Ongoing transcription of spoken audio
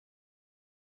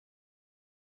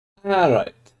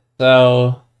Alright,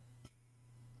 so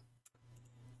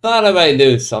thought I might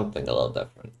do something a little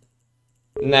different.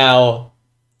 Now,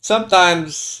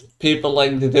 sometimes people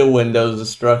like to do Windows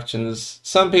instructions,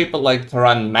 some people like to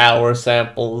run malware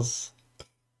samples.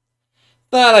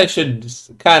 Thought I should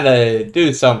kind of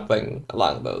do something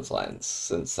along those lines,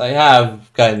 since I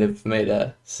have kind of made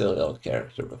a silly little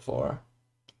character before.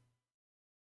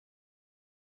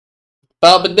 But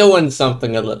I'll be doing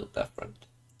something a little different.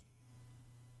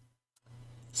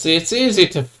 See, it's easy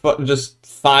to just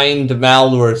find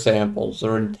malware samples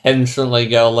or intentionally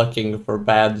go looking for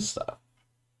bad stuff.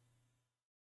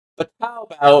 But how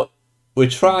about we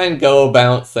try and go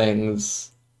about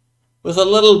things with a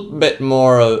little bit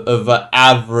more of an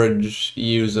average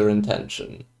user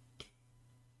intention?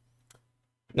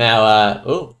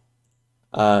 Now,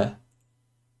 now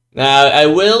I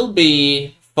will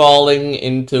be falling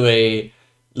into a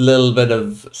little bit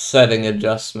of setting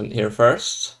adjustment here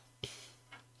first,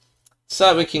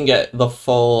 so we can get the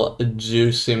full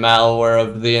juicy malware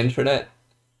of the internet.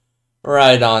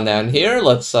 Right on down here,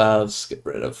 let's get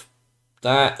rid of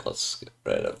that. Let's get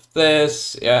rid of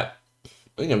this. Yeah,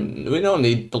 we don't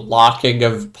need blocking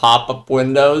of pop-up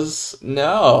windows.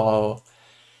 No.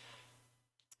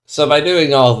 So by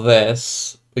doing all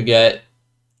this, we get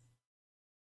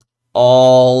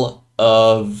all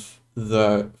of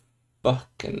the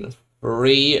fucking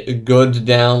free good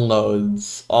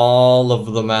downloads, all of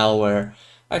the malware.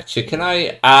 Actually, can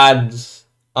I add?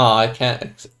 Oh, I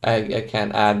can't. I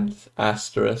can't add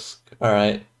asterisk. All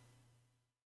right.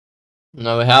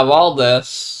 Now we have all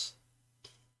this.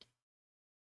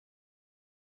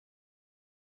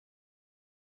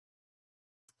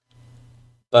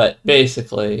 But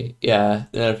basically, yeah,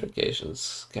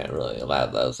 notifications can't really allow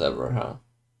those ever, huh?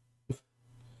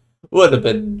 Would have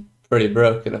been pretty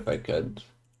broken if I could.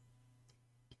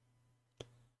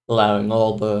 Allowing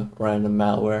all the random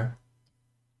malware.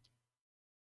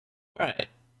 Alright.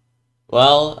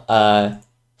 Well,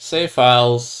 save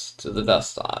files to the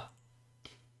desktop.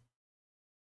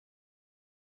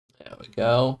 There we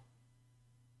go.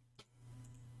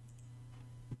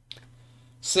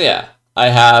 So yeah, I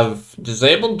have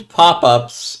disabled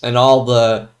pop-ups and all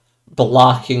the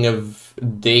blocking of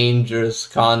dangerous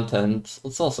content.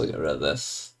 Let's also get rid of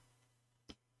this.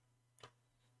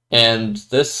 And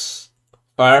this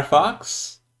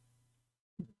Firefox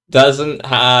doesn't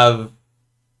have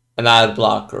an ad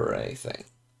blocker or anything,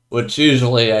 which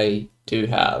usually I do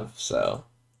have, so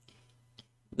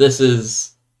this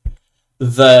is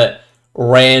the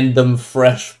random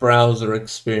fresh browser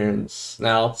experience.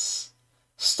 Now let's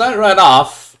start right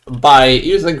off by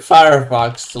using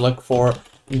Firefox to look for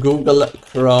Google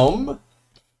Chrome.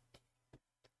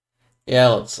 Yeah,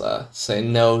 let's say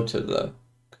no to the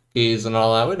cookies and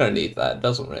all that. We don't need that. It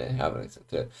doesn't really have anything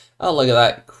to it. Oh, look at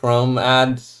that Chrome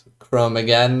ad. Chrome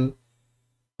again.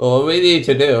 Well, what we need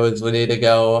to do is we need to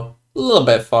go a little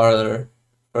bit farther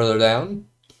down.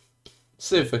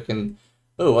 See if we can...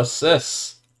 Ooh, what's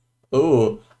this?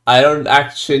 Ooh, I don't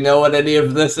actually know what any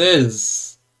of this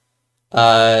is.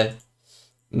 No.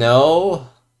 No,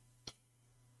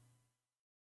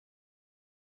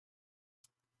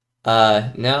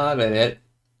 not in it.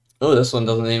 Oh, this one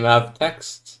doesn't even have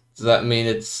text. Does that mean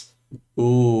it's...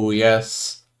 Ooh,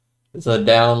 yes. It's a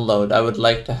download. I would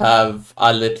like to have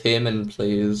a Litimen,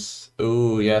 please.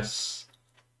 Ooh, yes.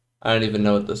 I don't even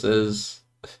know what this is.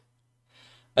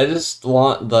 I just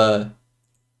want the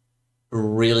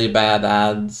really bad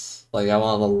ads. Like, I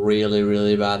want the really,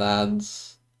 really bad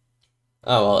ads.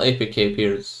 Oh, well, APK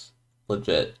appears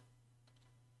legit.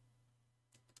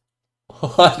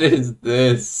 What is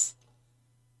this?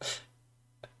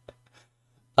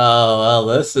 Oh, well,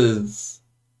 this is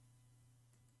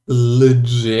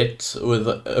legit with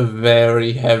a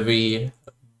very heavy,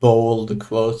 bold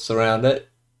quotes around it.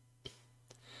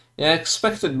 Yeah, I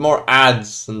expected more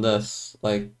ads than this.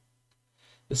 Like,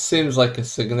 it seems like a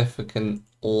significant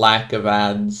lack of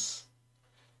ads.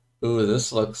 Ooh,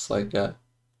 this looks like a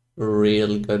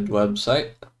real good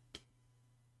website.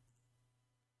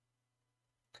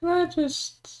 Can I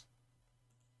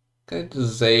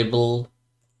disable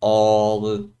all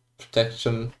the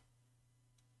protection?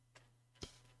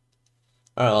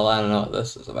 Alright, well, I don't know what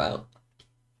this is about.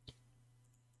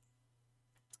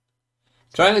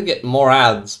 Trying to get more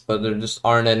ads, but there just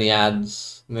aren't any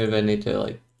ads. Maybe I need to,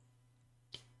 like,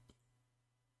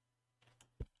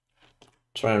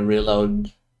 try and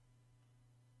reload.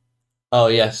 Oh,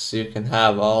 yes, you can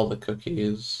have all the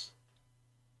cookies.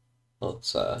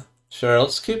 Let's, sure,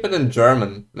 let's keep it in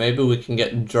German. Maybe we can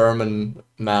get German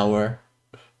malware.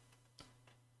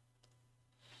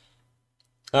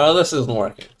 Oh, this isn't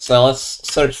working. So let's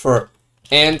search for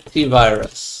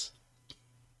antivirus.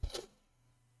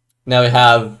 Now we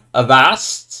have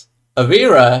Avast,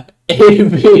 Avira,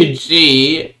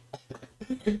 AVG.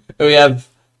 We have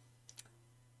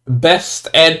best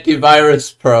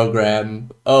antivirus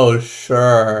program. Oh,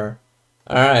 sure.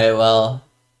 Alright, well.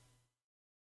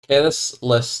 Okay, this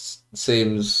list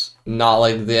seems not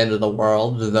like the end of the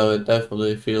world, though it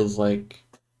definitely feels like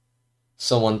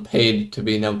someone paid to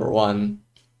be number one.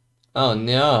 Oh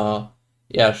no.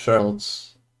 Yeah, sure,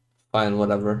 let's find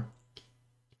whatever.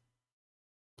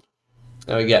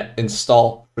 Now we get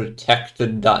install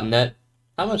protected.net.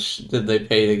 How much did they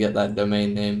pay to get that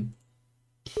domain name?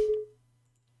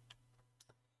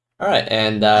 Alright,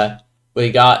 and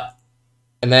we got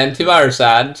an antivirus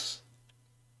ad.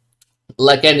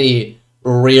 Like any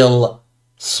real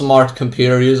smart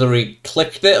computer user, we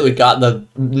clicked it, we got the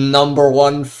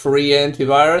 #1 free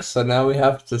antivirus, so now we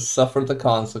have to suffer the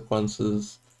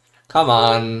consequences. Come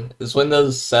on, is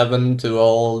Windows 7 too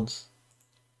old?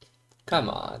 Come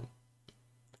on.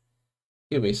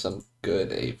 Give me some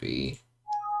good AV.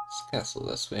 Let's cancel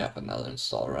this, we have another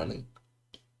install running.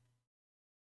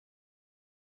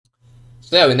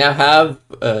 So yeah, we now have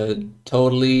a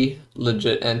totally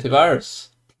legit antivirus.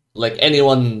 Like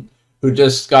anyone who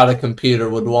just got a computer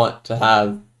would want to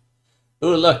have.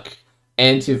 Ooh, look,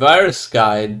 antivirus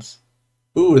guides.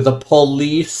 Ooh, the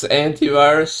police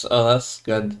antivirus. Oh, that's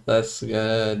good. That's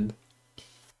good.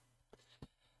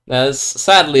 Now, there's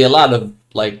sadly a lot of,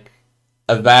 like,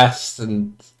 Avast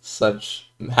and such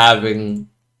having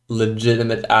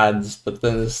legitimate ads, but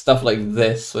then there's stuff like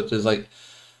this, which is like,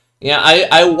 yeah,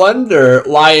 I wonder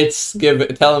why it's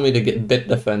telling me to get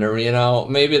Bitdefender, you know?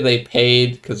 Maybe they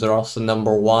paid because they're also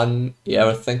 #1. You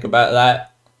ever think about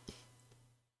that?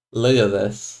 Look at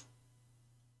this.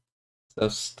 So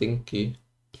stinky.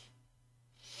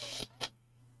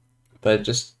 But it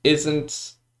just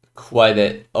isn't quite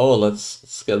it. Oh,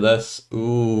 let's get this.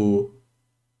 Ooh.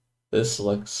 This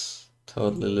looks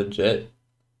totally legit.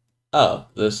 Oh,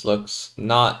 this looks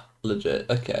not legit.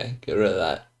 Okay, get rid of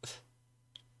that.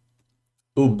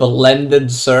 Ooh, blended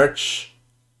search.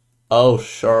 Oh,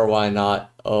 sure, why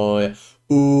not? Oh, yeah.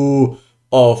 Ooh,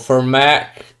 oh, for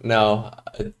Mac? No,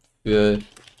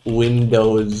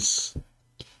 Windows.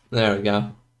 There we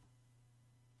go.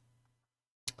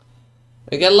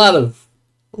 I get a lot of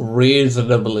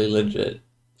reasonably legit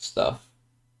stuff,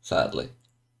 sadly.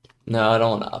 No, I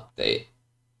don't want to update.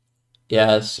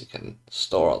 Yes, you can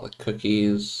store all the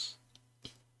cookies.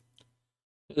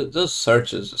 Those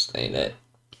searches just ain't it.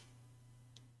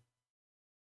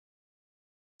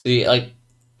 See, like,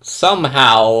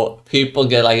 somehow people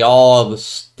get, like, all the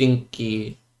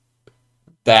stinky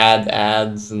bad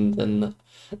ads, and then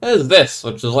there's this,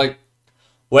 which is like,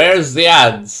 where's the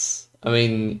ads? I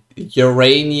mean,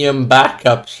 uranium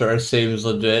backup sure seems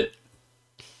legit,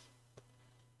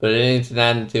 but it ain't an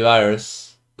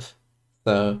antivirus,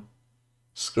 so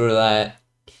screw that.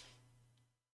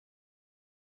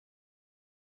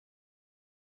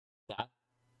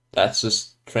 That's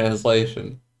just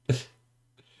translation.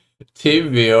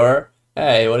 TeamViewer.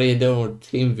 Hey, what are you doing with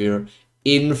TeamViewer?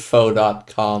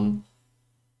 Info.com.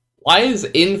 Why is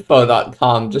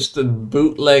info.com just a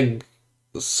bootleg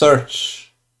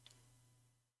search?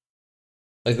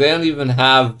 Like, they don't even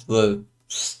have the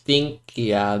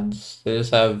stinky ads. They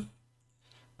just have...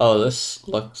 Oh, this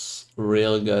looks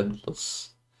real good.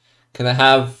 Can I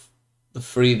have the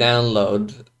free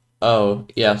download? Oh,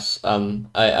 yes.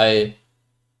 I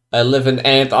live in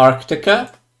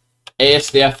Antarctica.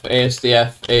 ASDF,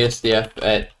 ASDF, ASDF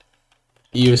at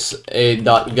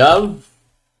USA.gov.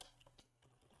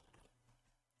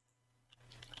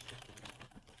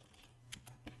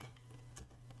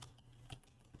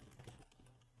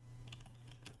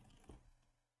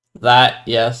 That,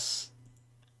 yes.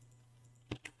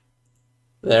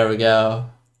 There we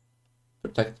go.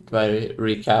 Protected by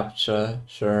reCAPTCHA,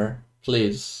 sure.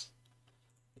 Please.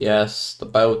 Yes, the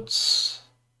boats.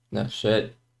 No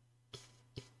shit.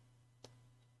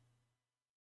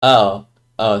 Oh.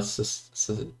 Oh, it's just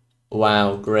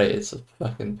wow, great. It's a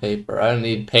fucking paper. I don't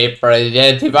need paper, I need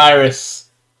antivirus.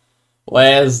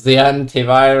 Where's the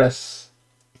antivirus?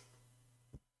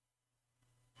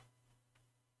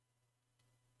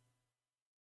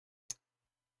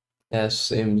 Yeah,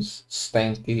 seems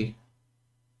stanky.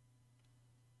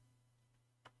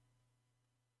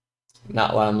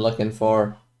 Not what I'm looking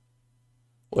for.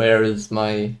 Where is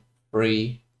my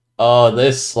free? Oh,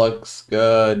 this looks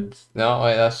good. No,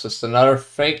 wait, that's just another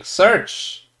fake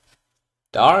search.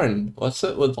 Darn, what's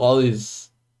it with all these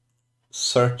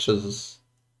searches?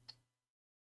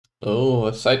 Oh,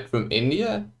 a site from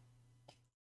India?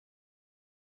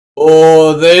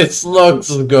 Oh, this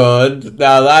looks good.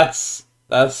 Now that's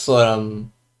what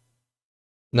I'm.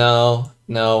 No,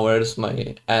 no. Where's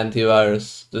my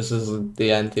antivirus? This isn't the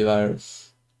antivirus.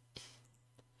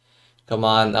 Come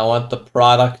on, I want the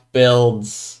product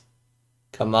builds.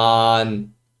 Come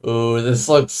on. Ooh, this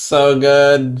looks so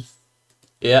good.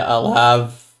 Yeah, I'll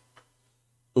have.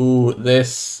 Ooh,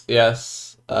 this.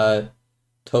 Yes.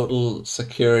 Total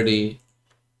security.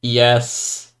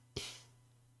 Yes.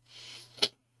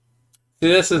 See,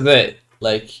 this is it.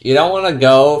 Like, you don't want to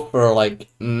go for, like,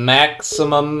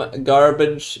 maximum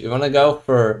garbage. You want to go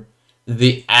for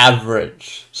the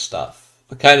average stuff.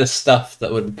 The kind of stuff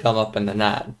that would come up in an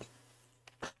ad.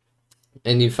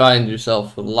 And you find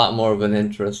yourself with a lot more of an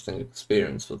interesting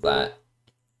experience with that.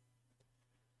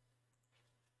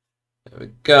 There we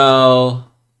go.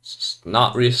 Let's just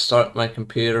not restart my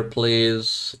computer,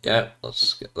 please. Yep,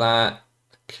 let's get that.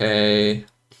 Okay.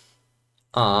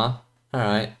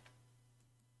 Alright.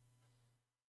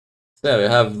 So we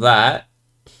have that.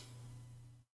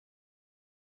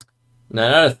 Now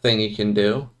another thing you can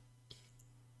do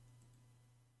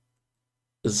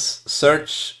is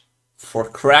search for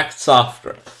cracked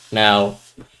software. Now,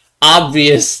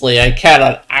 obviously I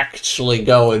cannot actually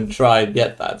go and try and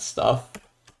get that stuff.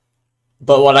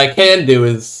 But what I can do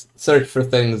is search for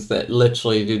things that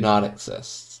literally do not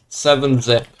exist.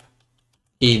 7-zip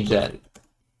keygen.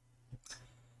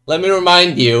 Let me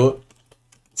remind you,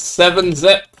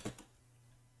 7-zip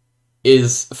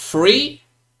is free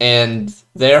and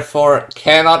therefore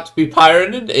cannot be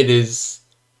pirated. It is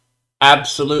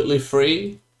absolutely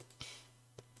free.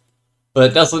 But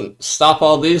it doesn't stop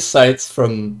all these sites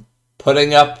from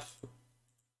putting up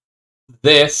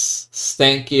this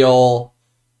stanky old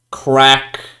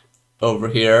crack over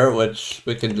here, which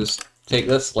we can just take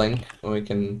this link and we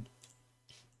can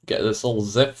get this little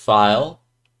zip file.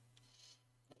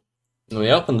 And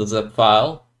we open the zip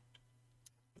file.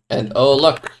 And oh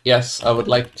look, yes, I would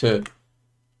like to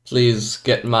please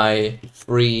get my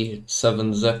free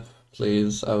 7-zip,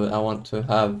 please. I want to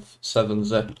have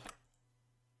 7-zip.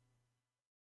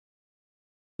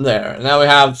 There, now we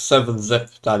have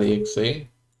 7zip.exe.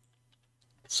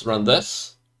 Let's run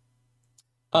this.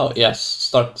 Oh yes,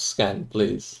 start the scan,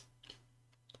 please.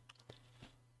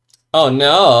 Oh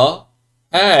no!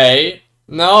 Hey!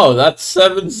 No, that's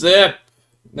 7-zip!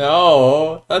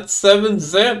 No, that's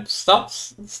 7-zip! Stop!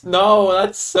 No,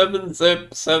 that's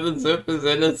 7-zip! 7-zip is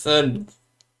innocent!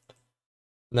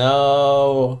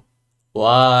 No!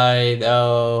 Why?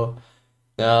 No!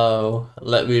 No!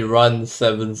 Let me run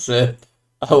 7-zip!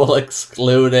 I will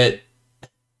exclude it!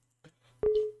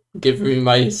 Give me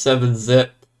my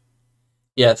 7-zip!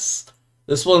 Yes.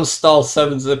 This will install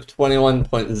 7-zip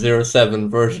 21.07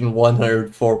 version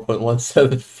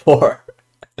 104.174.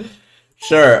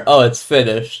 Sure. Oh, it's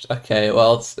finished. Okay,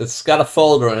 well, it's got a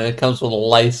folder and it comes with a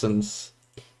license.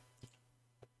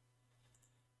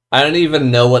 I don't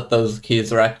even know what those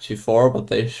keys are actually for, but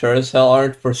they sure as hell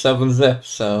aren't for 7-zip,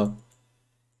 so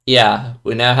yeah,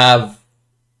 we now have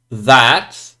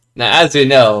that. Now, as you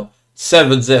know,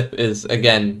 7-zip is,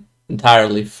 again,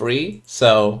 entirely free,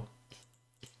 so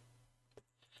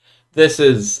this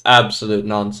is absolute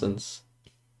nonsense.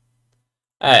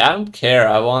 Hey, I don't care.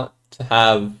 I want to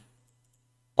have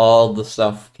all the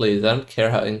stuff, please. I don't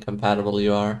care how incompatible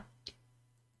you are.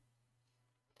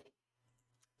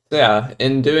 So yeah,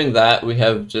 in doing that, we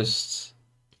have just...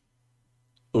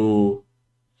 Ooh.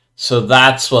 So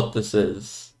that's what this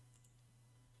is.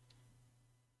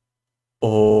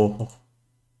 Oh.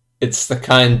 It's the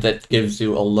kind that gives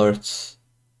you alerts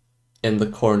in the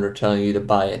corner telling you to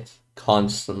buy it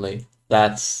constantly.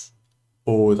 That's...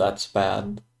 Oh, that's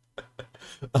bad.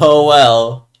 Oh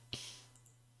well.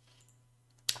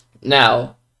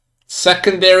 Now,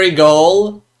 secondary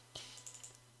goal,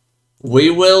 we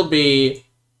will be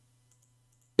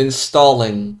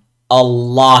installing a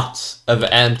lot of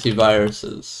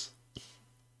antiviruses.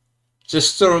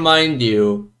 Just to remind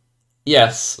you,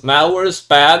 yes, malware is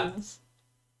bad.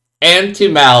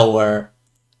 Anti-malware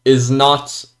is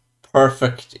not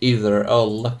perfect either. Oh,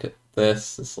 look at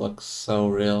this. This looks so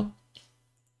real.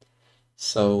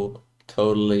 So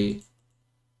totally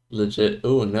legit.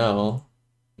 Ooh, no.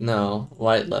 No,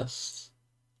 whitelist.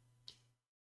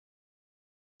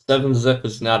 7-zip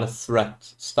is not a threat.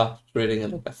 Stop treating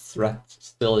it like a threat.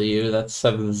 Still you, that's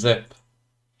 7-zip.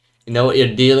 You know what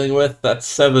you're dealing with? That's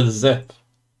 7-zip.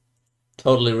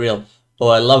 Totally real. Oh,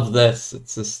 I love this.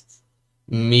 It's just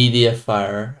media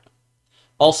fire.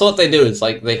 Also what they do is,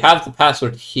 like, they have the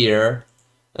password here,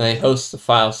 and they host the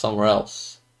file somewhere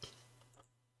else.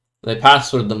 They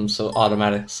password them so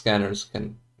automatic scanners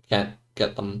can't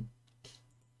get them.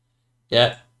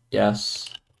 Yeah, yes.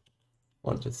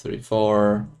 1, 2, 3,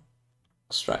 4.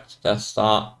 Extract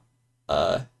desktop.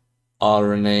 Auto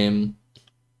rename.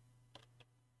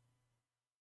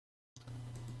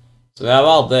 So we have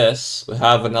all this. We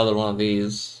have another one of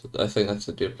these. I think that's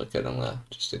a duplicate. I'm gonna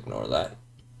just ignore that.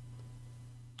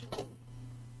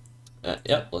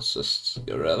 Yep, let's just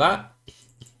get rid of that.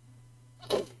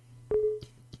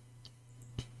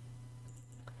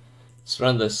 Let's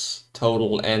run this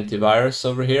total antivirus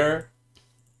over here.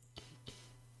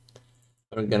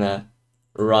 We're gonna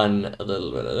run a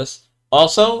little bit of this.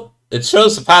 Also, it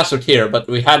shows the password here, but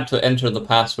we had to enter the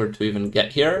password to even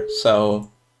get here,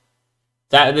 so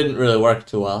that didn't really work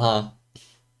too well, huh?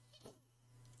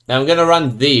 Now I'm gonna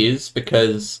run these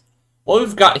because what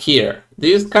we've got here,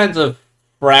 these kinds of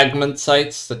fragment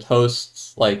sites that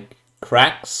host like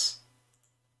cracks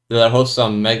that are hosted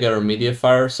on Mega or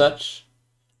Mediafire or such,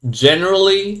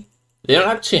 generally they don't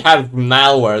actually have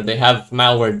malware, they have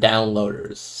malware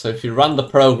downloaders. So if you run the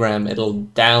program, it'll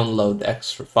download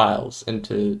extra files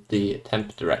into the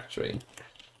temp directory.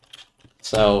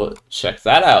 So check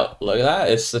that out. Look at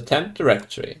that, it's the temp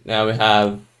directory. Now we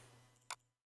have,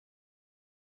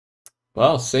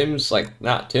 well, seems like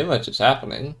not too much is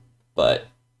happening, but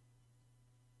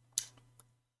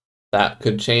that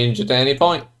could change at any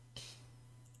point.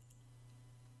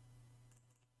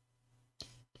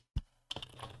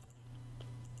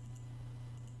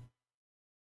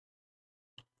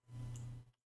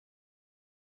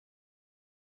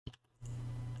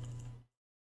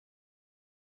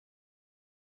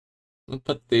 I'll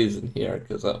put these in here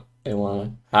because I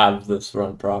want to have this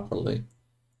run properly.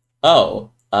 Oh,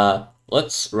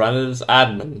 let's run it as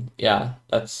admin. Yeah,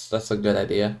 that's a good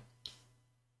idea.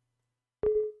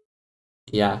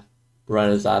 Yeah, run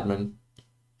as admin.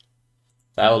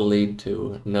 That will lead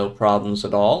to no problems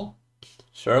at all.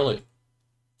 Surely.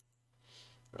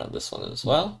 Run this one as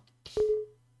well.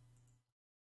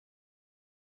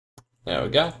 There we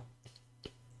go.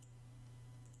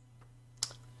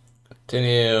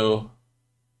 Continue.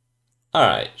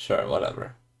 Alright, sure,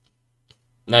 whatever.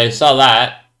 Now you saw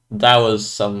that. That was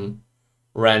some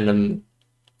random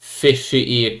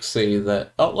fishy exe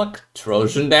that... Oh, look,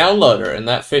 Trojan downloader. And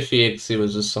that fishy exe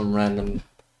was just some random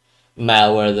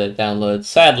malware that downloaded.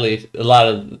 Sadly, a lot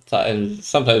of the times,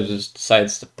 sometimes it just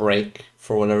decides to break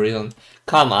for whatever reason.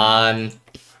 Come on.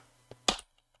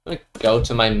 Let me go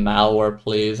to my malware,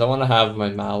 please. I want to have my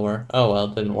malware. Oh,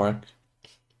 well, it didn't work.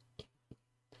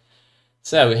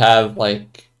 So yeah, we have,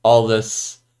 like, all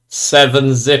this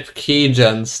 7-zip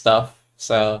keygen stuff.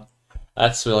 So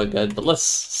that's really good. But let's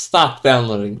stop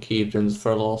downloading keygens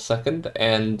for a little second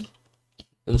and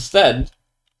instead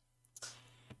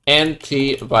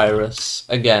antivirus.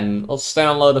 Again, let's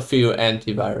download a few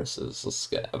antiviruses. Let's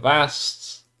get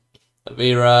Avast,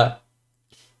 Avira,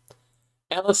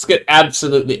 and let's get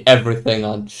absolutely everything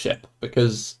on chip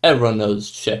because everyone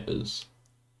knows chip is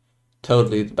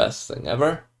totally the best thing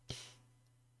ever.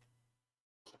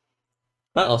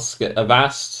 Well, let's get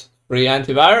Avast free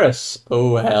antivirus.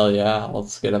 Oh, hell yeah.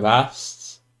 Let's get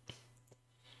Avast.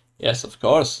 Yes, of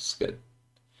course.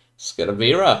 Let's get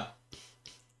Avira.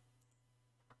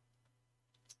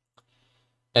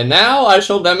 And now I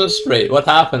shall demonstrate what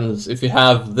happens if you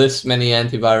have this many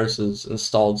antiviruses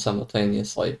installed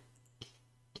simultaneously.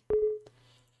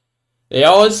 They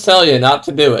always tell you not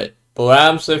to do it, but what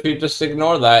happens if you just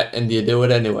ignore that and you do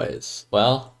it anyways?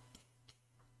 Well,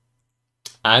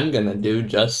 I'm gonna do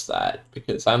just that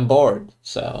because I'm bored,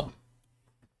 so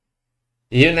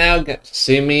you now get to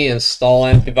see me install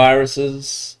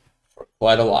antiviruses for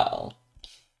quite a while.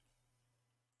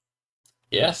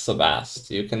 Yes, Avast,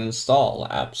 you can install,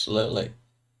 absolutely.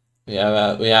 We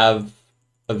have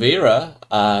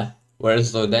Avira.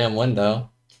 Where's the damn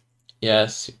window?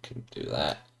 Yes, you can do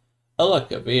that. Oh look,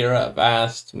 Avira,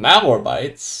 Avast,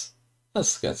 Malwarebytes.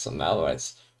 Let's get some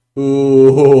Malwarebytes.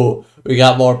 Ooh, we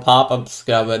got more pop-ups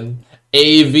coming.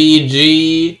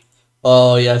 AVG.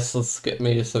 Oh yes, let's get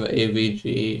me some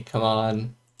AVG. Come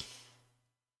on.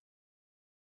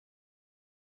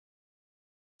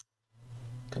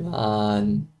 Come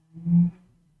on.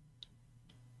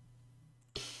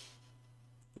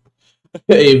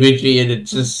 AVG, and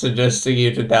it's just suggesting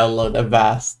you to download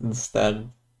Avast instead.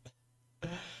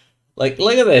 Like,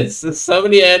 look at this. There's so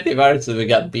many antiviruses. We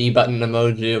got B button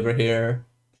emoji over here.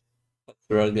 That's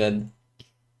real good.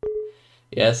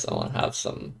 Yes, I want to have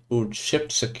some. Ooh,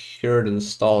 chip secured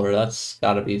installer. That's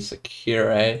gotta be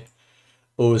secure, eh?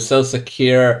 Ooh, so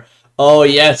secure. Oh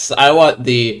yes, I want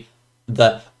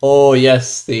oh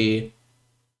yes, the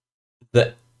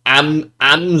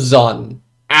Amazon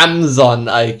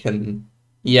icon.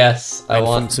 Yes, I Ein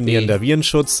want funktionierender the...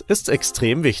 Virenschutz ist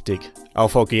extrem wichtig.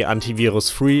 AVG Antivirus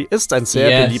Free ist ein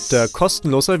sehr beliebter,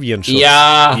 kostenloser Virenschutz.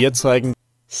 Yeah. Wir zeigen...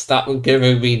 Stop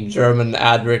giving me German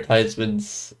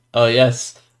advertisements. Oh,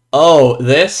 yes. Oh,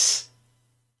 this?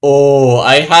 Oh,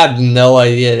 I had no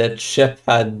idea that chip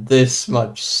had this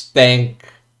much stank.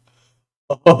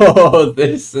 Oh,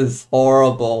 this is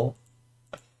horrible.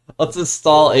 Let's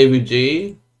install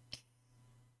AVG.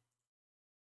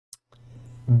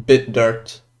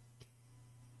 Bitdirt.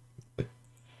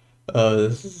 Oh,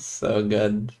 this is so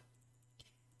good.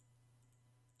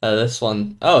 This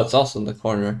one. Oh, it's also in the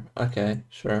corner. Okay,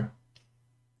 sure.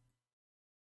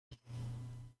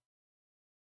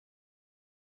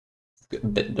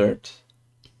 Bitdirt.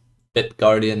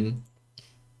 Bitguardian.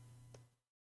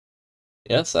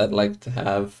 Yes, I'd like to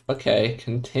have... Okay,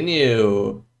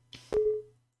 continue.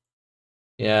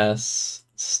 Yes,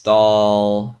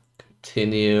 install,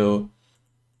 continue.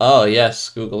 Oh, yes,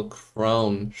 Google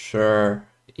Chrome, sure.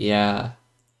 Yeah.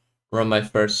 Run my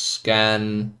first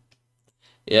scan.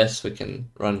 Yes, we can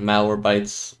run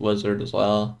Malwarebytes wizard as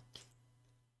well.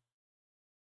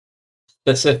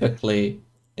 Specifically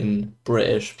in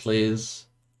British, please.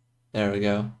 There we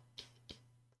go.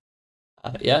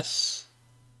 Yes.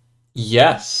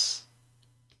 Yes.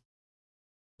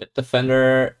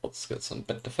 Bitdefender. Let's get some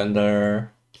Bitdefender.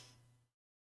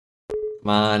 Come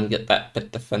on, get that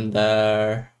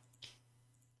Bitdefender.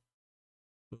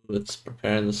 Let's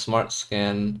prepare the smart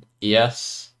scan.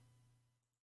 Yes.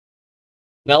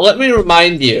 Now let me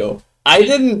remind you, I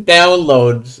didn't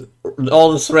download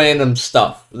all this random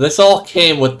stuff. This all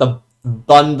came with the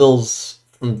bundles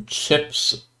from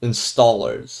Chips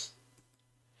installers.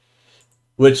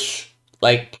 Which,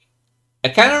 like, I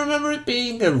kind of remember it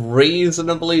being a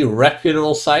reasonably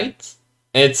reputable site.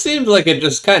 And it seems like it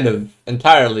just kind of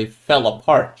entirely fell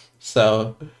apart.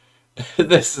 So,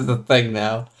 this is the thing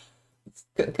now.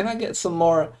 Can I get some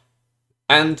more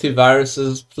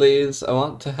antiviruses, please? I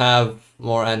want to have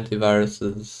more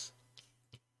antiviruses.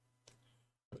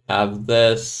 We have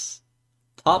this.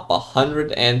 Top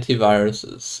 100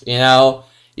 antiviruses. You know,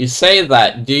 you say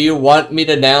that. Do you want me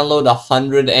to download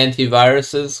 100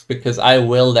 antiviruses? Because I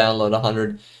will download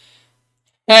 100.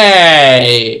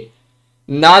 Hey!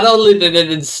 Not only did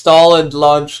it install and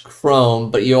launch Chrome,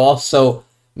 but you also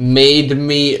made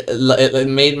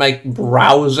my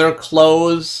browser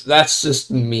close. That's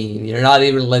just mean. You're not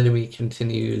even letting me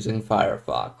continue using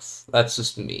Firefox. That's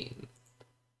just mean.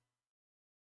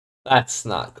 That's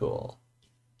not cool.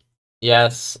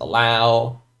 Yes,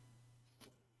 allow.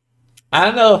 I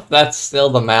don't know if that's still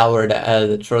the malware,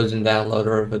 the Trojan downloader,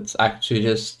 or if it's actually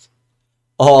just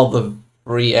all the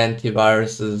free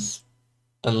antiviruses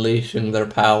unleashing their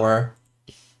power.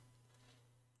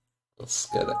 Let's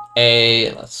go to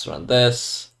A, let's run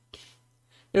this.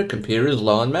 Your computer is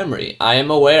low on memory. I am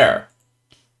aware.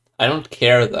 I don't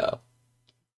care though.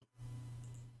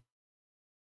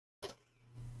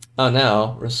 Oh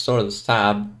no, restore this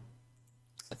tab.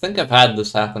 I think I've had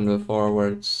this happen before where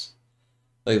it's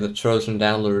like the Trojan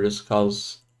downloader just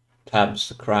causes tabs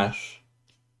to crash.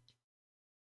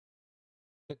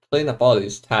 Clean up all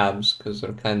these tabs because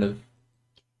they're kind of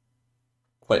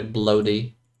quite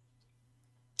bloaty.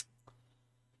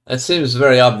 It seems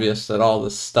very obvious that all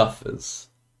this stuff is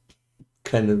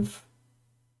kind of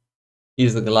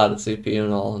using a lot of CPU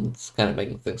and all, and it's kind of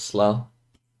making things slow.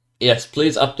 Yes,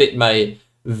 please update my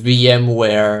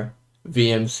VMware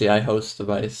VMCI host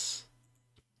device.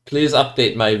 Please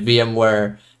update my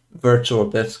VMware virtual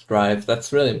disk drive.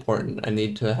 That's really important. I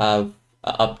need to have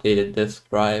an updated disk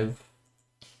drive.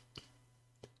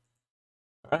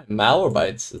 Alright,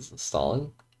 Malwarebytes is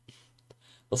installing.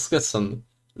 Let's get some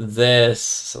this,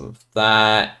 some of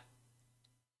that.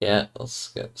 Yeah, let's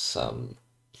get some...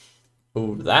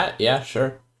 Ooh, that? Yeah,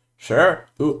 sure. Sure.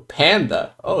 Ooh,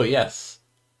 Panda. Oh, yes.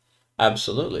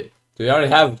 Absolutely. Do we already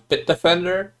have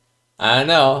Bitdefender? I don't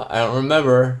know. I don't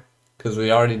remember. Because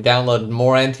we already downloaded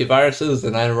more antiviruses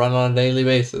than I run on a daily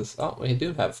basis. Oh, we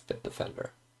do have Bitdefender.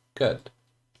 Good.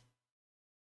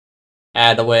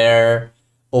 Adware.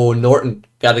 Oh, Norton.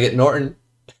 Gotta get Norton.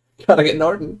 Gotta get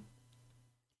Norton.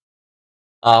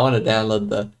 I want to download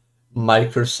the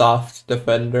Microsoft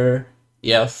Defender.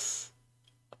 Yes.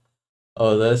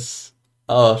 Oh, this.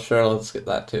 Oh, sure, let's get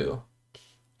that too.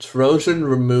 Trojan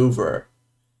Remover.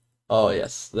 Oh,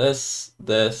 yes.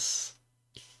 This.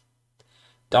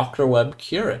 Dr. Web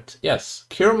Cure it. Yes.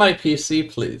 Cure my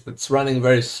PC, please. It's running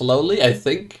very slowly, I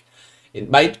think. It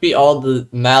might be all the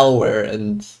malware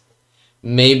and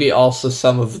maybe also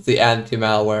some of the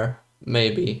anti-malware.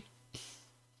 Maybe.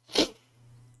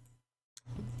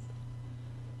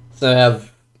 So I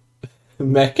have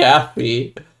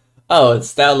McAfee. Oh,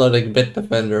 it's downloading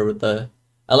Bitdefender with the...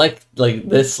 I like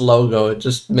this logo. It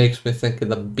just makes me think of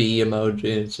the bee emoji.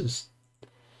 It just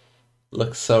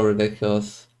looks so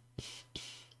ridiculous.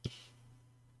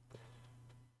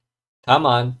 Come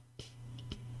on.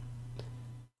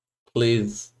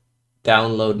 Please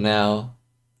download now.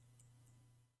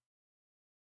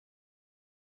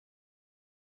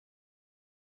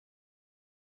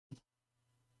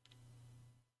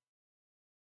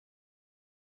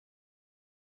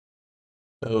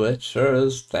 Oh, it sure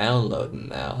is downloading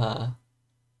now, huh?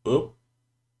 Oop.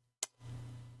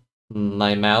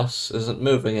 My mouse isn't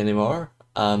moving anymore.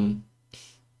 I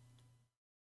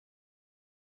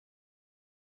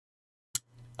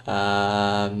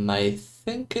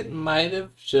think it might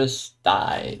have just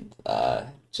died.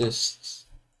 Just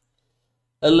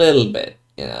a little bit,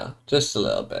 you know, just a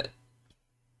little bit.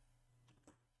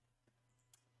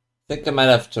 I think I might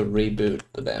have to reboot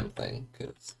the damn thing,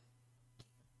 because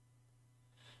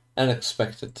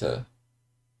unexpected to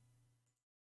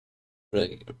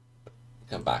really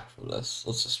come back from this.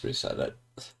 Let's just reset it.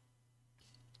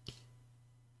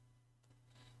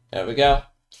 There we go.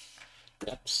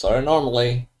 Yep, start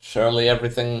normally. Surely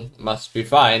everything must be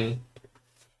fine.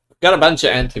 Got a bunch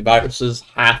of antiviruses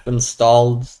half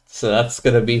installed, so that's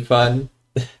gonna be fun.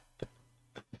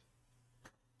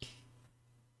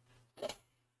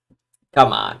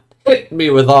 Come on, hit me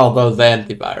with all those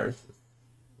antiviruses.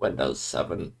 Windows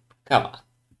 7, come on.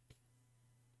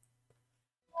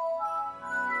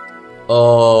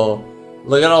 Oh,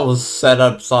 look at all the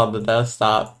setups on the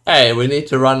desktop. Hey, we need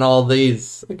to run all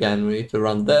these. Again, we need to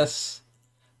run this.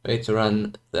 We need to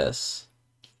run this.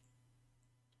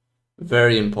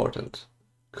 Very important.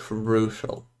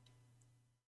 Crucial.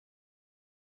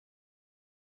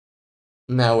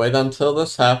 Now wait until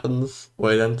this happens.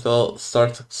 Wait until it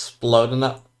starts exploding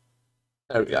up.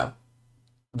 There we go.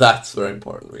 That's very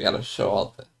important. We gotta show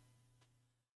all the...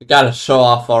 We gotta show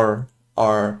off our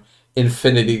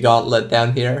Infinity Gauntlet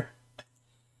down here.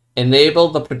 Enable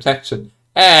the protection.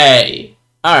 Hey!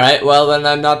 Alright, well then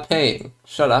I'm not paying.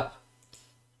 Shut up.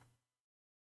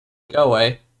 Go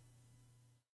away.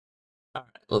 Alright,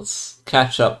 let's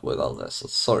catch up with all this.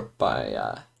 Let's sort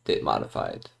by date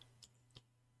modified.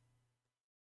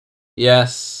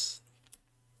 Yes.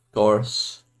 Of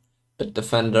course.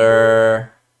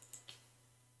 Bitdefender.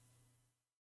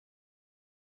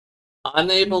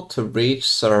 Unable to reach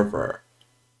server.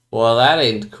 Well, that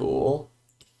ain't cool.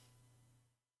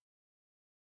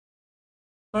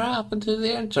 What happened to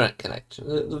the internet connection?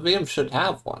 The VM should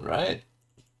have one, right?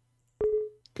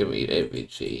 Give me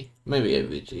AVG. Maybe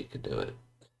AVG could do it.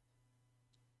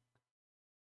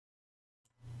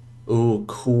 Ooh,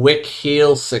 quick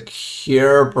heal,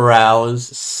 secure browse,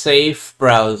 safe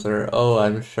browser. Oh,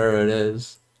 I'm sure it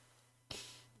is.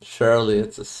 Surely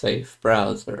it's a safe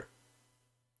browser.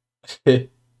 Alright,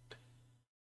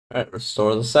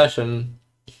 restore the session.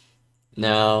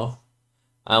 Now,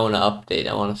 I want to update.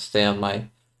 I want to stay on my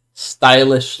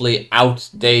stylishly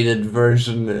outdated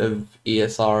version of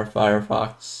ESR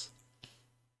Firefox.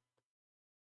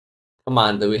 Come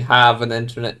on, do we have an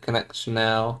internet connection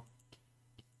now?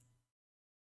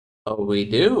 Oh, we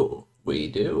do. We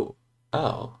do.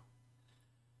 Oh.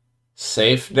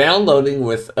 Safe downloading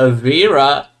with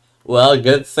Avira. Well,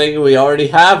 good thing we already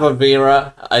have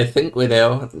Avira. I think we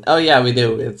do. Oh yeah, we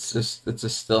do. It's just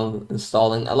still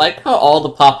installing. I like how all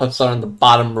the pop-ups are on the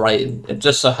bottom right. It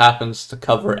just so happens to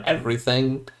cover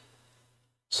everything.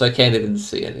 So I can't even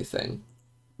see anything.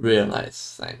 Real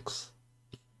nice, thanks.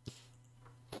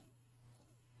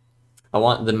 I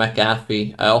want the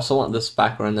McAfee. I also want this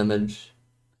background image.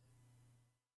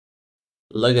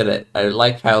 Look at it. I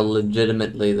like how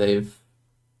legitimately they've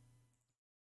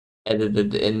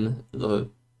edited in the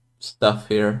stuff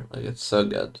here. Like, it's so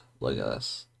good. Look at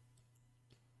this.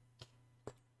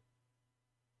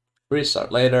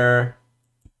 Restart later.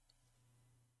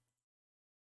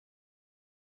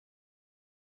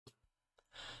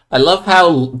 I love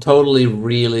how totally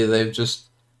really they've just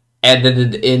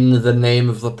edited in the name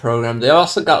of the program. They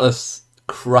also got this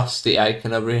crusty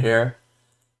icon over here.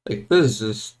 Like, this is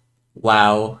just...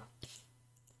 wow.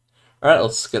 Alright,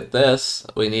 let's get this.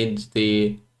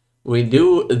 We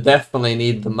do definitely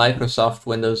need the Microsoft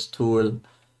Windows Tool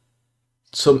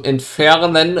zum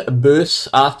Entfernen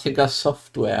bösartiger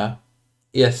Software.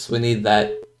 Yes, we need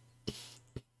that. It's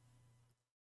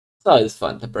always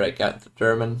fun to break out the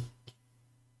German.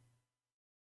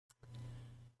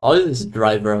 All these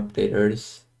driver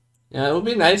updaters. Yeah, it would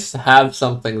be nice to have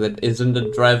something that isn't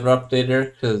a driver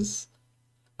updater, because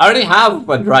I already have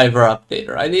a driver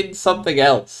updater. I need something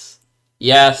else.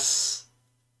 Yes.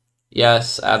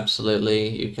 Yes, absolutely.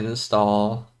 You can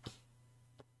install.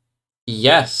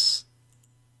 Yes.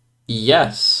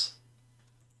 Yes.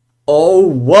 Oh,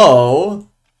 whoa.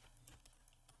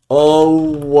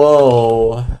 Oh,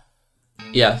 whoa.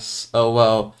 Yes. Oh,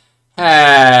 whoa.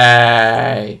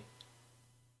 Hey.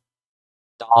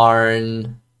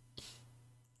 Darn.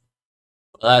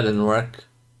 That didn't work.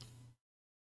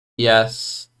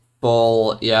 Yes.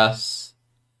 Full. Yes.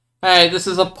 Hey, this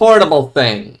is a portable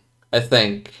thing, I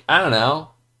think. I don't know.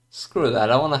 Screw that.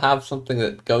 I want to have something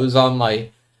that goes on my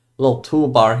little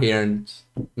toolbar here and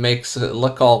makes it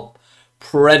look all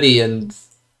pretty and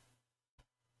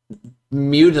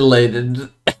mutilated,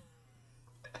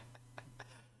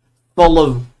 full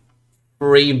of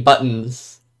free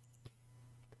buttons.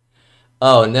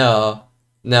 Oh no.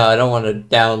 No, I don't want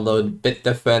to download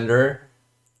Bitdefender.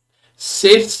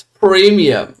 6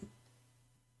 Premium.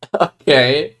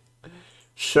 Okay.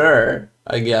 Sure,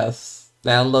 I guess.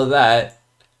 Download that.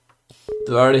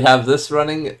 Do I already have this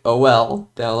running? Oh well.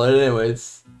 Download it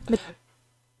anyways.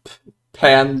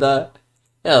 Panda.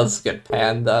 Yeah, let's get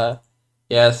Panda.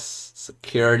 Yes,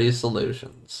 security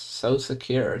solutions. So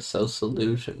secure, so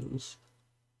solutions.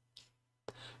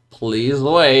 Please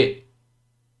wait.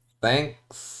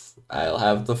 Thanks. I'll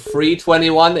have the free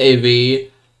 21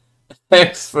 AV.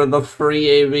 Thanks for the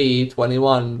free AV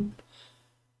 21.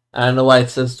 I don't know why it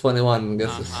says 21. I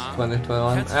guess it's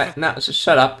 2021. Alright, no, just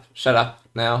shut up. Shut up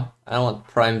now. I don't want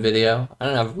Prime Video. I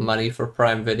don't have money for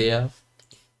Prime Video.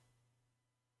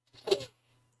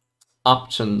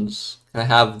 Options. Can I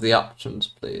have the options,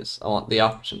 please? I want the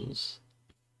options.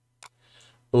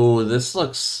 Ooh, this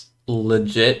looks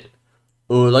legit.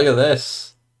 Ooh, look at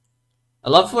this. I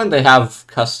love when they have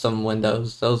custom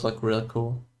windows. Those look really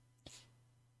cool.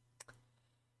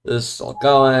 This is all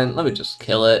going. Let me just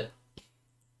kill it.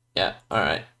 Yeah,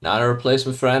 alright. Not a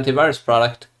replacement for antivirus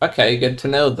product. Okay, good to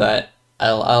know that.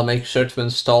 I'll make sure to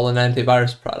install an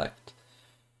antivirus product.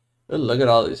 Ooh, look at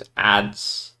all these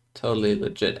ads. Totally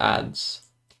legit ads.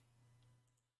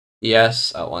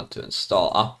 Yes, I want to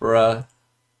install Opera.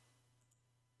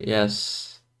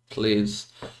 Yes,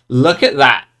 please. Look at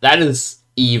that. That is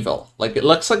evil. Like, it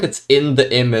looks like it's in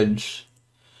the image,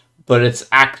 but it's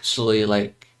actually,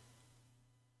 like,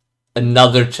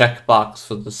 another checkbox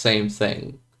for the same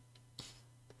thing.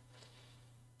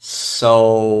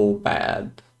 So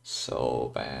bad.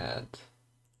 So bad.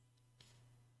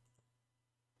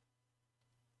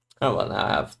 Oh, well, now I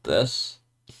have this.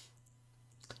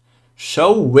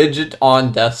 Show widget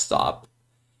on desktop.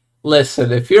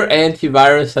 Listen, if your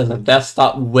antivirus has a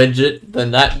desktop widget,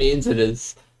 then that means it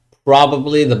is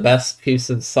probably the best piece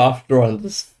of software on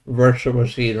this virtual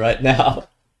machine right now.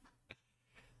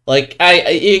 Like,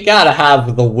 you gotta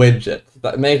have the widget.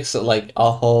 That makes it, like,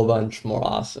 a whole bunch more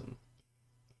awesome.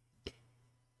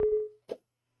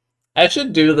 I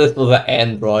should do this with an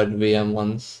Android VM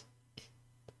once.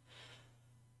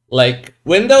 Like,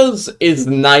 Windows is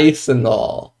nice and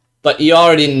all, but you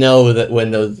already know that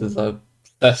Windows is a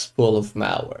cesspool of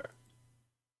malware.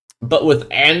 But with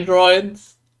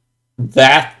Androids,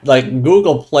 that, like,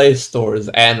 Google Play Store is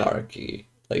anarchy.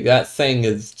 Like, that thing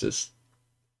is just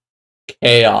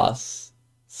chaos.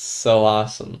 So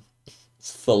awesome.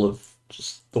 It's full of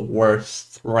just the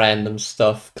worst random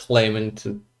stuff claiming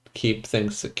to keep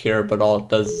things secure, but all it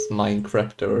does is mine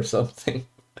crypto or something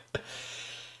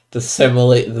to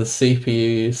simulate the CPU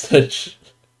usage.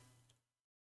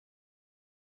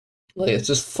 Like, it's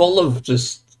just full of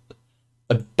just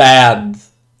a bad.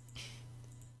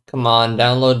 Come on,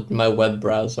 download my web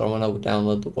browser. I want to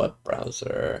download the web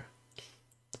browser.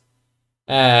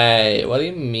 Hey, what do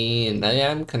you mean? I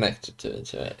am connected to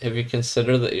it. Have you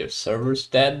considered that your server's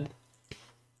dead?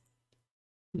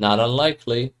 Not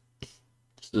unlikely.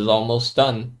 This is almost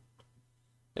done.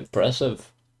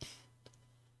 Impressive.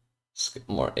 Let's get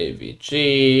more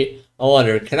AVG. I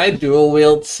wonder, can I dual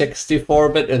wield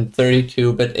 64-bit and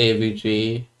 32-bit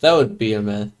AVG? That would be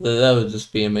that would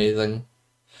just be amazing.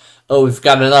 Oh, we've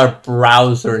got another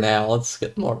browser now. Let's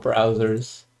get more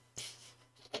browsers.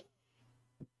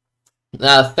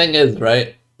 Now, the thing is,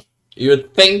 right? You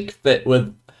would think that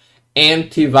with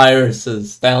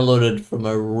antiviruses downloaded from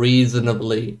a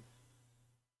reasonably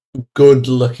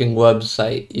good-looking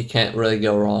website, you can't really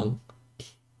go wrong.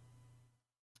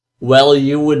 Well,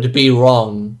 you would be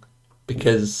wrong,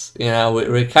 because, you know,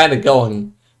 we're kind of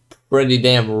going pretty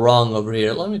damn wrong over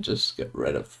here. Let me just get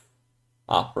rid of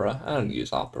Opera. I don't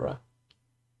use Opera.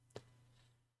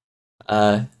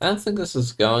 I don't think this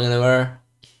is going anywhere.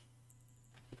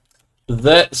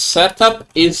 The setup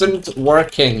isn't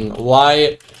working.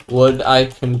 Why would I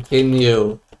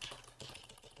continue?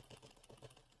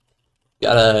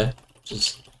 Gotta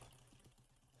just...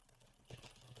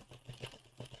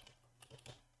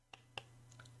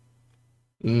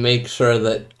 make sure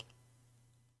that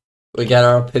we get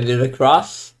our opinion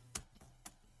across.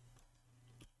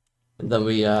 And then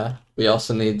we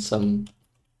also need some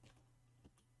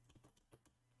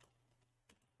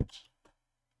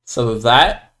of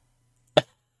that.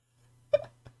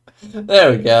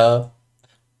 There we go.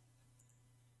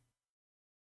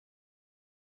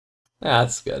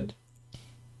 That's good.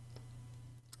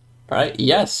 Alright,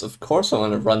 yes, of course I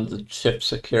want to run the chip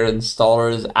secure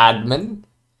installer as admin.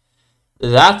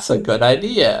 That's a good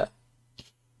idea.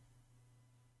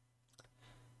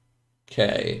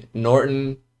 Okay,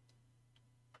 Norton.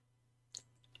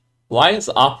 Why is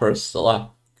Opera still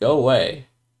up? Go away.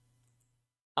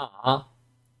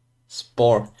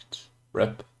 Sporked.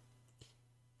 Rip.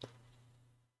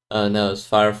 Oh no, is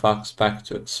Firefox back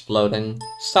to exploding?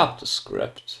 Stop the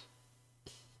script.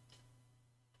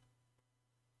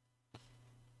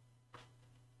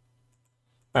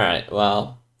 Alright,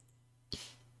 well. I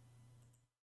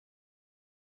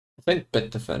think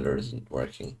Bitdefender isn't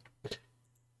working. I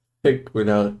think we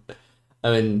don't.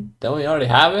 I mean, don't we already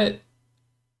have it?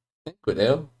 I think we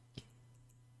do.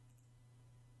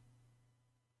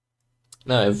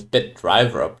 No, we have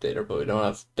BitDriver Updater, but we don't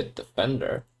have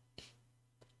Bitdefender.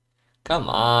 Come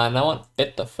on, I want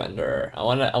Bitdefender.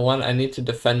 I need to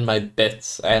defend my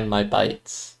bits and my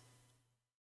bytes.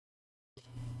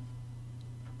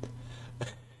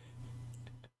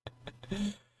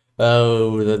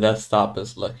 Oh, the desktop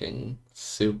is looking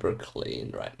super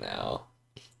clean right now.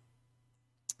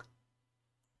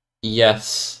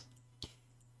 Yes.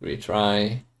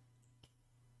 Retry.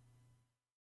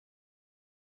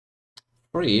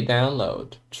 Free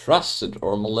download. Trusted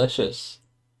or malicious?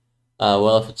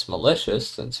 Well, if it's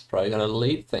malicious, then it's probably gonna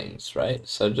delete things, right?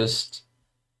 So just...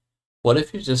 What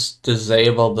if you just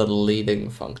disable the deleting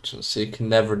function so you can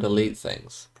never delete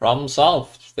things? Problem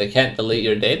solved. They can't delete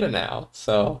your data now,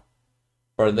 so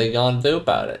what are they gonna do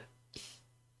about it?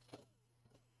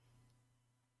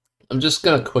 I'm just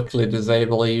gonna quickly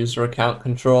disable user account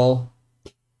control.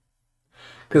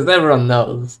 Because everyone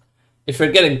knows, if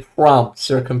you're getting prompts,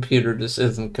 your computer just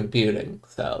isn't computing,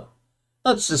 so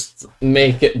let's just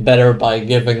make it better by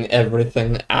giving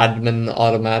everything admin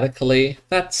automatically.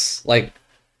 That's, like,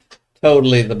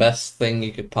 totally the best thing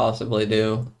you could possibly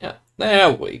do. Yeah,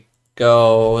 there we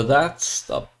go. That's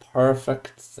the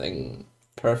perfect thing.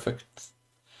 Perfect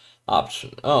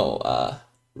option. Oh,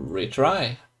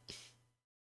 retry.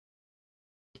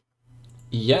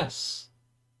 Yes.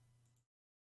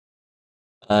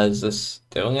 Is this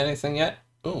doing anything yet?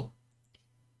 Oh,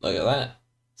 look at that.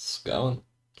 It's going.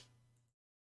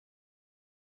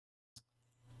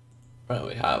 Right,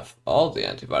 we have all the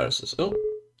antiviruses. Oh,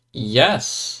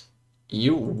 yes.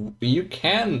 You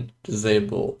can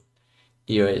disable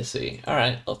UAC.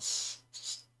 Alright, let's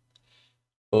just...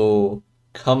 Oh,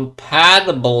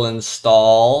 compatible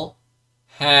install.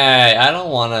 Hey, I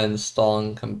don't want to install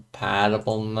in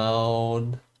compatible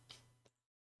mode.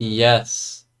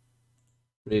 Yes.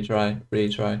 Retry,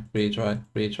 retry, retry,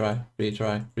 retry,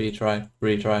 retry, retry,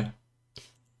 retry.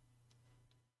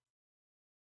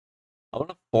 I want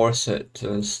to force it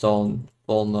to install in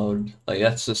full mode. Like,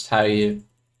 that's just how you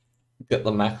get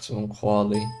the maximum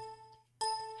quality.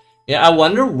 Yeah, I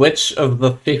wonder which of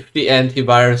the 50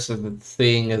 antiviruses it's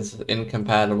seeing is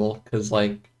incompatible, because,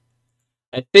 like,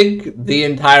 I think the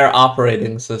entire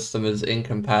operating system is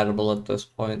incompatible at this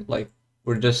point. Like,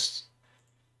 we're just,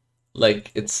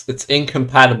 like, it's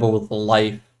incompatible with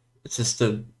life. It's just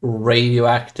a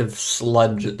radioactive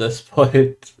sludge at this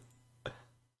point.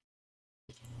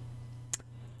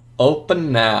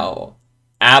 Open now.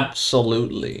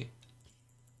 Absolutely.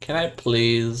 Can I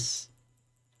please?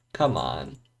 Come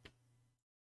on.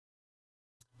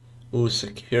 Ooh,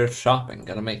 secure shopping.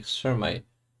 Gotta make sure my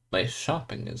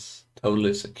shopping is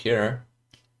totally secure.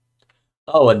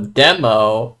 Oh, a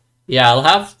demo. Yeah, I'll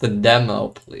have the demo,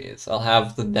 please. I'll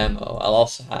have the demo. I'll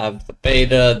also have the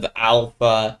beta, the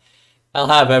alpha. I'll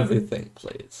have everything,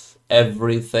 please.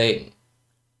 Everything.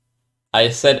 I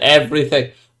said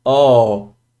everything.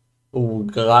 Oh. Ooh,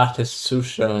 gratis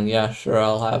Zustellung. Yeah, sure,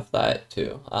 I'll have that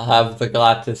too. I'll have the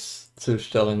gratis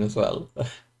Zustellung as well.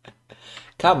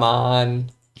 Come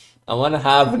on. I want to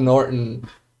have Norton.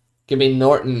 Give me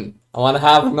Norton. I want to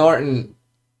have Norton.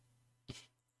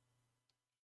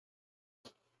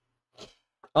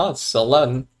 Oh, it's still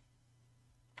loading.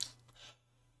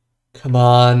 Come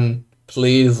on.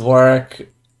 Please work.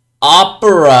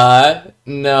 Opera?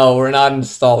 No, we're not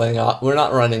installing. We're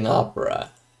not running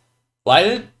Opera. Why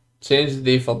did it change the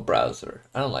default browser?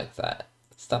 I don't like that.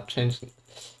 Stop changing.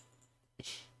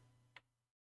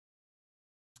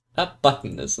 That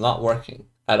button is not working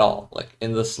at all. Like,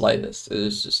 in the slightest. It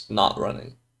is just not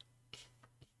running.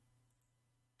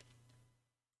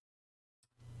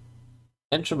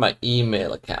 Enter my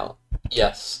email account.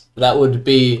 Yes, that would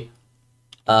be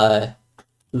the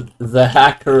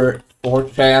hacker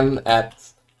 4chan at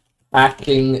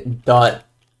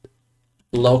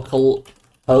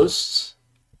hacking.localhost.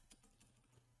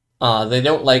 They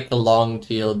don't like the long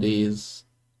TLDs.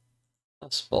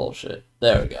 That's bullshit.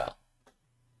 There we go.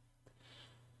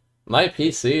 My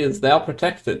PC is now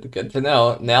protected. Good to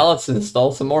know. Now let's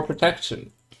install some more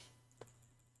protection.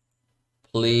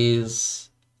 Please.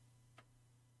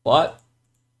 What?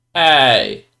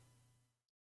 Hey!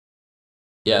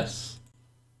 Yes.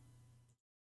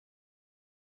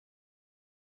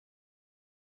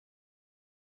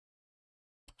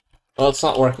 Well, it's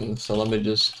not working, so let me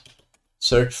just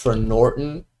search for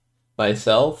Norton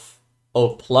myself. Oh,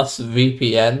 plus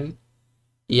VPN.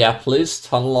 Yeah, please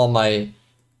tunnel all my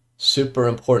super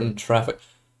important traffic.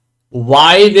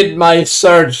 Why did my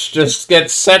search just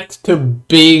get set to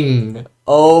Bing?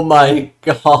 Oh my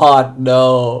god,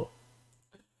 no.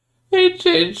 I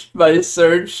changed my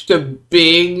search to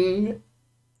Bing.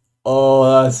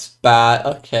 Oh, that's bad.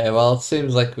 Okay, well, it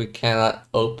seems like we cannot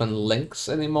open links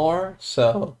anymore,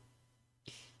 so...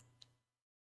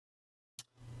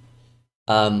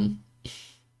 Yeah,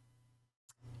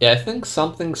 I think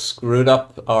something screwed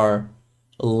up our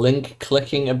link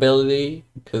clicking ability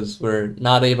because we're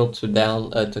not able to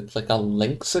to click on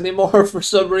links anymore for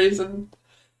some reason.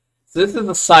 So this is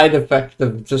a side effect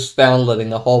of just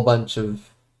downloading a whole bunch of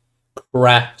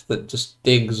crap that just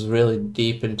digs really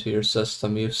deep into your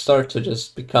system. You start to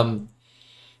just become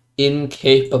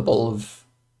incapable of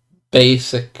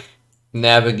basic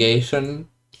navigation.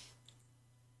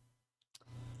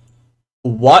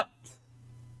 What?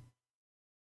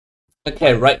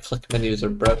 Okay, right-click menus are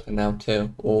broken now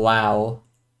too. Wow.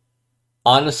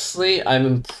 Honestly, I'm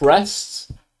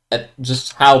impressed at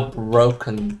just how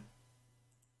broken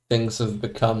things have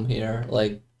become here.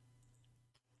 Like,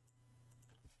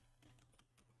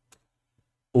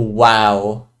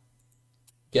 wow.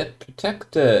 Get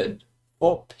protected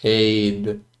or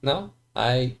paid. No,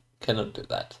 I cannot do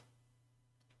that.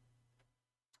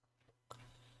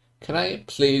 Can I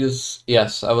please?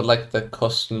 Yes, I would like the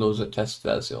kostenlose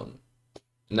Testversion.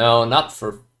 No, not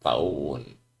for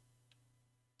phone.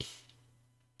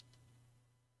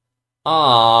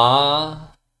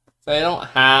 Ah, they don't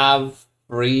have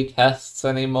free tests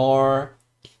anymore.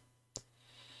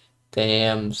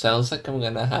 Damn, sounds like I'm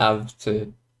gonna have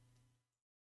to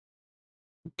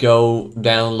go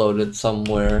download it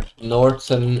somewhere.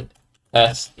 Norton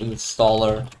Test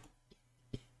Installer.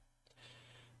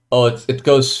 Oh, it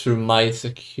goes through my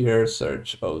secure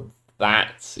search. Oh,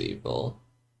 that's evil.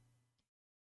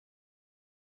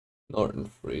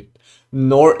 Norton free.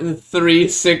 Norton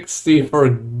 360 for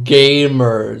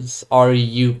gamers. Are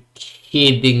you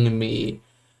kidding me?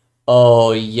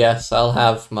 Oh, yes, I'll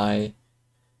have my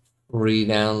free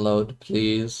download,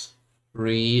 please.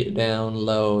 Free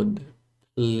download,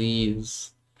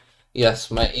 please. Yes,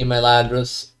 my email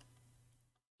address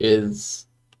is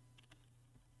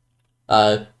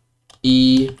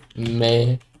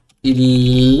email.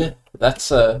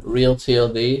 That's a real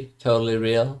TLD, totally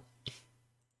real.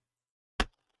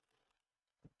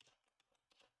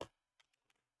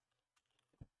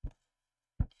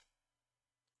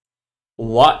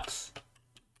 What?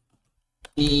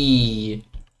 Please.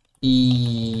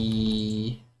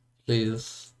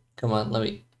 Come on, let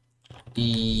me.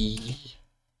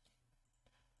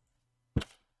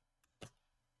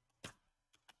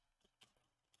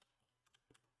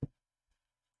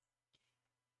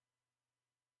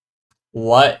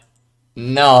 What?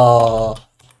 No.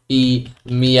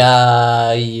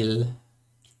 Email.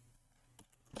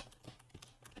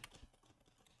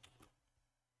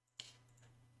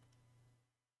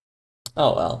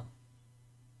 Oh well.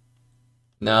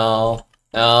 No.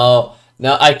 No.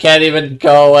 No, I can't even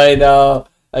go away, no.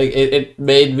 Like, it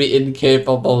made me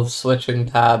incapable of switching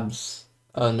tabs.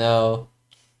 Oh no.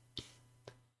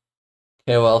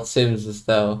 Okay, well, it seems as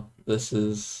though this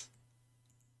is...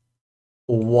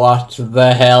 What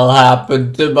the hell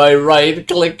happened to my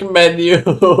right-click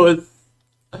menus?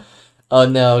 Oh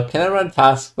no, can I run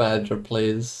Task Manager,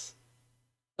 please?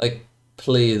 Like,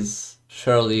 please.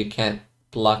 Surely you can't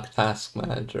block Task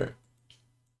Manager.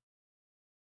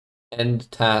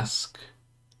 End task.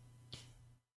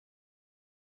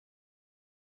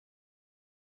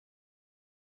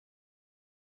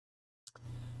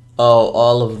 Oh,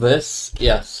 all of this?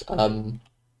 Yes,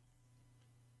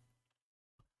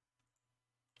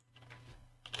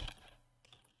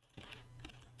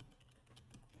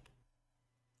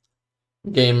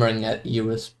 gamering at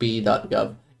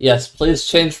usb.gov. Yes, please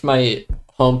change my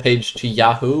homepage to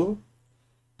Yahoo.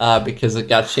 because it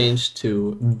got changed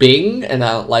to Bing, and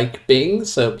I don't like Bing,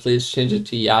 so please change it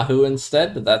to Yahoo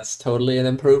instead. That's totally an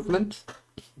improvement.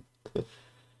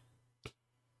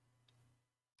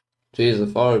 Jeez,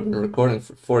 I've already been recording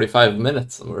for 45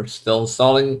 minutes and we're still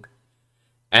installing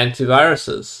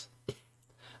antiviruses.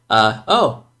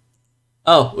 Oh,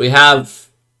 we have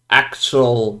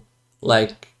actual,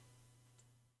 like,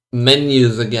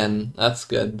 menus again. That's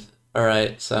good.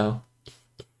 Alright, so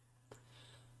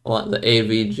I want the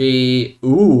AVG.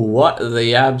 Ooh, what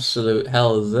the absolute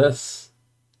hell is this?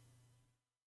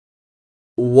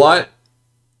 What?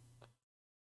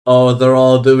 Oh, they're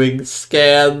all doing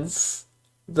scans.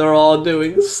 They're all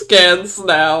doing scans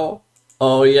now.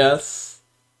 Oh, yes.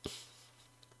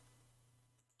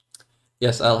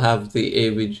 Yes, I'll have the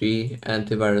AVG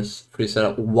antivirus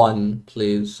preset at 1,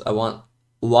 please. I want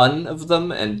 1 of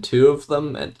them and 2 of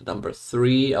them and number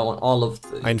 3. I want all of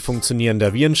them. Ein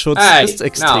funktionierender Virenschutz ist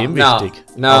extrem wichtig.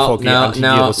 AVG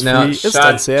Antivirus Free ist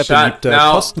ein sehr beliebter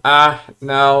Kosten...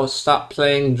 No, stop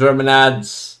playing German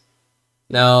ads.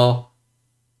 No.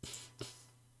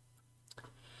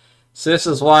 So this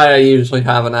is why I usually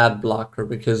have an ad blocker,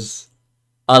 because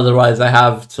otherwise I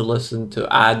have to listen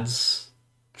to ads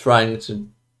trying to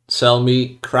sell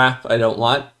me crap I don't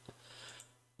want.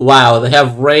 Wow, they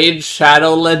have Raid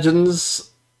Shadow Legends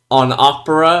on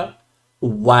Opera.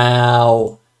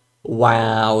 Wow.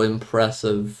 Wow,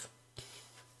 impressive.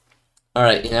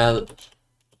 Alright, yeah.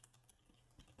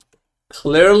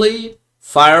 Clearly,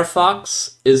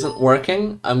 Firefox isn't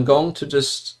working. I'm going to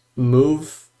just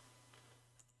move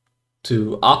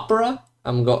to Opera.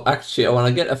 Actually, I want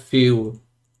to get a few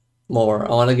more.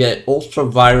 I want to get Ultra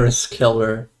Virus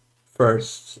Killer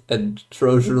first, and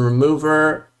Trojan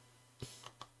Remover.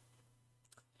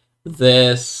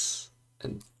 This,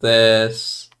 and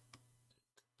this.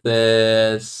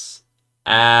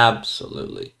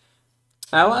 Absolutely.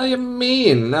 What do you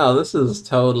mean? No, this is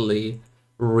totally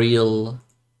real,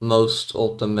 most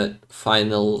ultimate,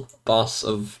 final boss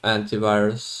of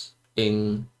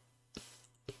antivirus-ing.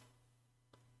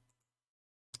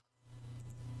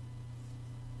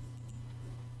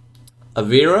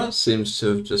 Avira seems to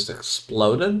have just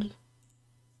exploded.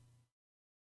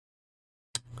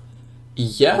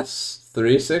 Yes,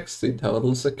 360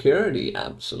 total security,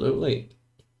 absolutely.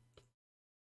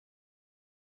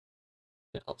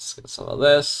 Yeah, let's get some of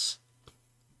this.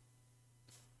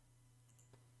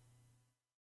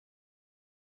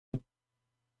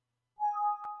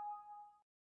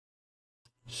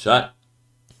 Shut.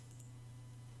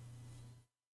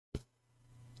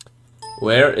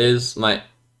 Where is my...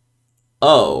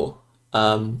 Oh,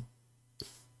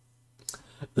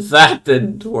 that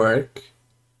didn't work.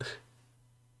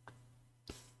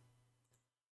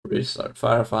 Restart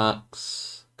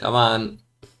Firefox. Come on.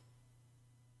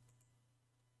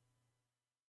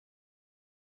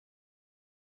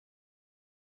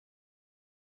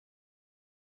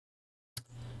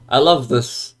 I love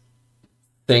this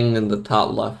thing in the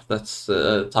top left. That's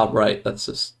top right.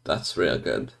 That's real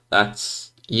good.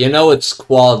 That's, you know, it's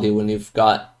quality when you've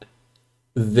got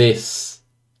this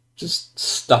just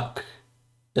stuck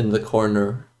in the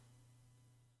corner.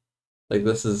 Like,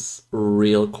 this is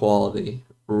real quality,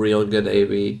 real good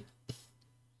AV.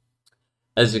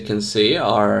 As you can see,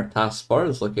 our taskbar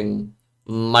is looking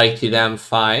mighty damn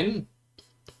fine.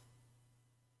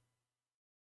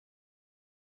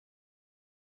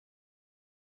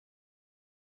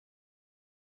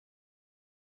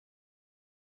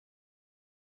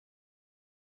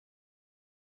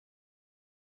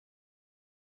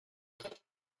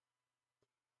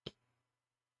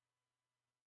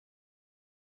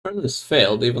 This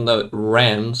failed, even though it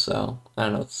ran, so I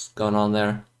don't know what's going on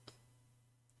there.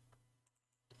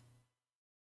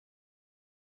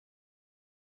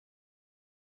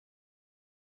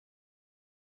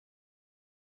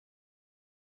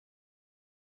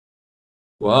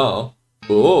 Whoa.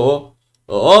 Oh.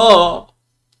 Oh.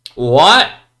 What?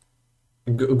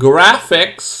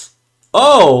 Graphics?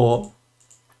 Oh.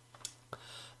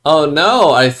 Oh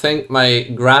no, I think my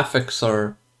graphics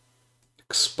are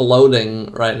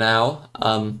exploding right now.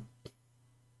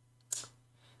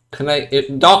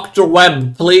 Can Dr.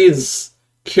 Webb, please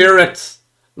cure it.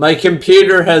 My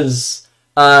computer has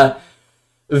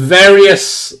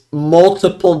various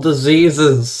multiple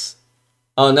diseases.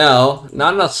 Oh no,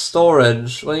 not enough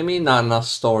storage. What do you mean not enough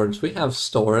storage? We have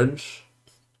storage.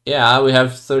 Yeah, we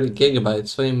have 30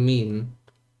 gigabytes. What do you mean?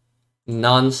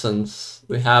 Nonsense.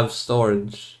 We have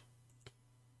storage.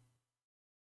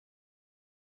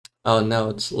 Oh no,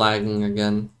 it's lagging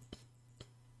again.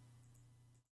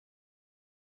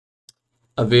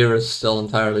 Avira is still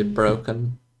entirely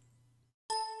broken.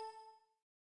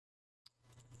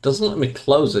 Doesn't let me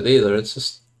close it either, it's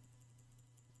just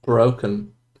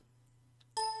broken.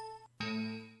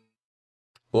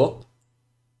 Whoop.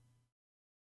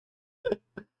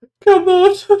 Come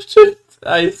on, just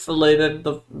isolated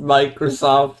the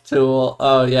Microsoft tool.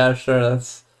 Oh yeah, sure,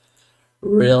 that's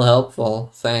real helpful.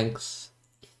 Thanks.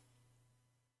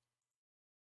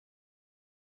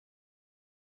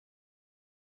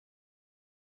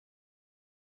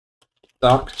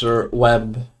 Dr.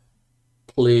 Webb,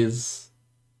 please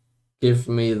give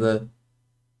me the...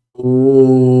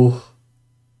 Ooh,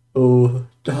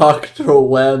 Dr.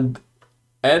 Webb.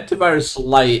 Antivirus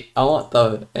Lite. I want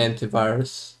the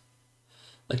antivirus.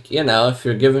 Like, you know, if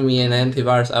you're giving me an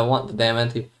antivirus, I want the damn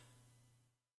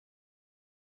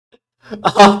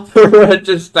Opera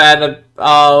just added...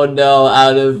 Oh no,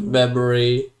 out of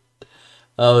memory.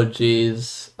 Oh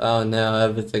jeez. Oh no,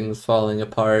 everything's falling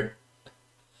apart.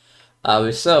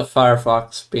 We still have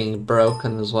Firefox being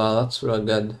broken as well. That's real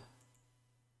good.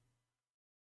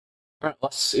 Alright,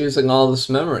 what's using all this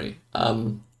memory?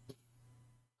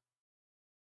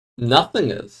 Nothing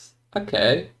is.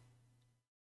 Okay.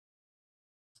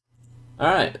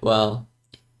 Alright, well.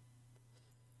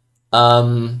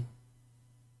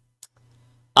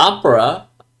 Opera,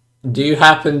 do you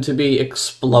happen to be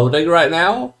exploding right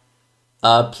now?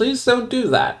 Please don't do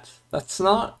that. That's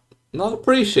not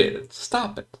appreciated.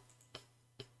 Stop it.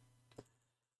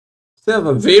 Still have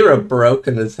a Vera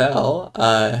broken as hell.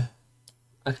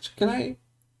 Actually,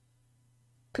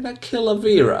 can I kill a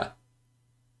Vera?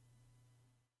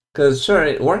 Cause sure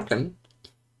ain't working.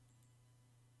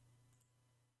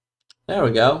 There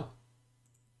we go.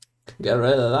 Can get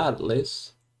rid of that at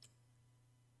least.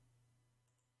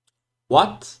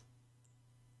 What?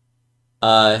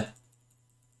 That?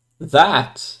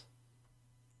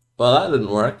 Well, that didn't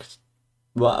work.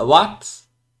 What?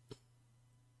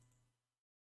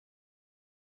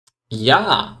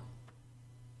 Yeah.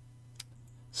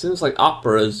 Seems like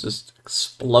Opera is just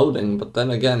exploding, but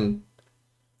then again,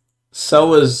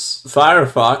 so is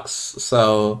Firefox,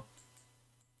 so...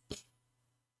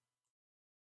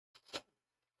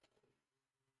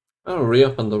 I'll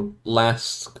reopen the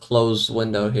last closed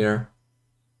window here.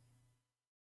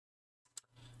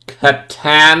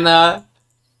 Katana?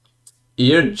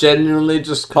 You're genuinely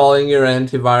just calling your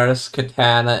antivirus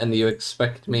Katana and you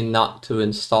expect me not to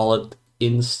install it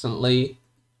instantly?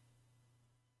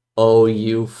 Oh,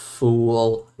 you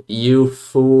fool. You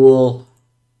fool.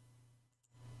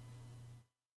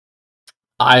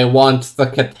 I want the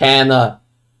Katana.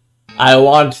 I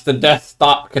want the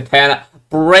desktop Katana.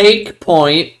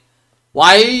 Breakpoint?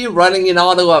 Why are you running an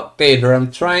auto-updater?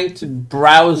 I'm trying to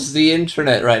browse the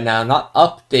internet right now, not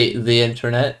update the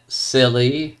internet,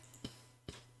 silly.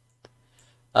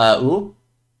 It's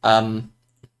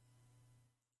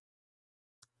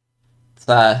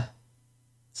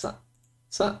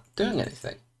not doing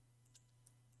anything.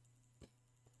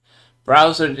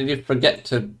 Browser, did you forget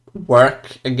to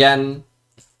work again?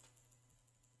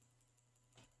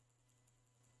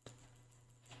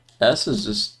 This is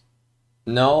just...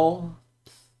 No.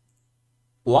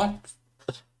 What?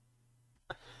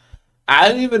 I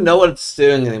don't even know what it's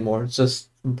doing anymore. It's just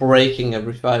breaking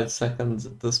every 5 seconds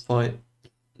at this point.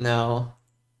 No.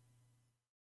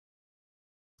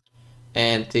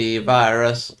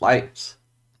 Antivirus Lite.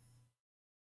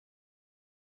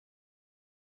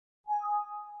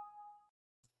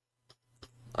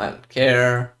 I don't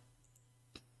care.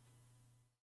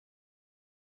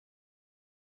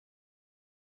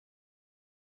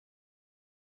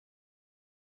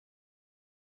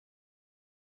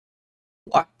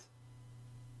 What?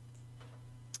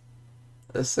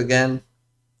 This again?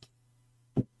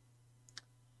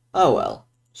 Oh well.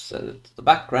 Set it to the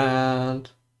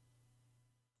background.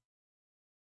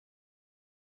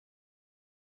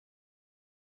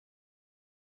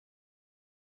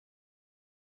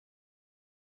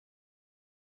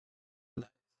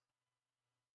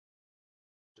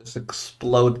 Just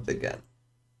exploded again.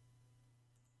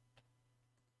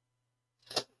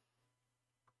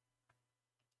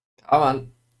 Come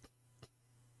on.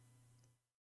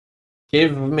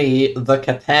 Give me the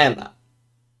katana.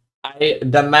 I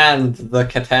demand the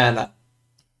katana.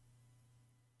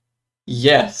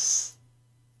 Yes.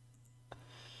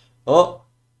 Oh.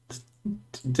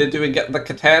 Did we get the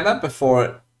katana before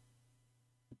it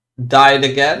died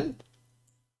again?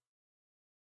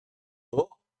 Oh.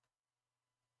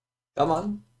 Come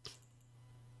on.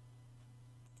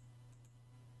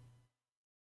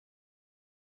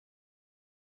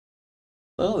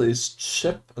 Oh, these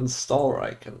chip installer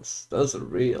icons. Those are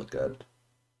real good.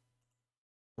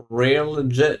 Real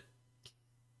legit.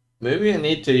 Maybe I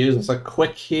need to use a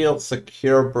quick heal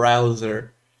secure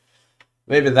browser.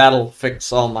 Maybe that'll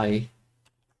fix all my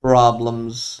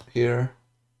problems here.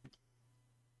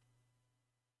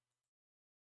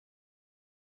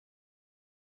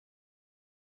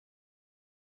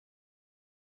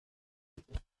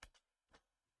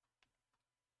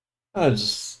 I'll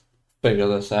just figure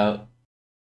this out.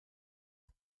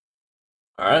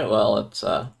 Alright, well,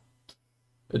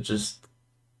 it just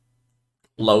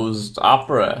closed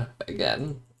Opera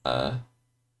again.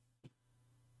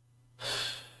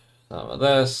 Some of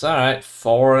this. Alright,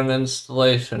 foreign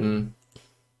installation.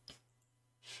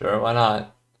 Sure, why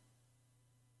not?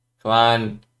 Come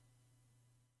on.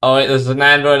 Oh wait, there's an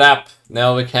Android app.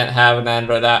 No, we can't have an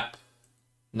Android app.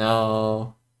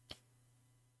 No.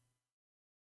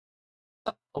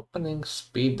 Opening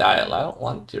speed dial. I don't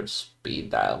want your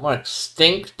speed dial. More like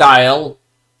stink dial.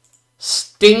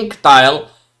 Stink dial.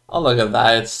 Oh, look at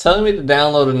that. It's telling me to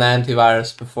download an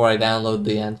antivirus before I download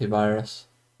the antivirus.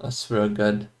 That's real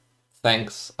good.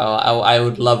 Thanks. Oh, I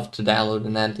would love to download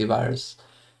an antivirus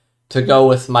to go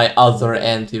with my other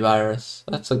antivirus.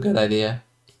 That's a good idea.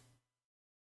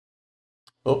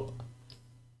 Oh.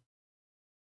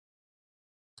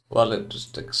 Well, it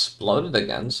just exploded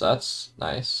again, so that's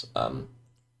nice.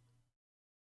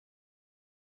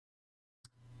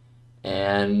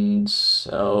 And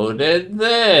so did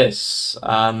this.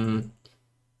 Yeah,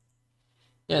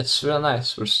 it's real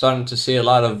nice. We're starting to see a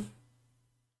lot of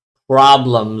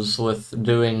problems with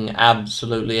doing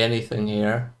absolutely anything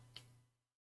here.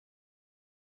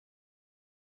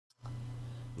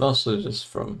 Mostly just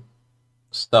from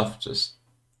stuff just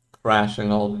crashing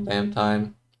all the damn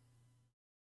time.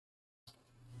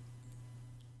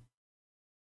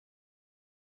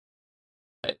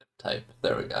 Type.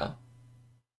 There we go.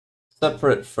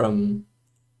 Separate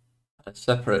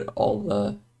all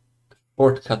the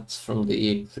shortcuts from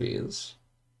the exes.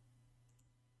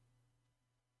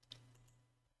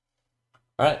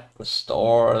 Alright,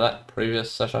 restore that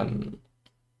previous session.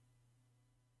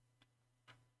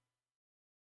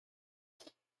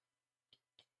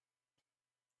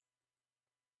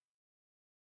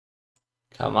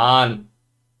 Come on.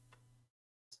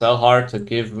 So hard to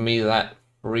give me that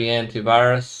free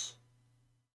antivirus.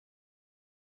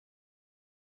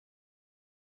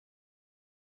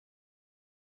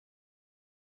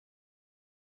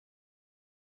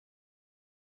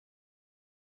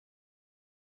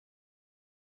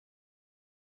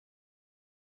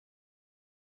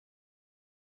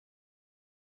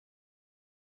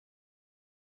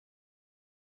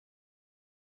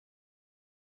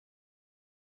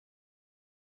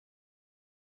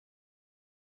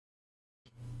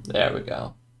 There we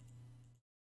go.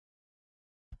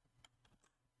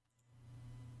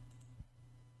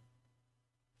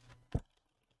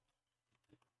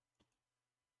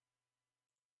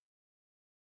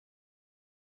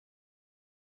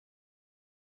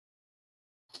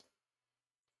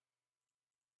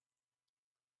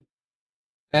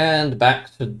 And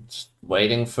back to just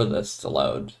waiting for this to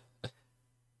load.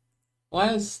 Why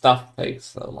does stuff take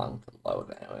so long to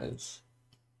load anyways?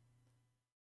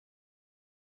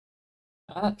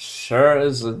 That sure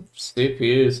is a CPU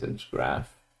usage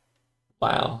graph.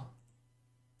 Wow.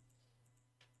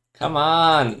 Come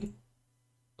on.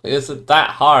 Is it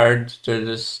that hard to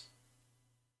just...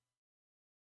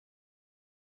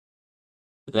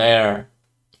 There.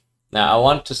 Now I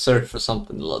want to search for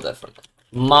something a little different.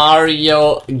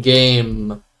 Mario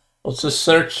game. Let's just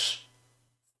search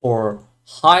for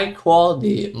high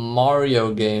quality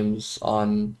Mario games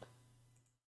on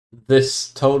this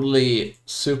totally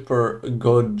super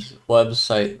good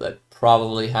website that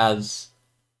probably has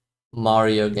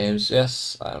Mario games.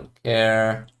 Yes, I don't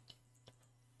care.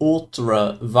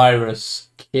 Ultra virus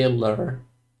killer.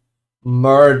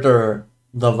 Murder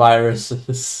the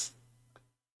viruses.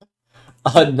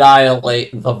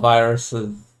 Annihilate the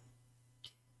viruses.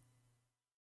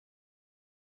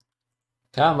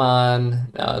 Come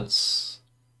on. Now it's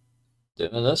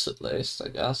doing this at least, I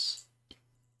guess.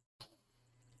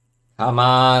 Come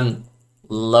on.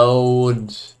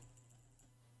 Load.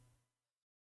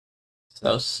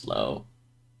 So slow.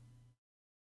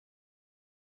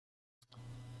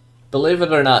 Believe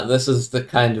it or not, this is the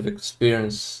kind of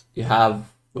experience you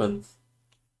have with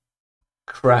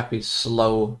crappy,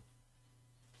 slow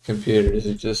computers.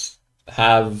 You just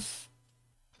have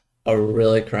a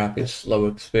really crappy, slow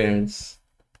experience.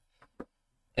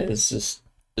 And it's just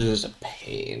a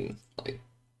pain. Like,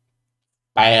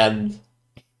 bad.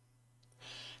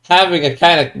 Having a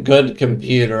kind of good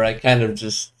computer, I kind of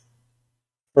just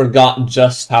forgot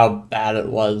just how bad it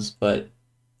was, but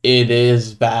it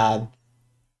is bad.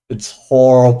 It's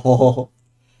horrible.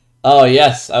 Oh,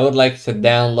 yes, I would like to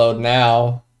download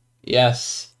now.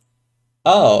 Yes.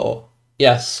 Oh,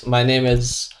 yes, my name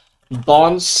is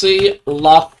Bonsi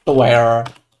Loftware.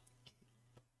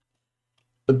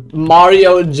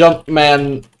 Mario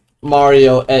Jumpman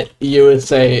Mario at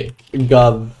USA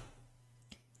Gov.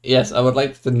 Yes, I would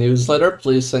like the newsletter.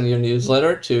 Please send your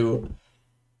newsletter to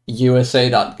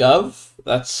usa.gov.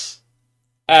 That's...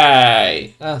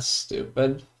 Hey, that's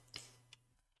stupid.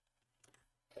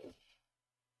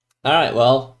 Alright,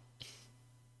 well.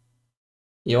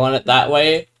 You want it that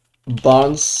way?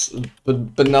 Bonds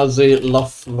Benazi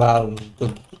Lofval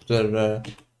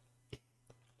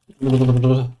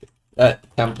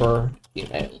at temper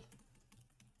email.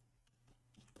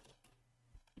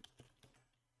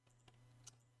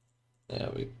 There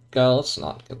we go. Let's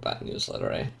not get that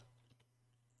newsletter, eh?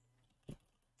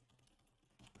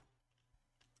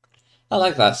 I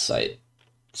like that site.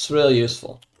 It's really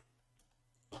useful.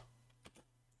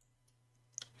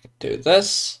 Do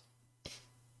this.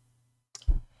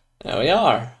 There we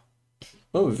are.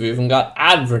 Oh, we've even got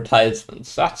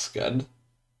advertisements. That's good.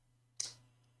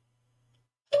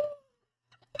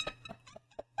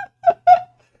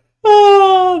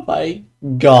 Oh my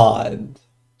god.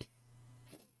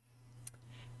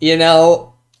 You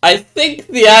know, I think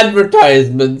the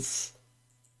advertisements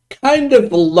kind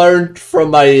of learned from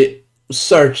my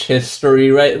search history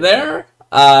right there.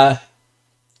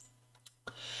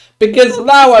 Because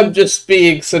now I'm just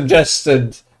being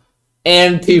suggested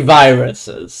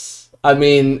antiviruses. I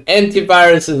mean,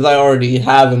 antiviruses I already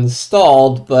have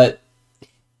installed, but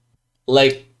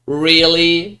like,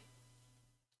 really?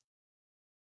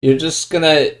 You're just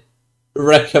gonna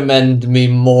recommend me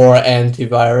more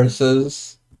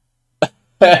antiviruses?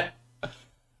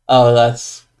 Oh,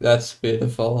 that's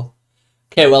beautiful.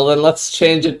 Okay, well then let's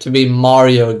change it to be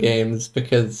Mario games,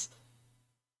 because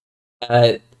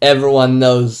everyone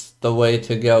knows the way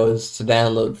to go is to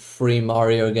download free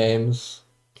Mario games.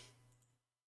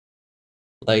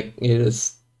 Like, you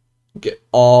just get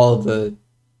all the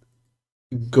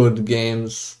good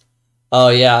games. Oh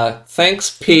yeah,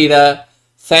 thanks PETA.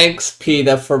 Thanks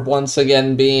PETA for once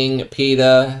again being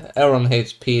PETA. Everyone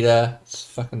hates PETA. It's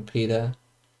fucking PETA.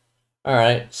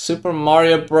 Alright, Super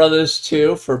Mario Brothers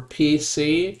 2 for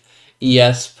PC.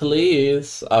 Yes,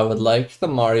 please. I would like the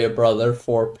Mario Brother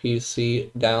for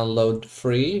PC download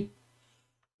free.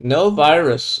 No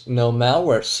virus, no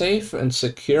malware. Safe and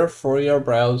secure for your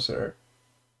browser.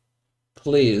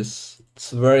 Please. It's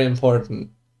very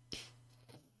important.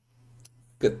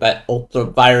 Get that ultra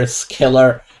virus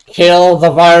killer. Kill the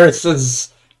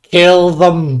viruses. Kill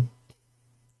them.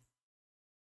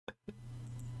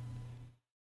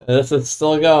 This is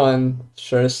still going.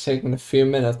 Sure, it's taking a few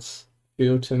minutes.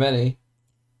 Few too many.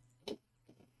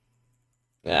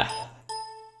 Yeah.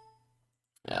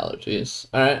 Allergies.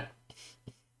 Alright.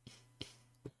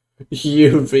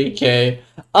 UVK.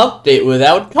 Update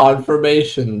without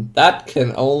confirmation. That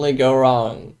can only go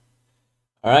wrong.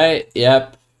 Alright,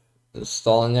 yep.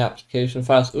 Installing application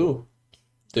files. Ooh.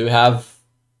 Do we have...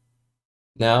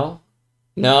 No?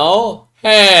 No?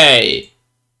 Hey!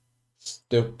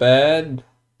 Stupid.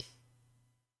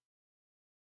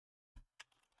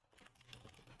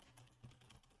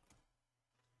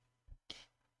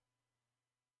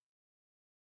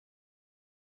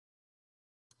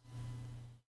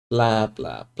 Blah,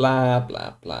 blah, blah,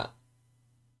 blah, blah.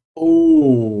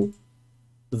 Ooh.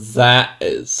 That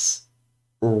is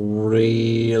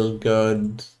real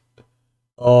good.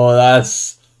 Oh,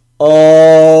 that's...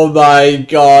 Oh my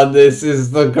god, this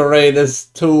is the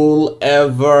greatest tool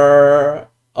ever.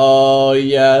 Oh,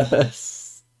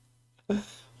 yes.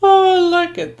 Oh,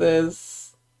 look at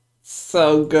this.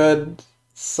 So good.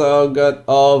 So good.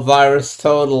 Oh, virus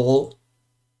total.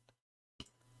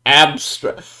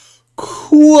 Abstract.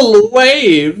 Cool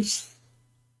waves.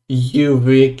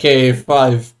 UVK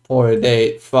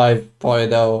 5.8,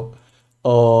 5.0.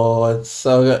 Oh, it's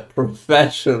so good.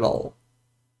 Professional.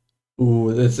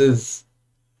 Ooh, this is...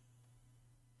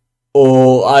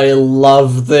 Oh, I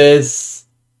love this.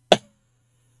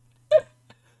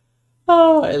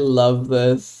 Oh, I love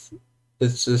this.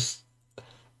 It's just...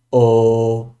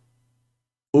 Oh.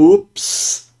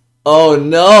 Oops. Oh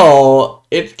no.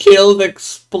 It killed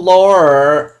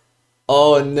Explorer.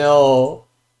 Oh no.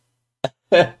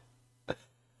 Alright,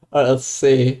 let's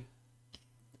see.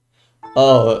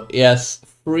 Oh, yes.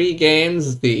 Free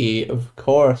games, of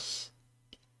course.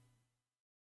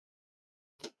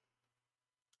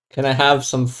 Can I have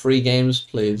some free games,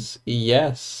 please?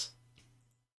 Yes.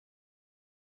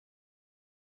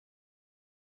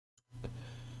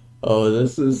 Oh,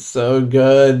 this is so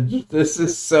good. This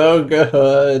is so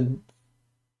good.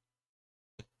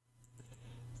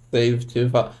 Save to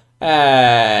file.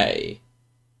 Hey.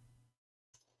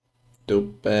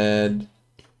 stupid.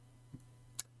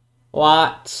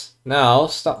 What? No,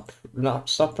 stop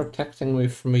protecting me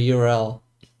from a URL.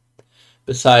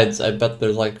 Besides, I bet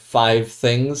there's like 5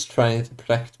 things trying to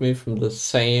protect me from the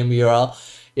same URL.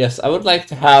 Yes, I would like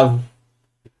to have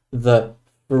the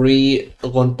free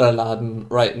runterladen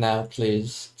right now,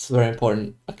 please. It's very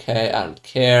important. Okay, I don't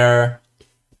care.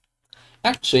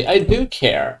 Actually, I do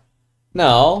care.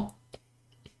 No.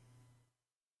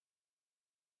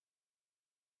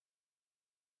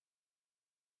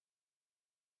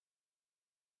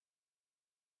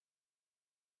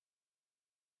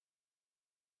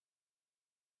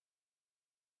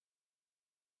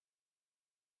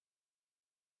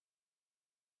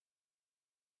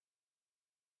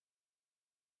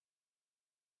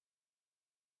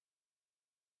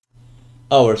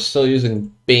 Oh, we're still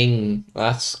using Bing.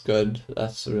 That's good.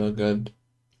 That's real good.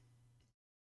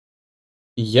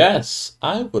 Yes,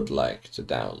 I would like to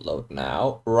download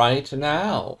now, right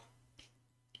now.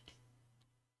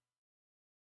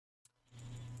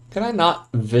 Can I not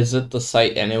visit the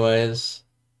site anyways?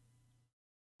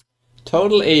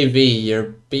 Total AV,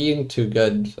 you're being too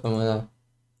good. I'm gonna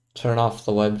turn off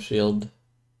the web shield.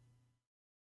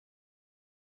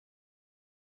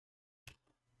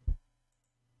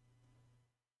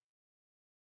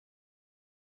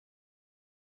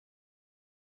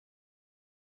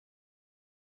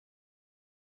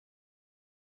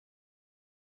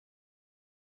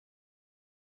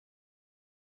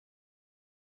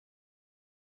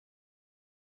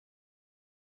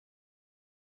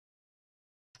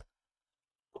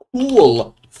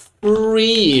 Cool!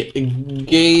 Free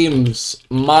games!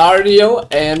 Mario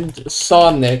and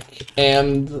Sonic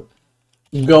and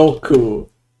Goku.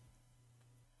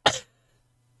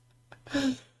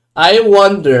 I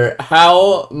wonder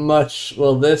how much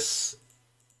will this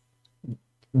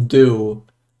do?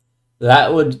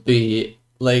 That would be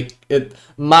like it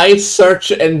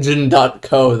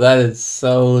mysearchengine.co. That is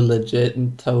so legit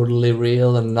and totally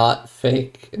real and not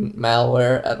fake and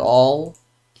malware at all.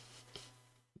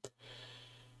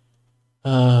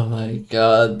 Oh my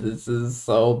god, this is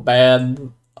so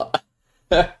bad.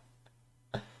 Thing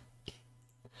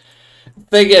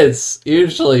is,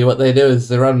 usually what they do is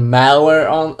they run malware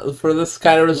on for this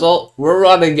kind of result. We're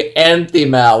running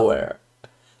anti-malware.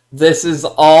 This is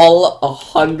all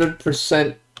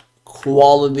 100%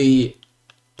 quality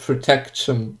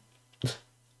protection.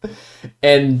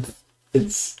 And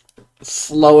it's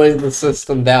slowing the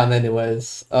system down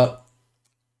anyways.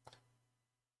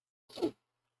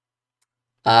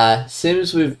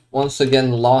 Seems we've once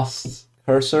again lost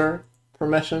cursor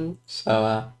permission,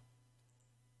 so,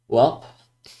 well,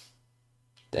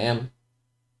 damn.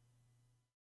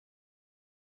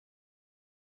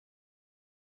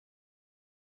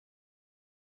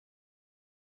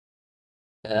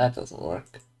 Yeah, that doesn't work.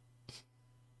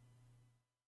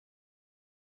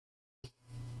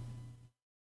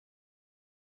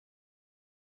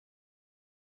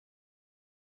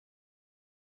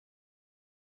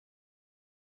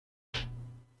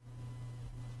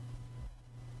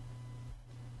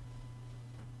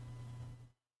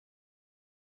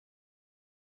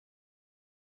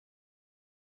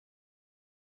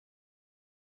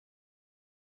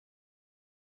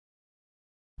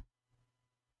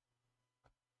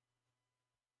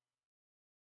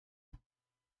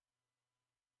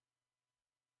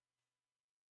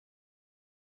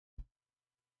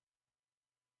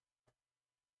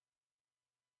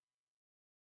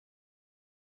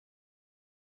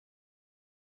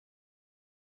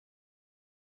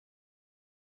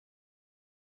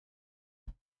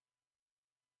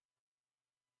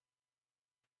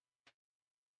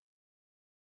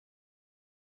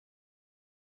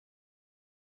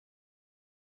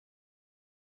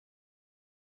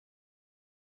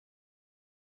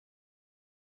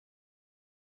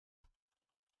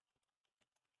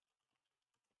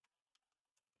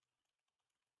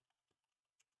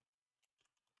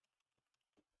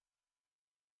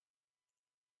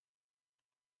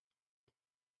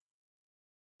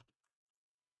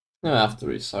 I have to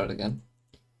restart again.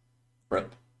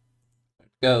 Rip. There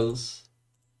it goes.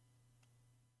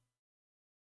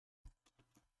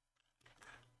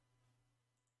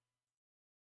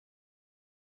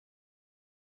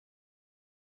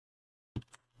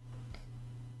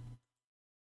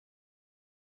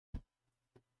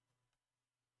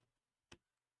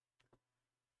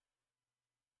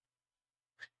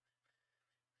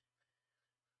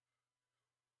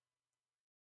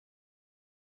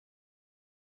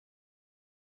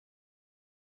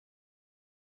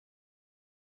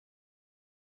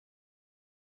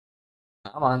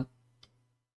 Come on.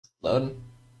 Loading.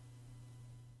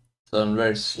 Loading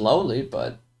very slowly,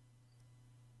 but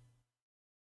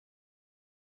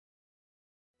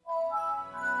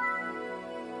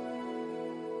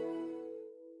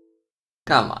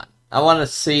Come on. I want to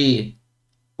see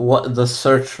what the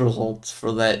search results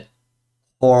for that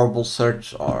horrible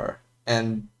search are.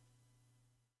 And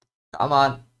come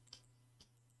on.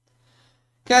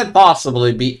 Can't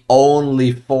possibly be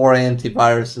only 4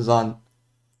 antiviruses on.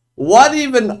 What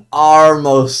even are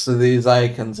most of these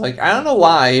icons? Like, I don't know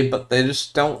why, but they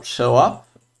just don't show up.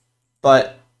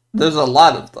 But there's a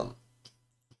lot of them.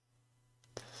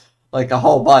 Like a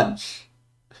whole bunch.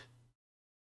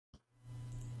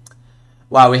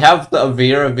 Wow, we have the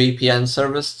Avira VPN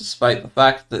service, despite the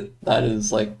fact that that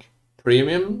is, like,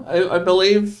 premium, I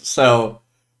believe. So,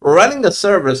 we're running a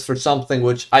service for something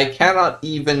which I cannot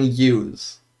even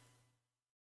use.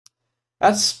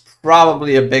 That's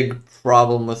probably a big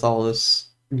problem with all this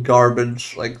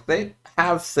garbage. Like, they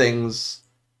have things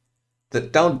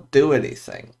that don't do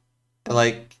anything.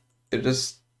 Like, they're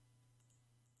just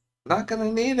not gonna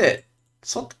need it.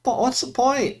 So what's the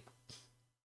point?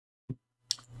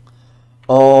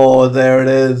 Oh, there it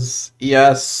is.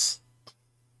 Yes.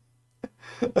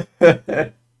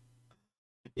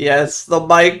 Yes, the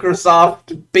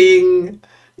Microsoft Bing.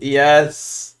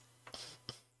 Yes.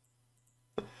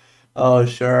 Oh,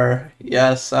 sure.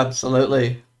 Yes,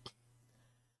 absolutely.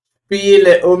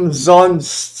 Spiele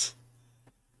umsonst.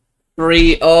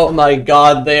 Free. Oh my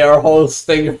god, they are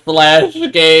hosting Flash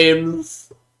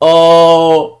games.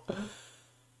 Oh.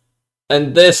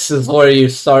 And this is where you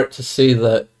start to see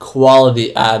the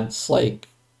quality ads like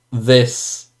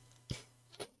this.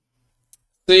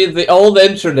 See, the old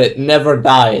internet never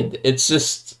died. It's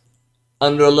just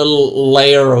under a little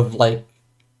layer of, like,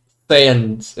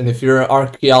 sand. And if you're an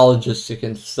archaeologist, you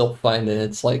can still find it.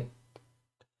 It's like,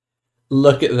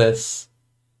 look at this.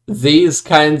 These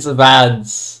kinds of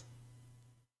ads.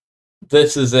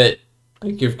 This is it.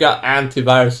 Like, you've got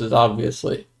antiviruses,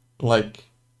 obviously. Like,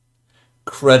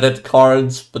 credit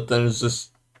cards, but then there's just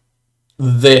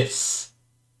this.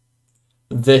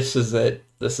 This is it.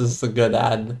 This is the good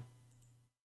ad.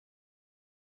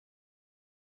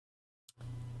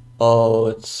 Oh,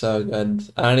 it's so good.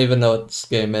 I don't even know what this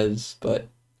game is, but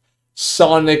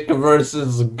Sonic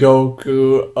versus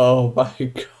Goku. Oh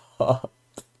my god.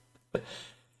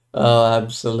 Oh,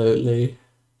 absolutely.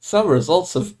 Some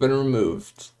results have been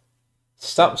removed.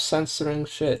 Stop censoring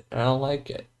shit. I don't like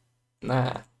it.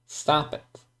 Nah, stop it.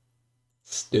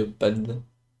 Stupid.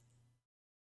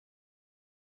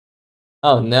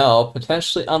 Oh no,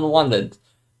 potentially unwanted.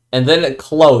 And then it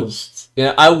closed. You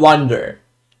know, I wonder.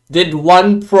 Did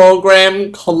one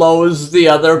program close the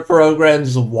other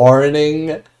program's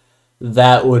warning?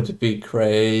 That would be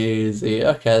crazy.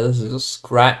 Okay, this is a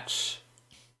scratch.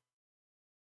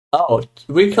 Oh,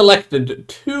 we collected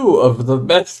 2 of the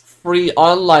best free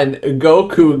online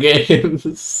Goku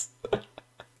games.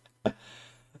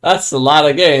 That's a lot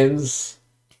of games.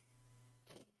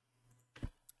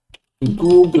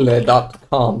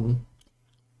 Google.com.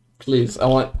 Please, I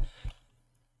want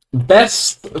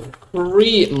best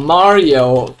free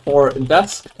Mario for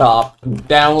desktop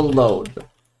download.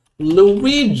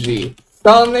 Luigi,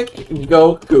 Sonic,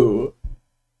 Goku.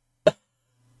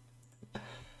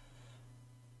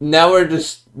 Now we're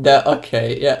just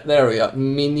okay, yeah, there we go.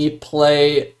 Mini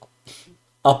play,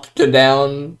 up to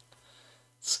down.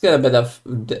 Let's get a bit of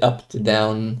up to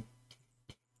down.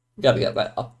 Gotta get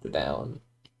that up to down.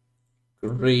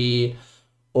 Free.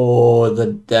 Oh, the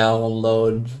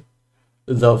download.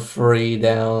 The free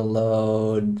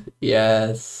download.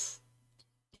 Yes.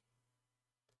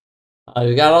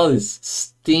 We got all these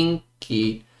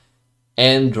stinky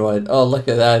Android. Oh, look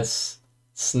at that. It's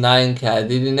 9cat.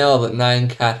 Did you know that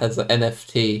 9cat has an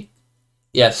NFT?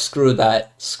 Yeah, screw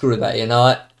that. Screw that. You know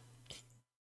what?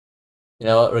 You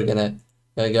know what? We're gonna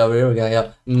go over here. We're gonna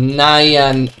go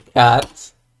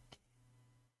 9cat.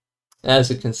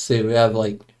 As you can see, we have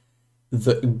like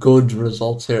the good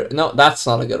results here. No, that's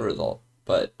not a good result.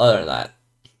 But other than that,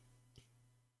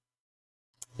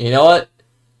 you know what?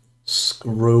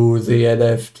 Screw the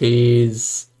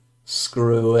NFTs.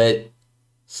 Screw it.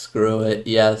 Screw it.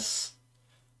 Yes.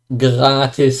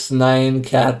 Gratis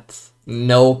 9cat.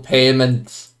 No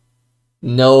payment.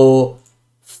 No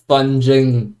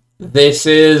funging. This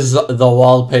is the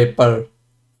wallpaper.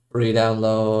 Free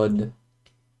download.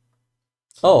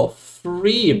 Oh,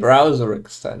 free browser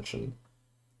extension.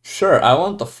 Sure, I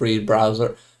want the free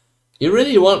browser. You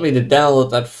really want me to download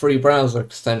that free browser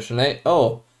extension, eh?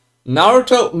 Oh,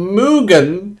 Naruto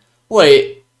Mugen.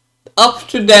 Wait, Up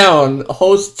to Down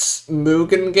hosts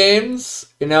Mugen games?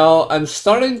 You know, I'm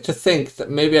starting to think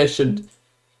that maybe I should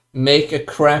make a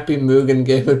crappy Mugen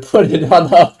game and put it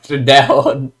on Up to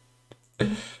Down.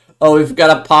 Oh, we've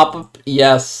got a pop-up?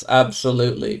 Yes,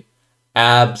 absolutely.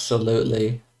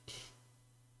 Absolutely.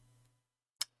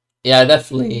 Yeah, I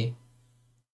definitely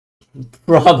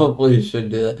probably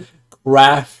should do that.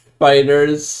 Craft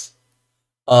Fighters.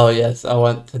 Oh yes, I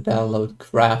want to download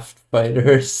Craft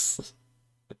Fighters.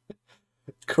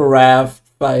 Craft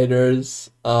Fighters.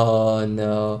 Oh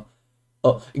no.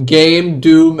 Oh,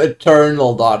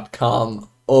 GameDoomEternal.com.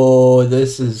 Oh,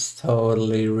 this is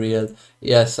totally real.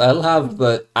 Yes, I'll have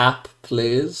the app,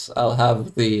 please. I'll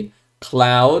have the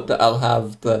cloud. I'll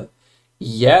have the...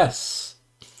 Yes.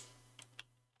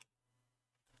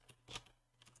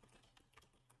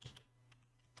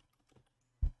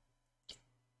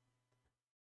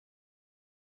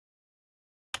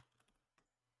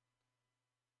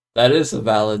 That is a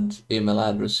valid email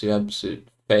address, you absolute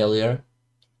failure.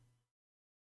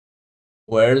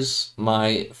 Where's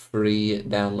my free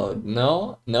download?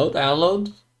 No, no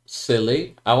download.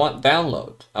 Silly. I want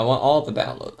download. I want all the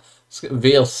download. Let's get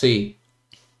VLC.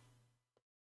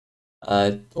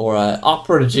 Or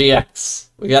Opera GX.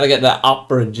 We gotta get that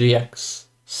Opera GX.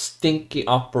 Stinky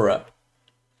Opera.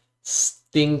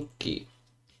 Stinky.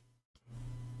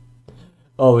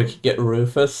 Oh, we could get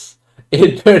Rufus.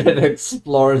 Internet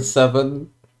Explorer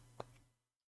 7.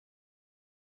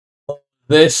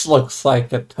 This looks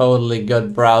like a totally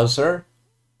good browser.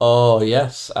 Oh,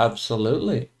 yes,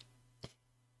 absolutely.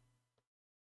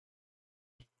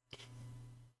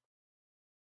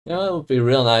 You know, it would be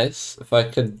real nice if I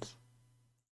could...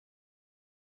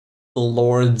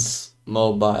 Lord's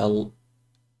Mobile.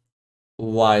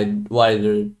 Why are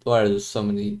there so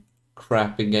many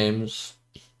crappy games?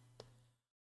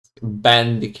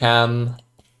 Bandicam.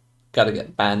 Gotta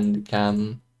get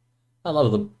Bandicam. I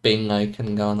love the Bing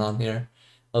icon going on here.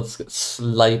 Let's get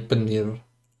Sleipnir.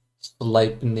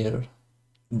 Sleipnir.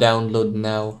 Download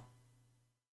now.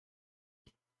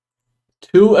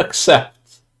 To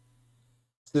accept.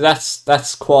 See,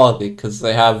 that's quality because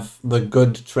they have the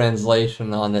good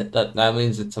translation on it. That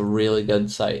means it's a really good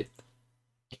site.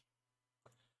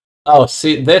 Oh,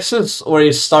 see, this is where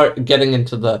you start getting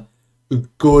into the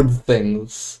good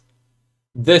things.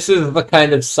 This is the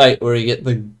kind of site where you get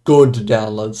the good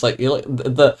downloads. Like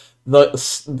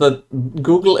the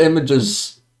Google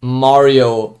Images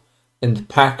Mario and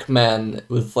Pac-Man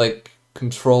with like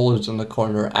controllers in the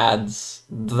corner ads.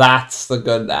 That's the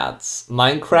good ads.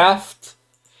 Minecraft.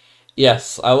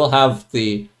 Yes, I will have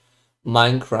the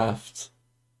Minecraft.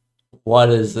 What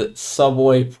is it?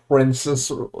 Subway Princess.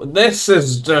 This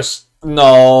is just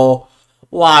no.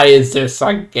 Why is this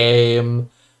a game?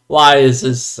 Why is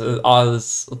this on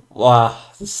this? Wow,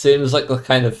 this seems like the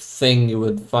kind of thing you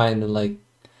would find in like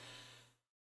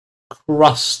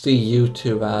crusty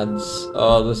YouTube ads.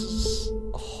 Oh, this is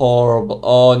horrible.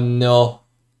 Oh no.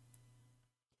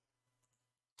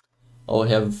 Oh, we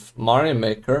have Mario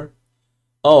Maker.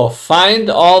 Oh, find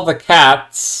all the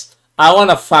cats. I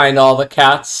want to find all the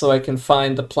cats so I can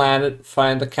find the planet,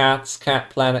 find the cats, cat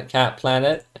planet, cat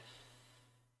planet.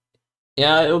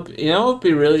 Yeah, it would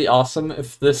be really awesome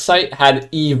if this site had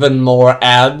even more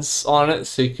ads on it,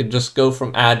 so you could just go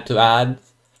from ad to ad.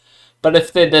 But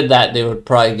if they did that, they would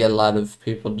probably get a lot of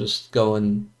people just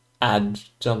going ad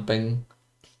jumping.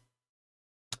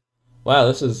 Wow,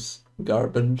 this is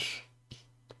garbage.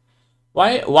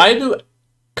 Why do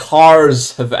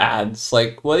cars have ads?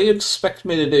 Like, what do you expect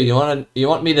me to do? You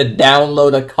want me to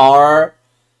download a car?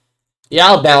 Yeah,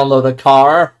 I'll download a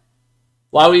car.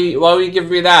 Why we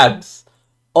give me that?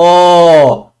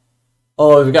 Oh,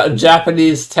 we've got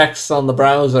Japanese text on the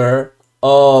browser.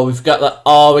 Oh, we got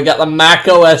the Mac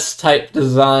OS type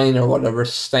design or whatever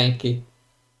stanky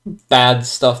bad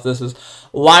stuff this is.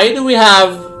 Why do we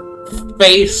have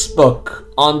Facebook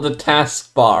on the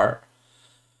taskbar?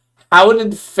 How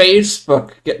did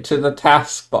Facebook get to the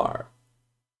taskbar?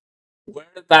 Where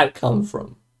did that come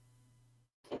from?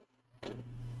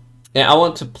 Yeah, I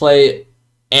want to play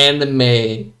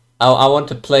anime. I want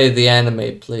to play the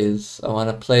anime, please. I want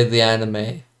to play the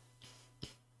anime.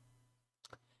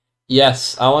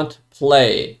 Yes, I want to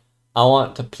play. I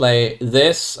want to play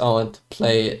this. I want to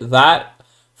play that.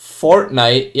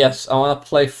 Fortnite. Yes, I want to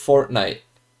play Fortnite.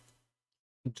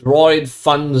 Droid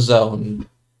Fun Zone.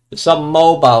 It's a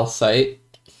mobile site.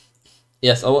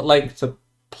 Yes, I would like to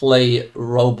play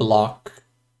Roblox.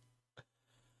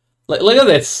 Like, look at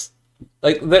this.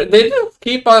 Like, they just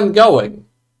keep on going.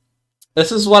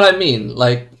 This is what I mean.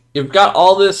 Like, you've got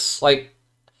all this, like,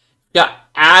 you've got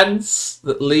ads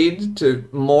that lead to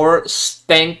more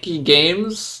stanky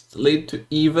games, that lead to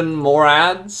even more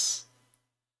ads.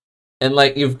 And,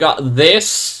 like, you've got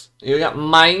this. You've got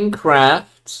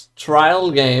Minecraft, trial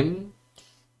game.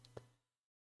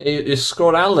 You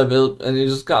scroll down a little bit, and you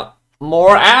just got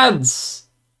more ads.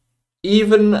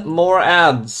 Even more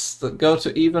ads that go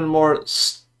to even more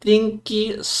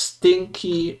stinky,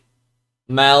 stinky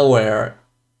malware,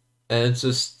 and it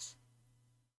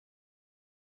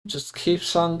just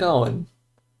keeps on going.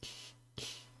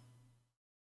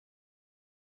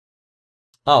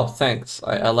 Oh, thanks.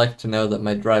 I like to know that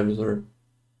my drivers are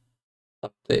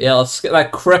updated. Yeah, let's get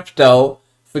that crypto.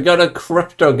 If we go to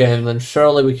crypto game, then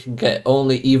surely we can get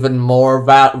only even more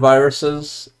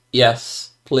viruses.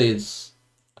 Yes, please.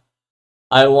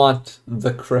 I want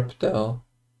the crypto.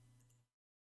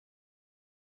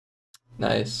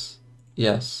 Nice.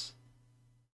 Yes.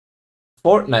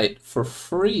 Fortnite for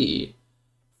free.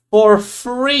 For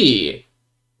free!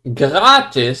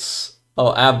 Gratis!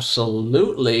 Oh,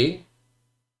 absolutely.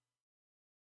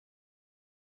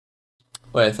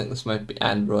 Wait, I think this might be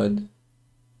Android.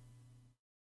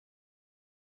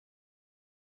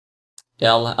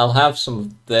 Yeah, I'll have some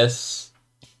of this.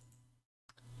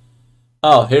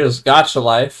 Oh, here's Gacha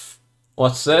Life.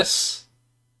 What's this?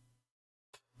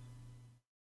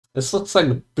 This looks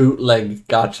like bootleg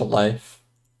Gacha Life.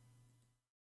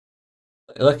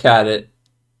 Look at it.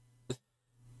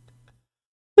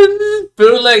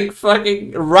 Bootleg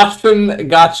fucking Russian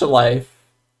Gacha Life.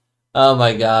 Oh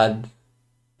my god.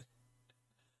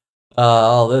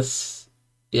 Oh, this...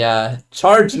 Yeah.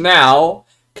 Charge now.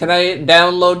 Can I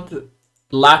download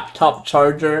laptop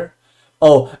charger?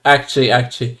 Oh, actually,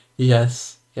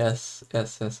 yes.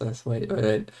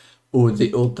 Wait. Ooh,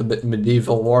 the ultimate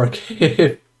medieval war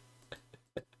game.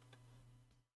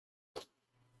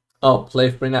 Oh,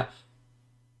 play free now.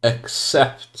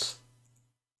 Accept.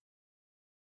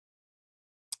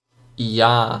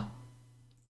 Yeah.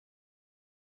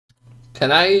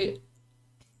 Can I?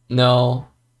 No.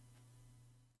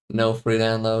 No free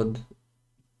download.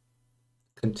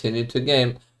 Continue to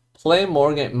game. Play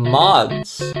more game.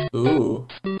 Mods. Ooh.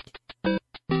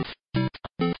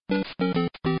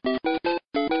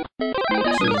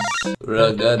 This is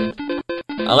real good.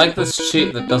 I like this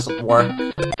cheat that doesn't work.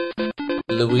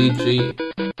 Luigi.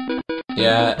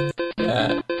 Yeah.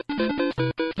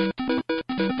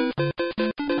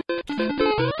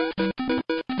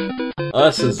 Oh,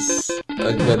 this is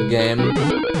a good game.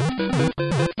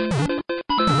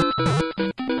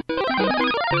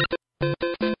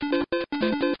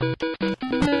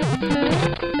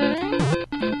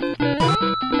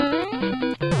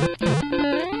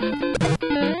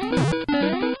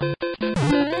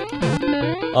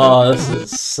 Oh, this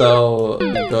is so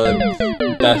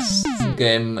good. Best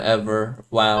game ever.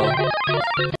 Wow.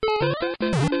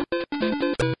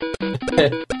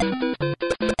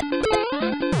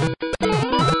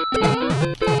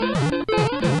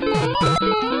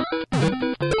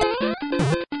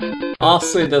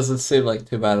 Honestly, it doesn't seem like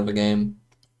too bad of a game.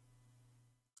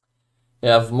 You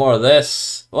have more of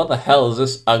this. What the hell is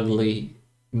this ugly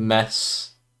mess?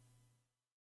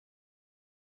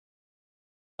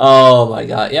 Oh my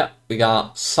god, yeah. We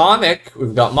got Sonic,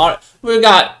 we've got Mario, we've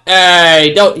got...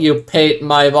 Hey, don't you paint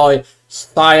my boy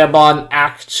Cyabon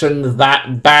action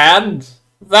that bad?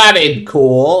 That ain't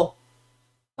cool.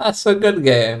 That's a good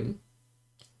game.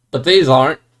 But these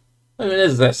aren't. What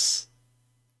is this?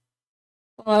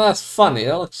 Well, that's funny.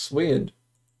 That looks weird.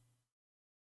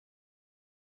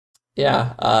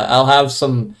 Yeah, I'll have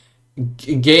some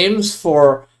games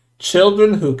for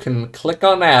children who can click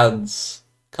on ads.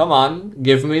 Come on,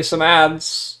 give me some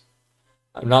ads.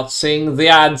 I'm not seeing the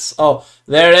ads. Oh,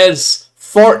 there it is.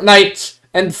 Fortnite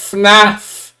and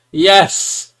FNAF.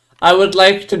 Yes, I would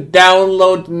like to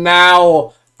download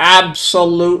now.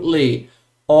 Absolutely.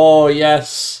 Oh,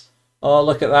 yes. Oh,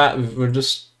 look at that. We're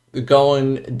just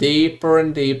going deeper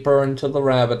and deeper into the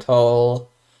rabbit hole.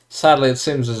 Sadly, it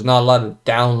seems there's not a lot of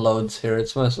downloads here.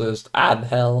 It's mostly just ad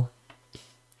hell.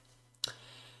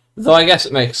 Though I guess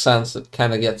it makes sense. It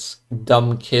kind of gets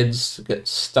dumb kids to get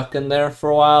stuck in there for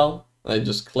a while. They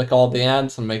just click all the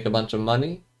ads and make a bunch of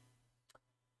money.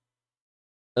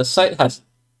 The site has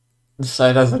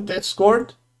a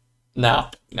Discord? No.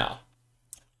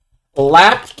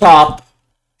 Laptop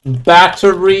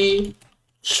battery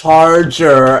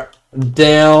charger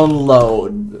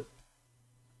download.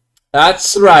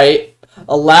 That's right.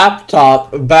 A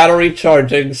laptop battery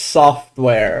charging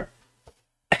software.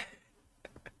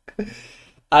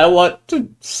 I want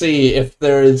to see if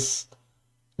there is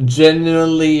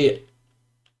genuinely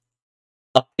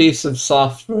a piece of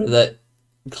software that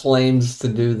claims to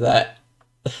do that.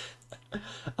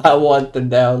 I want to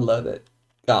download it.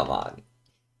 Come on.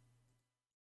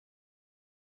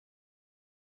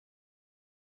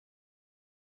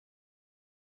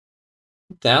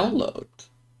 Download?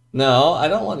 No, I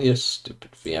don't want your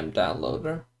stupid VM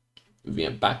downloader.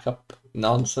 VM backup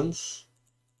nonsense.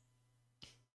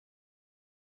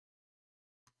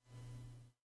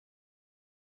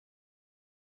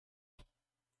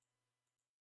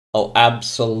 Oh,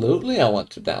 absolutely, I want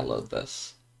to download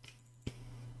this.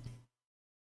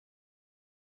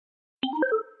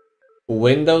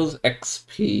 Windows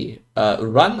XP.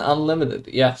 Run unlimited.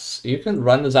 Yes, you can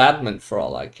run as admin for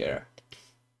all I care.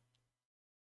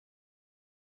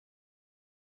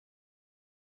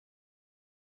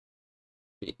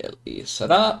 BLE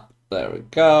set up. There we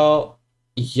go.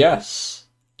 Yes.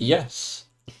 Yes.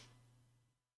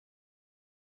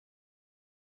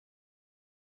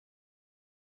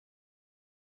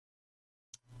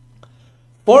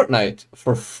 Fortnite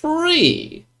for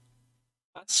free.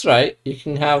 That's right. You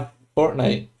can have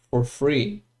Fortnite for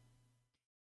free.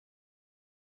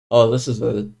 Oh, this is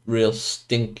a real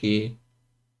stinky.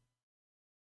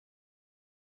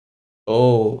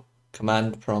 Oh,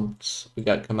 command prompts. We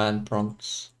got command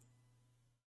prompts.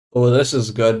 Oh, this is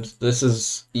good. This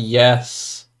is,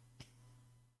 yes.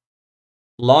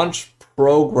 Launch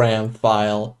program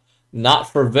file. Not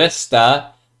for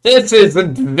Vista. This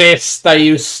isn't Vista,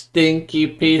 you stinky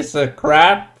piece of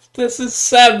crap. This is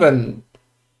 7.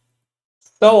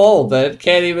 So old that it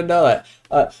can't even know it.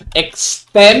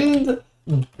 Extend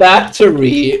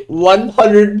battery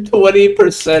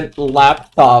 120%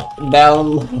 laptop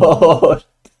download.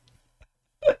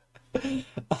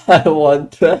 I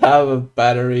want to have a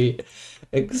battery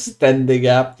extending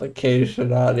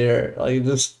application on here. Like,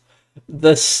 just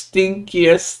the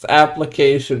stinkiest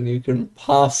application you can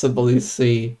possibly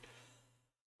see.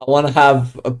 I want to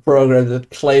have a program that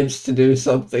claims to do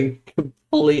something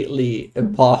completely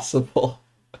impossible.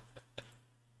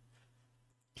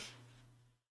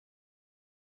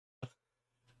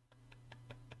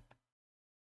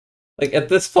 Like, at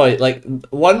this point, like,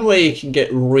 one way you can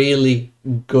get really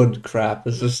good crap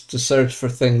is just to search for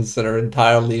things that are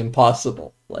entirely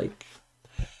impossible. Like,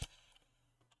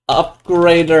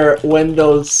 Upgrader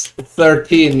Windows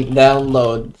 13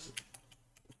 download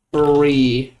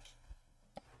free.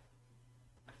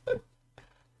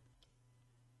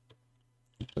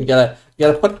 You gotta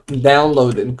put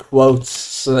download in quotes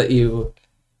so that you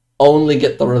only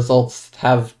get the results that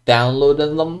have download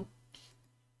in them.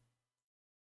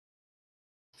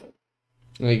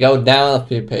 We go down a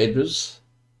few pages.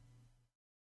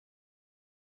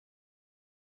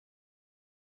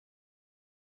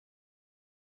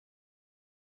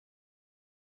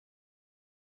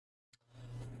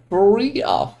 Free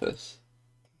Office.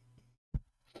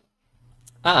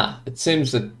 Ah, it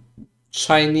seems that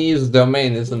Chinese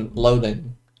domain isn't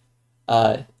loading.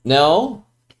 No.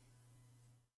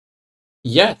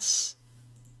 Yes.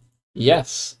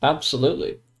 Yes,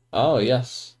 absolutely. Oh,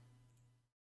 yes.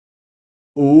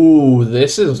 Ooh,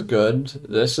 this is good.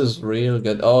 This is real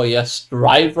good. Oh, yes,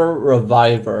 Driver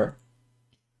Reviver.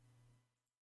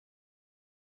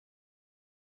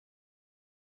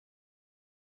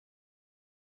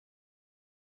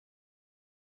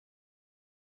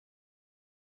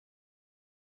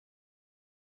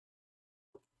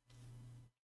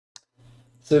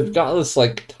 So we've got this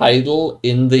like title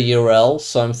in the URL,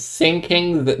 so I'm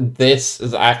thinking that this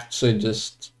is actually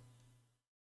just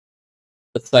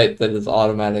a site that is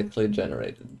automatically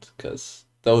generated, because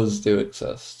those do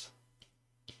exist.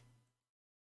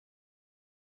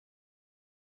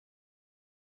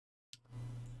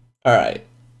 Alright.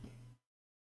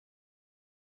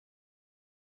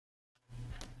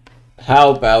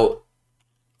 How about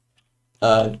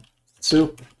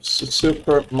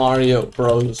Super Mario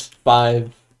Bros.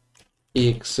 5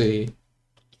 EXE.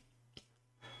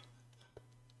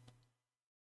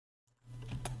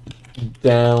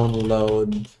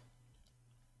 Download.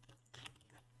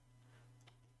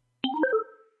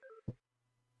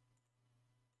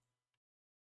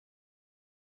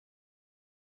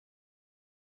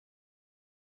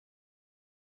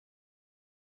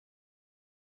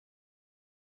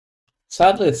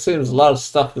 Sadly, it seems a lot of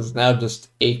stuff is now just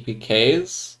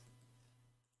APKs.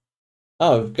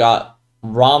 Oh, we've got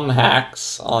ROM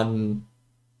hacks on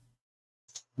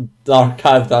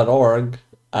archive.org.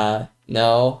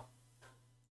 No.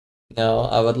 No,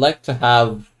 I would like to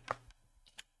have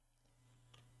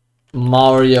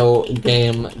Mario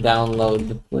game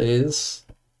download, please.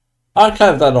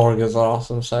 Archive.org is an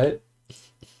awesome site.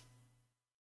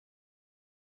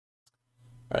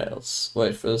 Alright, let's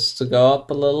wait for this to go up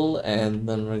a little, and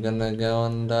then we're gonna go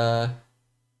and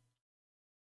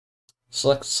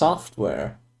select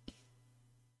software.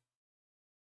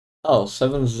 Oh,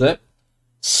 7-zip?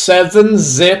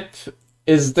 7-zip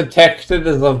is detected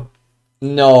as a...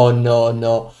 No, no,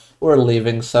 no. We're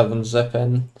leaving 7-zip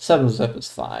in. 7-zip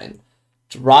is fine.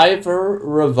 Driver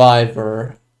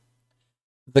Reviver.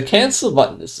 The cancel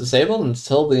button is disabled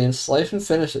until the installation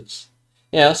finishes.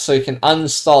 Yeah, so you can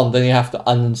uninstall and then you have to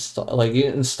uninstall. Like, you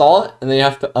install it and then you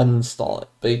have to uninstall it,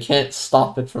 but you can't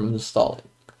stop it from installing.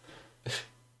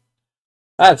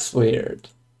 That's weird.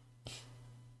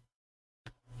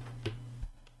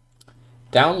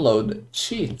 Download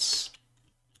cheats.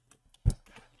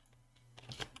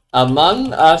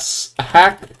 Among Us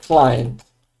hack client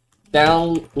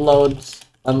downloads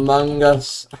Among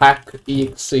Us hack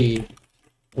exe.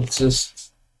 It's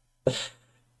just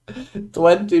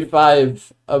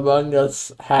 25 Among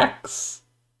Us hacks.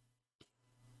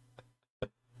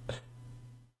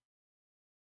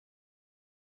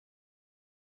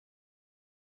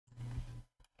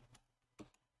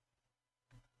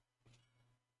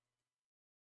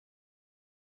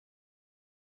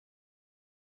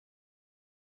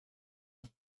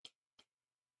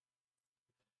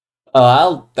 Oh,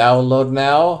 I'll download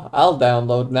now. I'll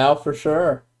download now for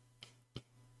sure.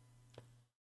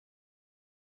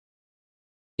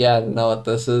 Yeah, I don't know what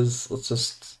this is. Let's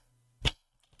just...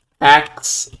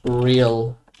 Hacks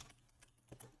real.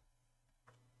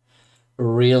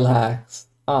 Real hacks.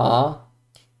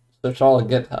 Search all of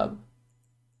GitHub.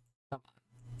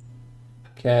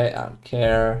 Okay, I don't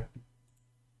care.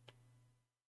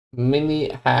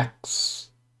 Mini hacks.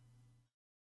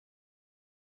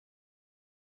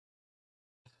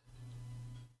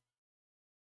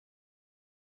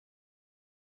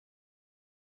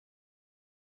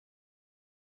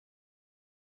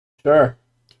 Sure.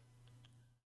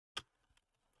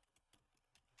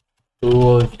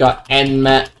 Ooh, we've got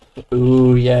nmap.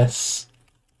 Ooh, yes.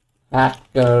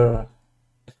 Hacker.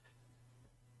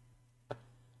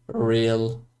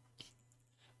 Real.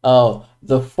 Oh,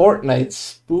 the Fortnite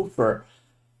spoofer.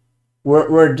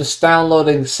 We're just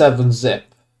downloading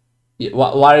 7-zip.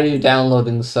 Why are you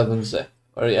downloading 7-zip?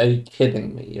 Are you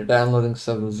kidding me? You're downloading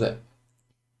 7-zip.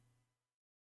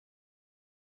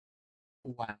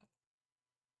 Wow.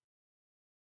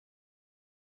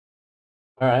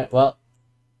 Alright, well.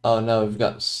 Oh no, we've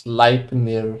got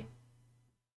Sleipnir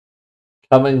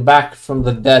coming back from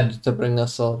the dead to bring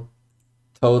us a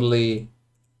totally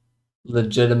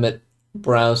legitimate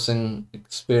browsing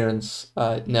experience.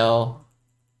 No.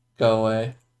 Go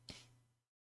away.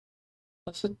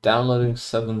 What's it downloading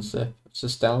 7-zip? It's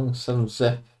just downloading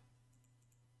 7-zip.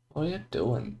 What are you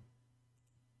doing?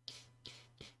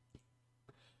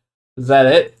 Is that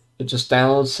it? It just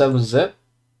downloads 7-zip?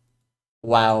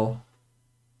 Wow.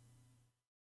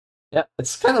 Yeah,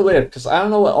 it's kind of weird because I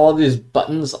don't know what all these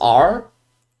buttons are,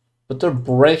 but they're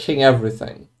breaking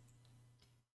everything.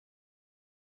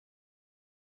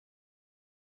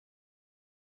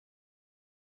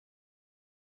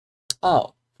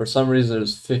 Oh, for some reason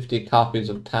there's 50 copies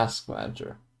of Task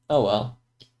Manager. Oh well.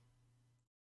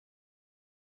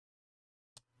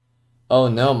 Oh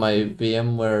no, my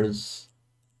VMware's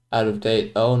out of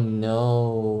date. Oh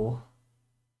no.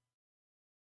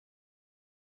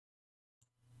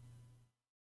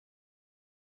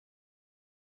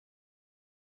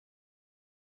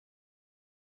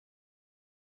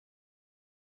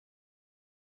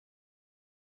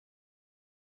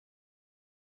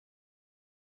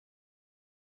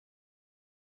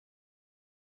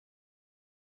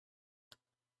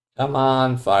 Come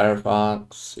on,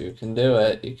 Firefox. You can do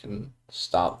it. You can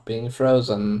stop being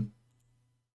frozen.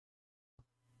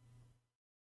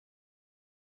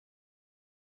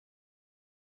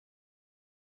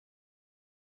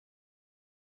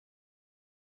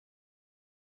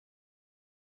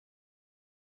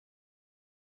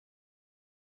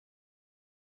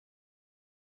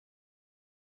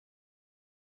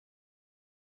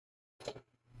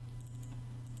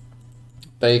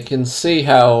 But you can see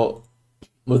how,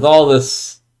 with all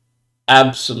this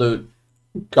absolute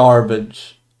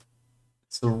garbage,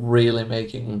 it's really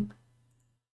making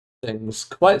things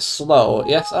quite slow.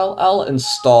 Yes, I'll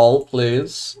install,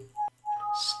 please.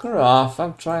 Screw off,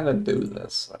 I'm trying to do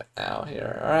this right now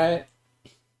here, alright?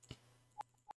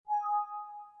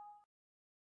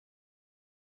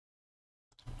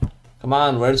 Come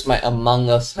on, where's my Among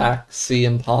Us hack? See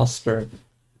imposter.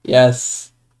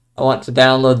 Yes, I want to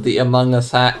download the Among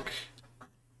Us hack.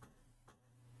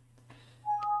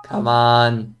 Come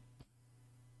on.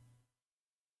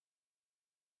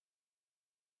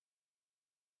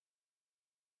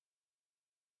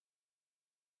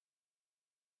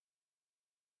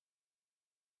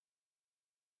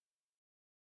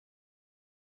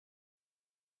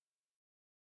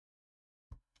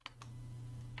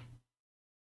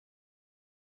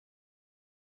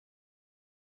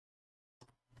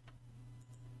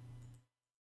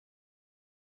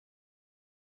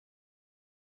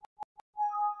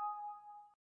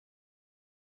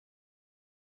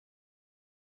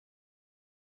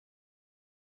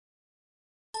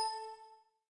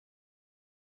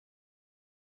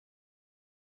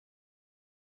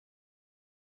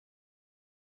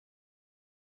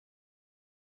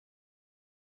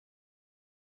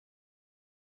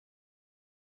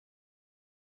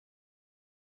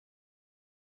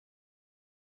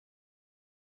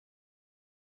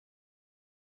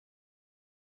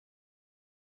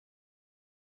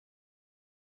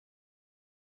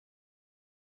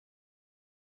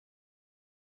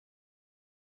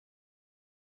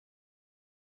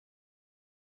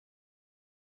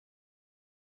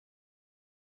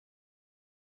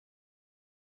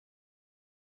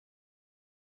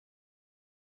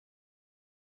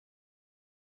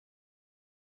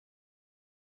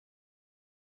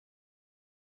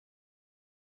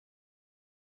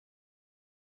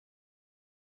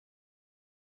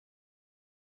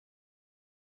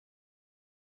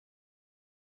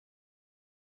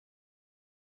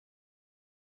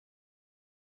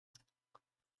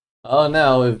 Oh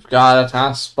no, we've got a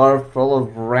taskbar full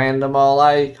of random all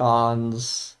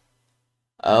icons.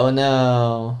 Oh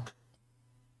no.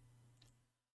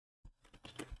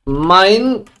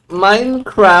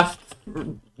 Minecraft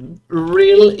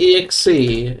real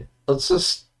exe. Let's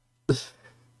just.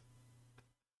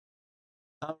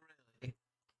 Oh, really?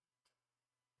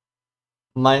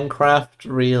 Minecraft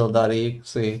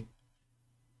real.exe.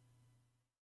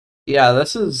 Yeah,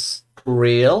 this is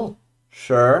real.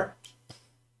 Sure.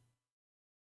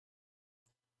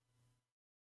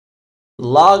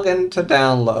 Log into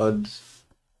downloads.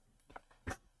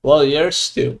 Well, you're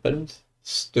stupid.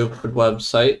 Stupid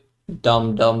website.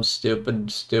 Dumb, dumb,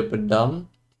 stupid, stupid, dumb.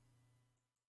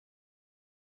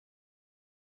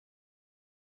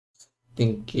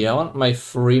 Thinky, I want my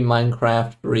free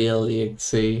Minecraft real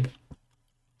exe.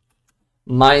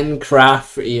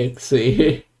 Minecraft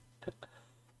exe.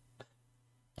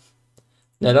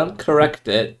 Now don't correct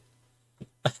it.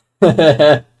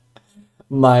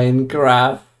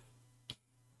 Minecraft.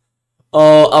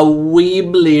 Oh, a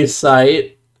Weebly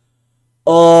site.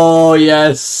 Oh,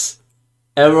 yes.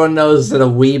 Everyone knows that a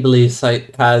Weebly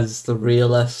site has the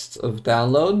realest of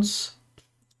downloads.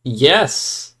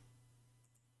 Yes.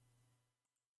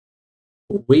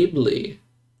 Weebly.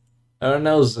 Everyone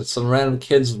knows that some random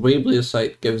kid's Weebly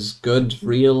site gives good,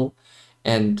 real,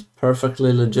 and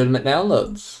perfectly legitimate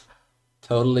downloads.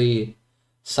 Totally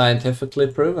scientifically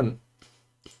proven.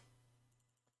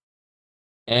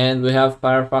 And we have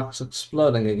Firefox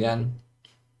exploding again.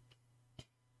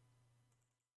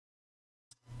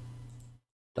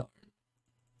 Darn.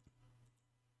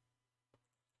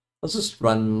 Let's just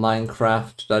run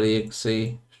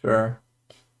Minecraft.exe, sure.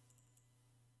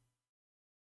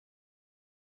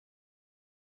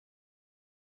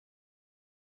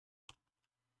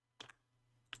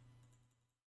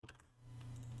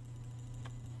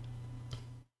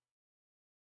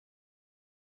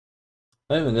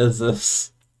 What even is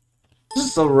this?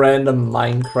 Just a random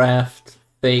Minecraft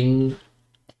thing.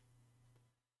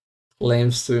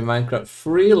 Claims to be Minecraft.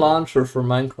 Free launcher for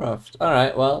Minecraft.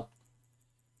 Alright, well.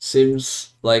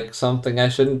 Seems like something I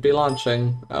shouldn't be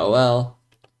launching. Oh well.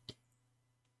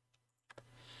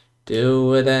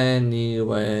 Do it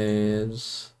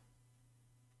anyways.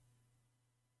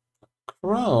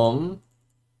 Chrome?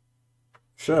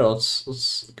 Sure,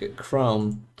 let's get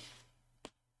Chrome.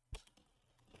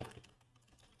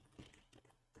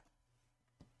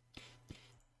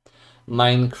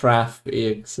 Minecraft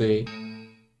exe.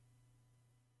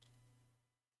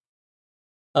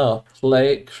 Oh,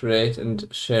 play, create,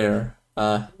 and share.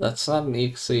 That's not an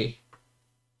exe.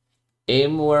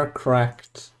 Aimware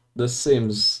cracked. This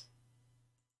seems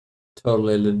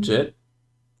totally legit.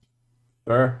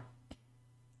 Sure.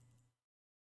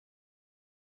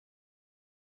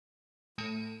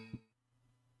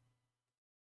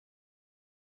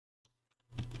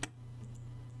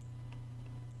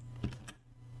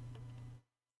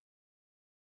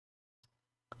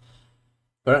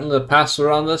 Apparently the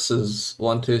password on this is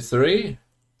 123.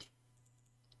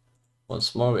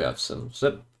 Once more we have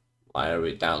 7-zip. Why are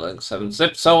we downloading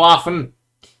 7-zip so often?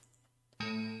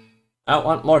 I don't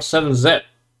want more 7-zip.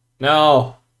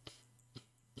 No.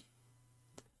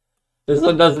 This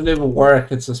one doesn't even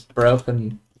work, it's just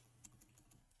broken.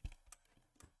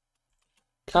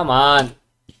 Come on.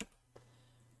 If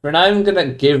you're not even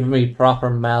gonna give me proper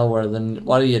malware, then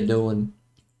what are you doing?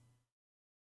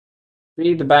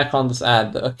 Feedback on this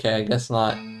ad. Okay, I guess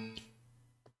not.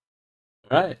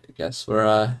 Alright, I guess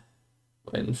we're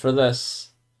waiting for this.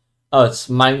 Oh, it's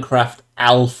Minecraft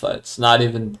Alpha. It's not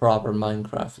even proper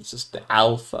Minecraft, it's just the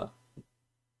alpha.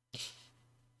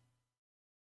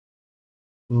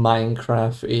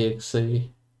 Minecraft exe.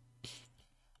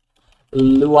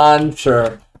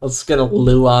 Launcher. Let's get a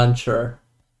launcher.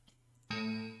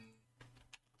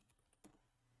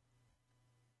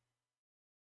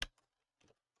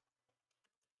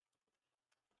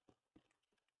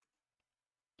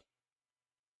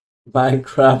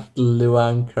 Minecraft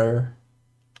launcher.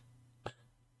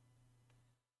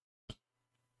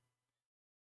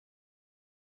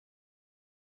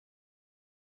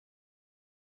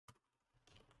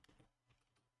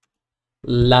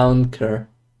 Launcher.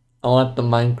 I want the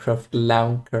Minecraft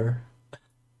launcher.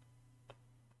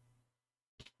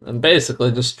 I'm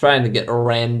basically just trying to get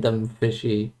random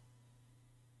fishy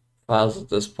files at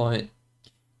this point.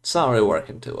 It's not really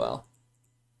working too well.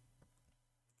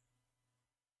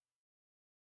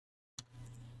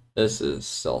 This is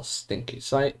still stinky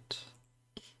site.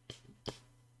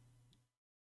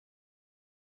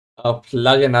 Oh,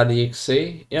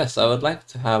 plugin.exe. Yes, I would like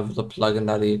to have the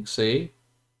plugin.exe.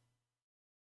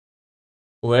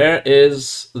 Where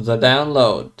is the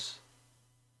download?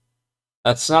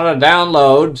 That's not a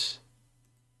download.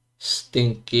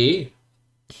 Stinky.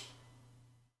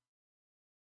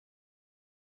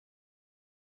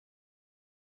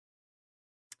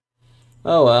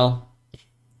 Oh well.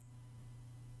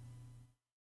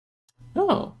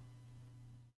 Oh.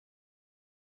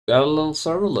 Got a little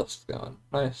server list going.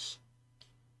 Nice.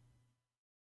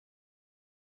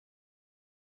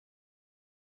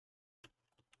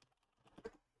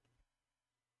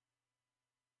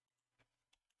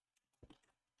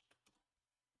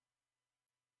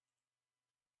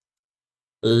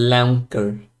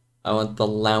 Launcher. I want the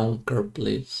launcher,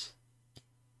 please.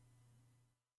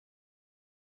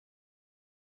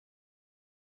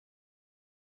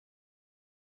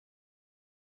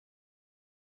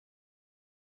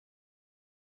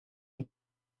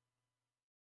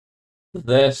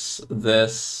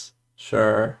 This,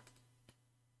 sure.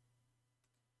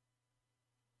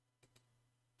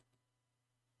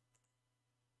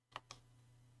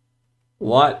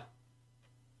 What?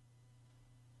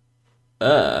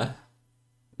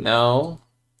 No.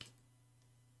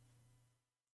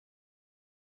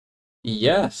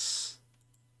 Yes.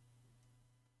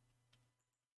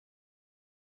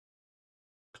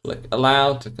 Click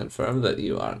allow to confirm that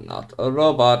you are not a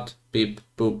robot. Beep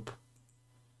boop.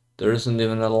 There isn't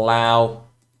even an allow.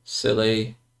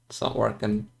 Silly. It's not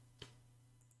working.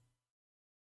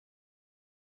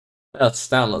 Let's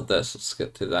download this. Let's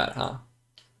get to that, huh?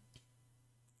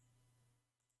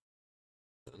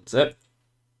 Zip.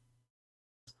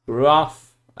 Screw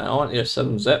off. I don't want your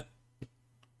 7-zip.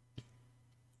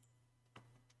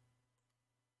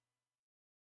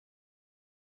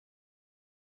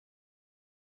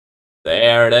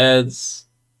 There it is.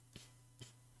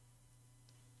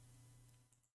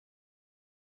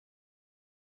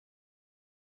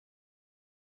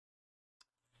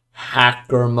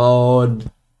 Hacker mode.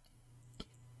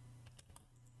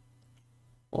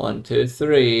 1, 2,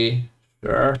 3.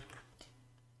 Sure.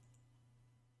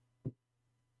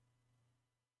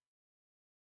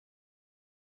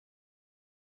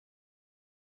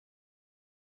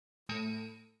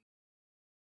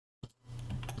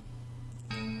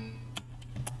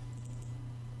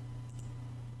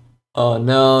 Oh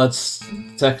no, it's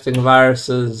detecting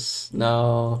viruses.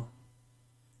 No.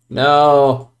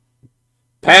 No.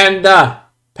 Panda!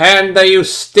 Panda, you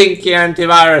stinky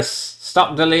antivirus!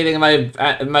 Stop deleting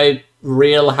my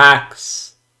real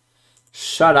hacks.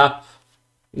 Shut up.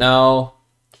 No.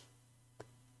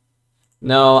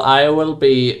 No, I will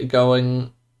be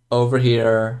going over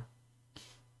here.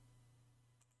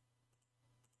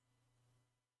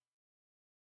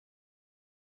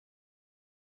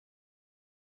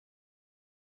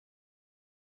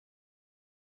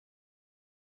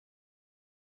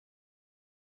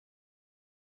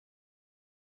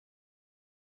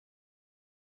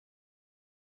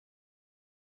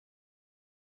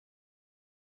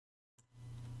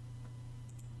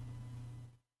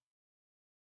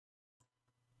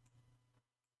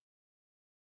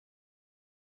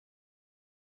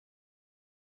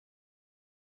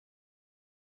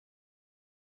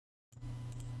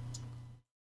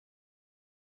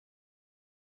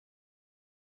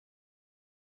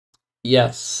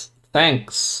 Yes,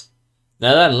 thanks.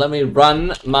 Now then, let me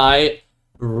run my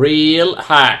real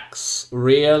hacks.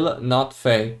 Real, not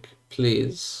fake,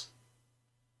 please.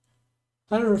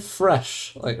 How to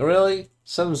refresh? Like, really?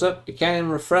 7-zip? You can't even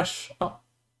refresh? Oh,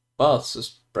 well, it's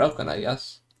just broken, I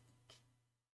guess.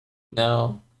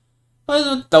 No. What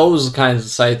is with those kinds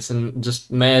of sites and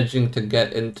just managing to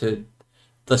get into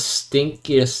the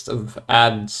stinkiest of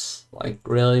ads? Like,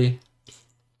 really?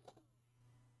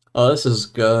 Oh, this is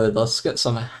good. Let's get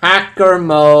some hacker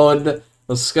mode.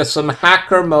 Let's get some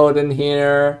hacker mode in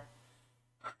here.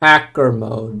 Hacker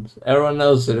mode. Everyone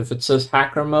knows that if it says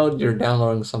hacker mode, you're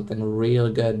downloading something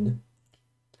real good.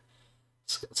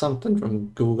 Let's get something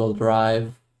from Google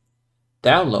Drive.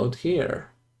 Download here.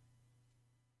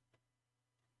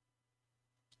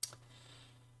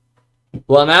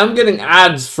 Well, now I'm getting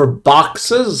ads for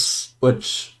boxes,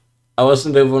 which I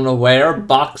wasn't even aware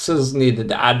boxes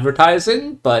needed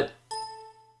advertising, but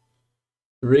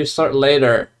restart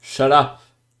later. Shut up.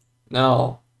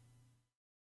 No.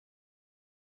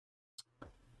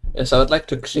 Yes, I would like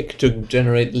to click to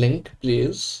generate link,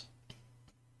 please.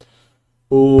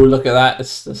 Ooh, look at that.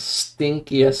 It's the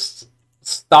stinkiest.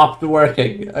 Stopped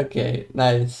working. Okay,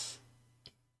 nice.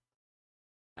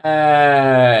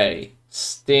 Hey,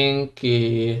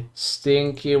 stinky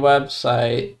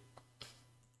website.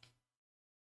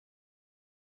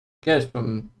 Get it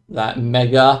from that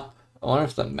mega. I wonder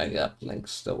if the mega link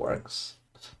still works.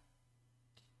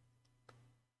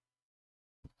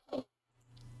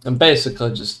 I'm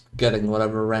basically just getting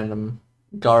whatever random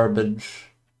garbage.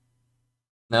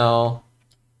 No.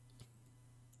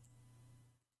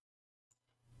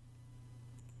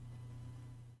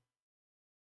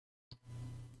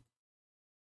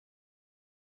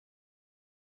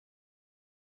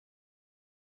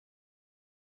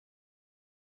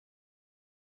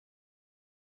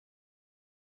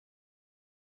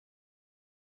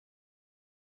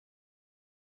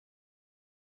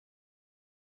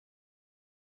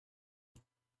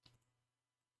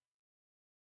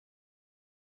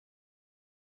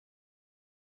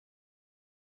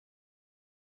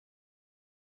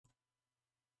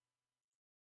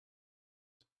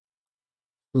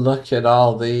 Look at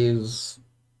all these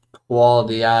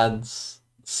quality ads.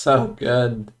 So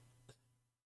good.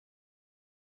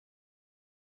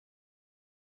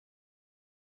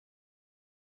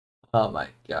 Oh my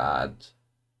god.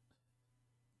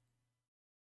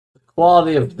 The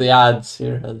quality of the ads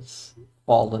here has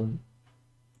fallen.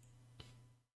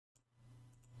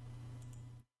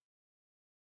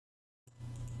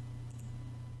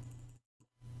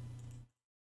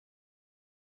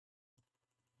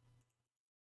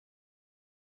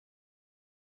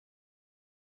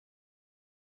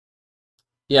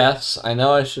 Yes, I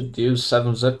know I should use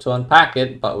 7-zip to unpack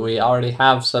it, but we already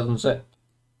have 7-zip.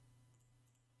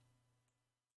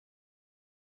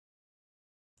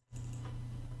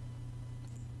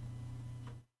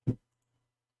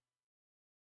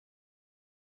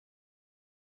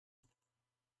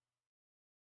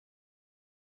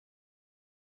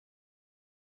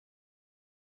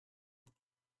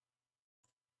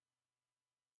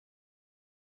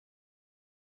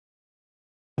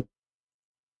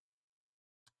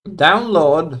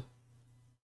 Download.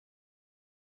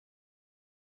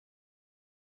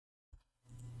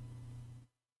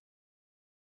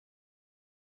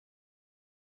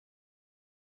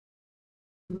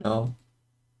 No.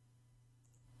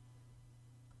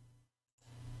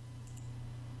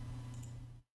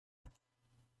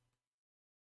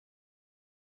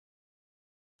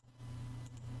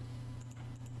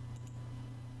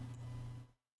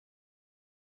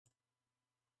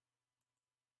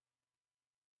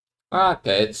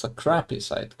 Okay, it's a crappy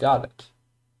site. Got it.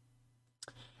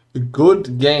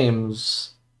 Good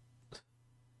games.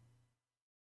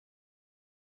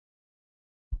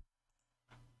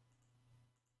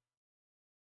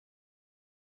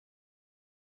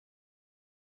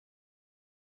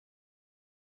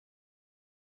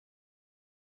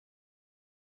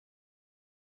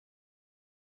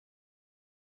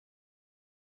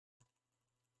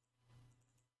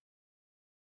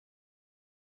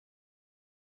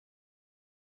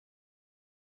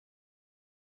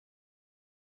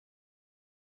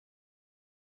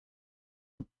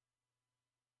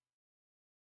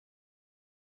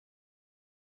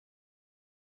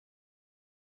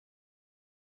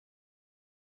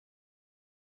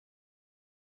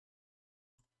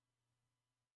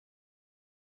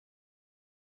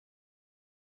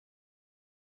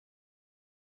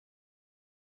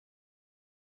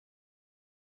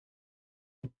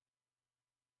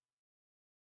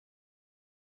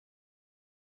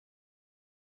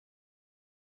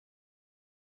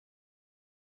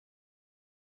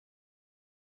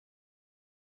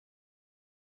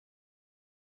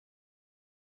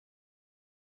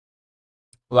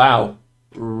 Wow.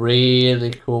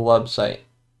 Really cool website.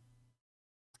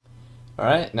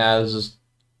 Alright, now this is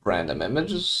random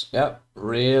images. Yep,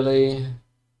 really.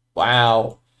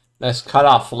 Wow. Nice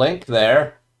cutoff link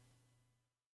there.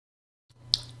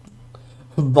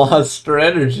 Monster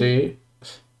Energy.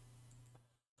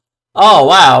 Oh,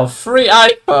 wow. Free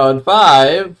iPhone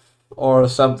 5 or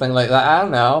something like that. I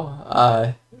don't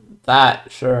know.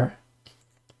 That, sure.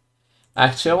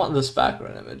 Actually, I want this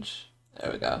background image.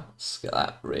 There we go. Let's get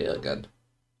that real good.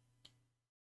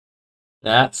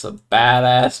 That's a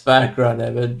badass background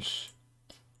image.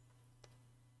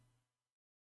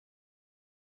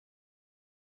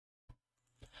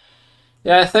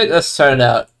 Yeah, I think this turned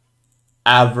out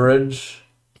average.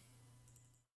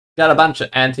 Got a bunch of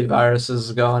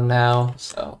antiviruses going now,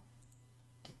 so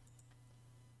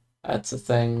that's a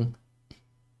thing.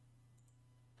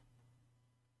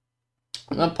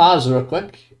 I'm gonna pause real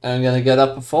quick, and I'm gonna get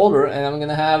up a folder, and I'm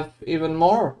gonna have even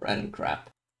more random crap.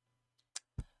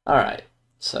 Alright,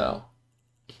 so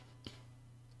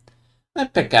I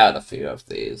pick out a few of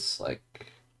these,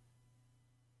 like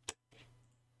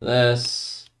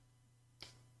this.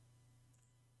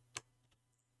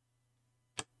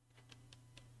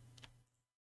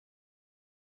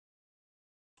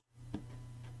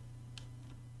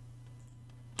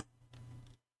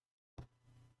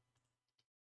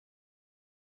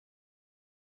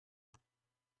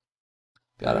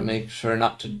 Gotta make sure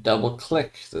not to double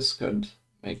click. This could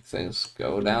make things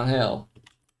go downhill.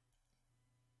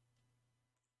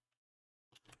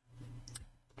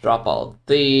 Drop all of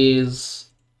these.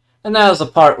 And now's the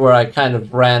part where I kind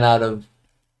of ran out of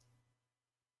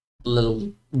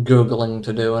little Googling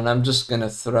to do, and I'm just gonna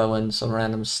throw in some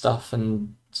random stuff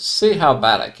and see how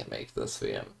bad I can make this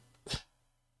VM.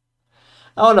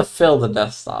 I want to fill the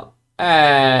desktop.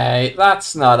 Hey,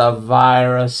 that's not a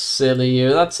virus, silly you.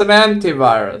 That's an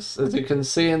antivirus. As you can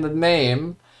see in the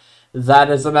name, that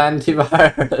is an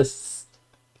antivirus.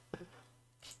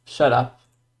 Shut up.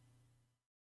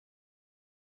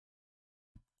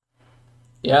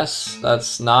 Yes,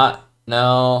 that's not.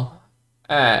 No.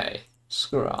 Hey,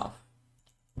 screw off.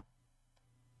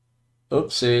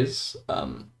 Oopsies.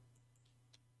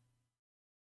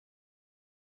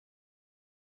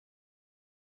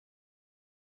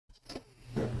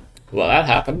 Well, that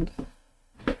happened.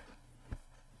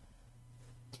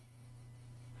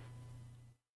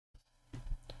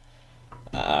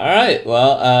 All right.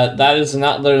 Well, that is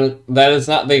not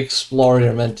the explorer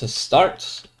you're meant to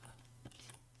start.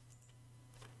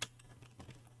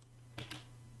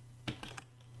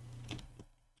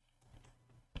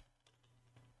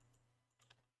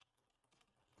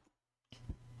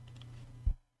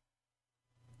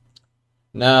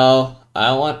 No,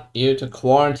 I want you to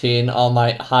quarantine all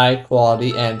my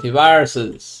high-quality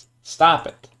antiviruses. Stop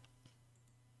it.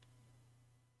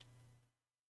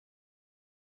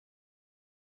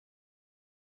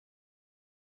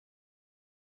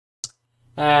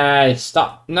 Hey,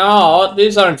 stop. No,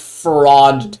 these aren't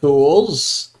fraud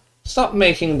tools. Stop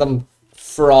making them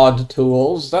fraud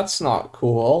tools. That's not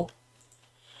cool.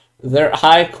 They're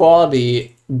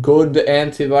high-quality, good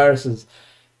antiviruses.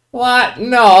 What?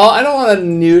 No, I don't want to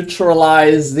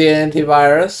neutralize the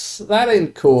antivirus. That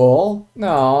ain't cool.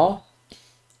 No.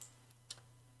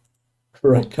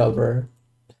 Recover.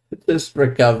 Just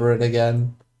recover it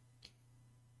again.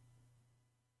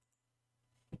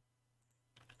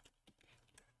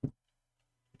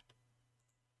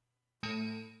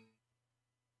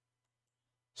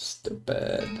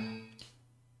 Stupid.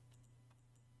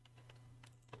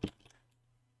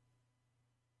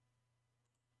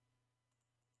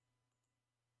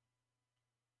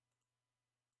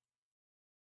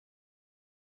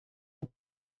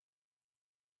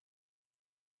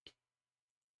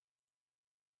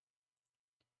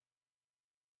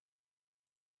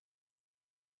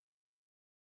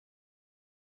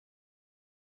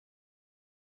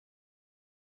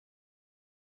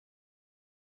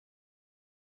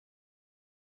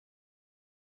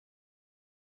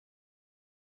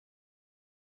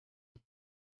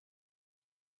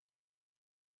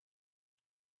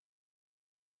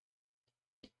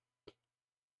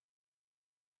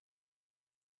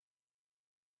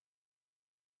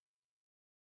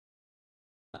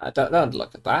 Don't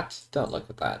look at that. Don't look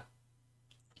at that.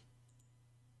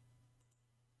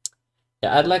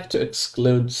 Yeah, I'd like to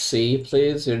exclude C,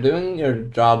 please. You're doing your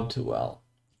job too well.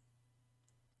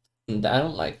 And I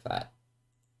don't like that.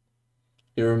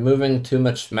 You're removing too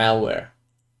much malware.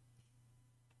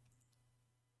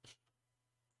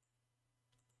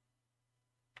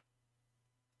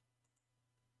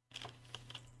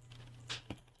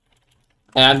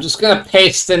 And I'm just gonna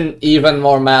paste in even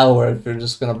more malware if you're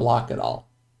just gonna block it all.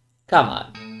 Come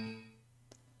on.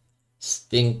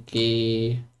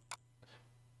 Stinky.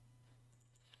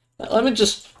 Let me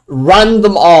just run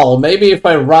them all. Maybe if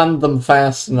I run them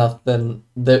fast enough, then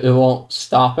it won't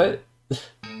stop it.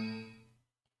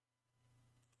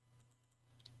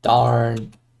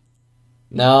 Darn.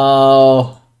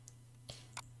 No.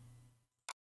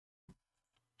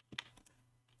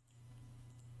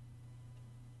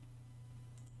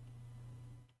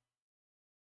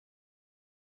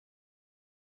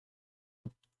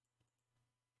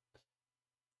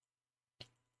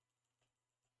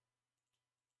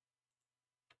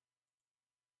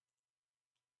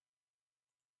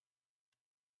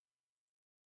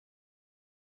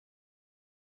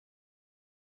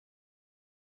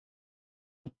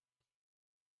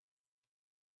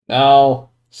 No.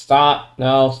 Stop.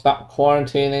 No. Stop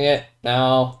quarantining it.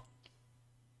 No.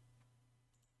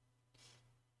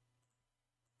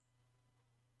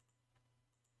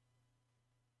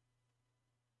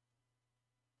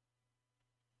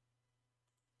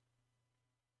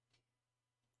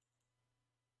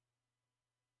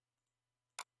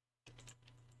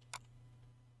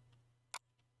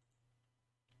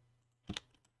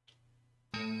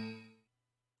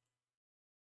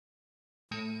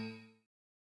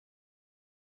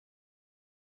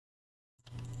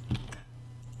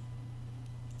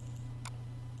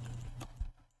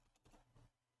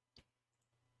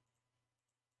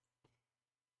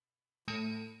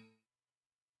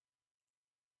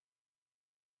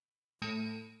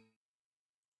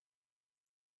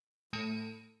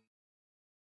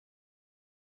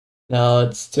 No,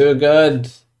 it's too good.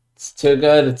 It's too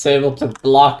good. It's able to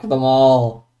block them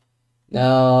all.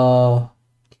 No.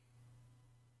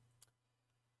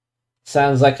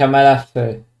 Sounds like I might have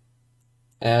to.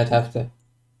 I'd have to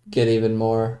get even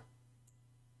more.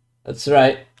 That's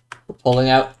right. We're pulling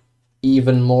out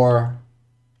even more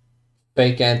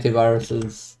fake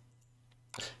antiviruses.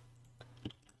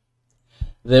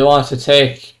 They want to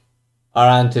take our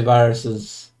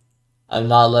antiviruses. I'm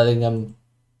not letting them.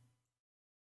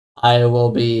 I will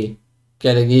be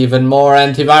getting even more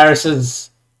antiviruses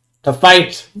to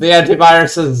fight the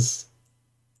antiviruses.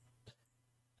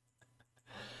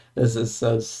 This is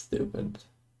so stupid.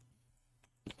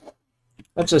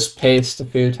 Let's just paste a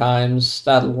few times.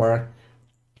 That'll work.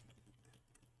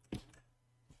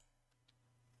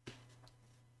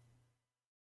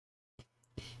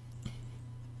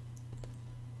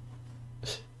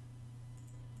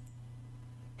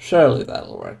 Surely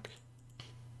that'll work.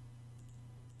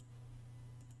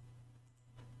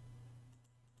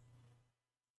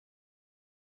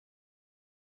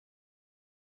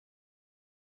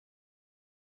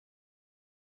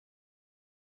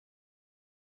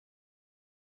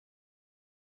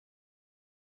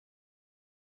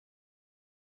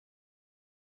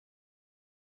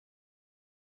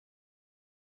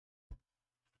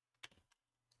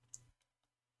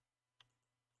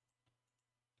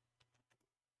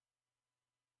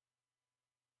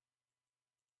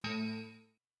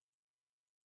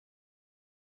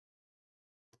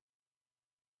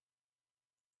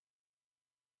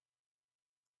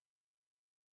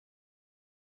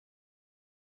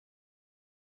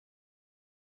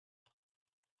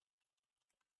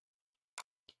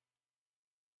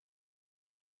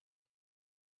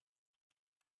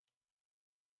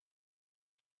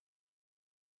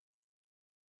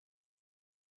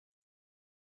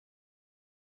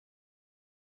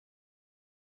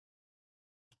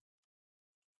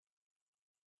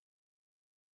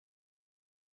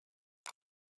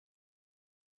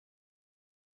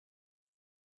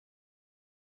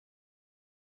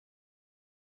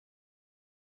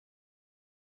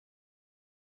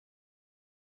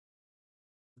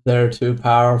 They're too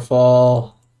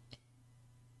powerful.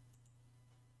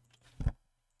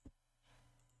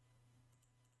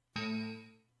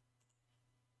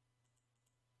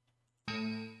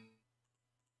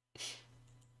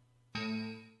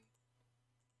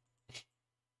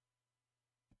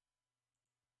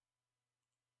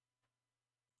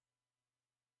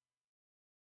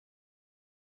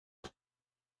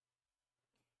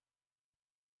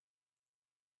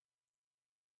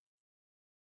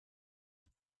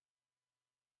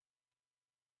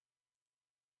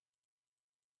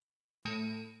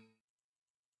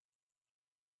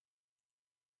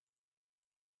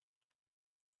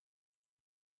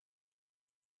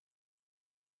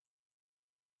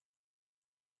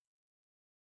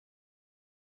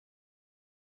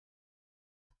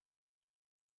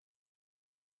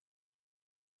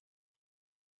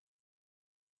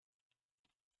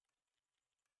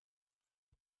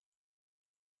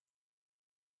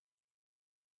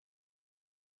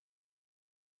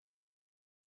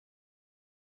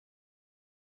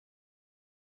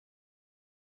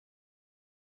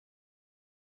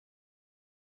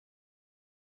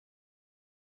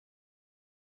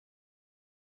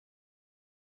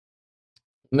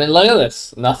 I mean, look at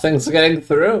this. Nothing's getting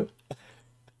through.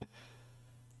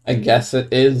 I guess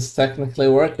it is technically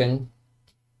working.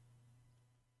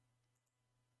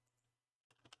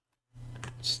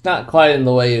 Just not quite in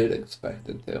the way you'd expect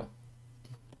it to.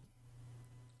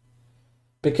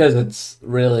 Because it's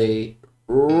really,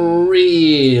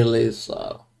 really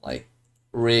slow. Like,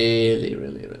 really,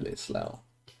 really, really slow.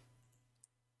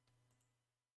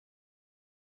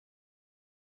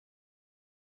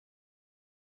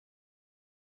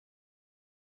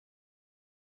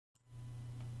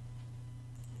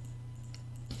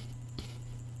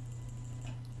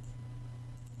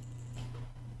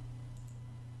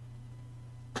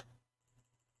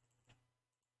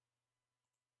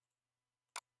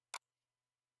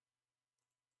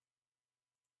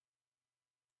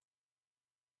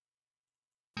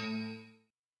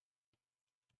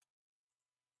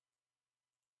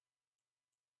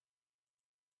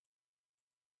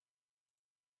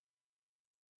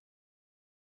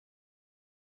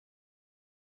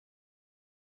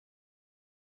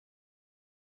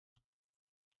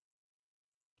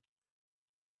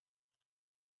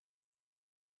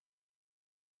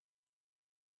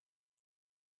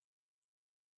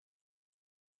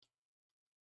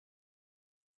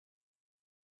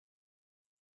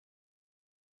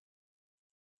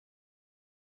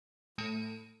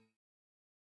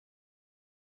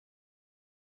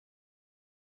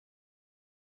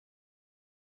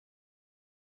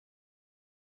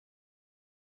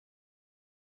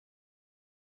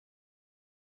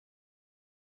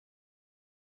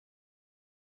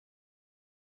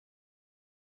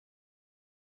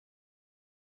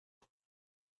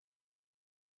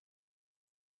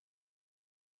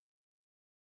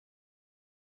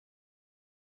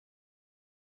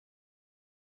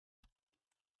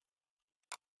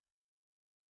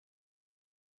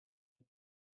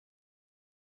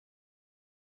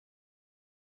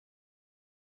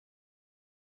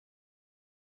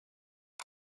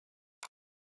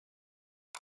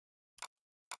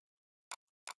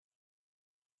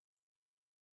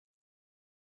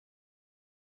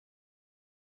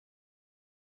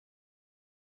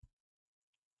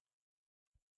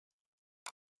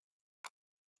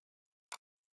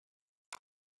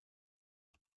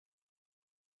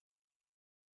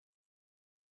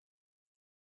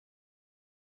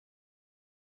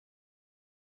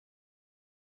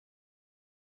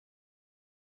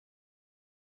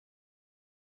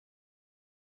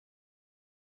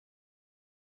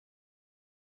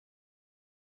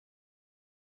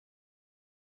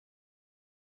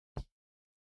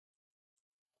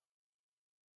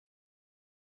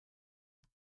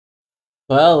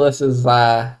 Well, this is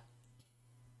kind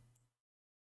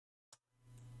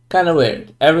of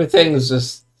weird. Everything's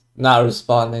just not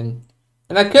responding.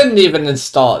 And I couldn't even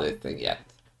install anything yet.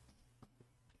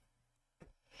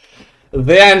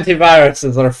 The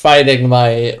antiviruses are fighting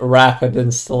my rapid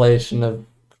installation of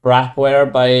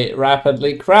crapware by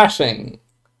rapidly crashing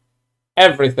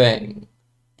everything.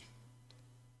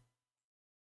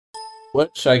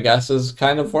 Which I guess is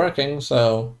kind of working,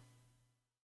 so...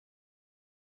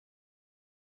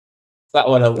 It's not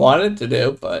what I wanted to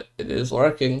do, but it is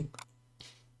working.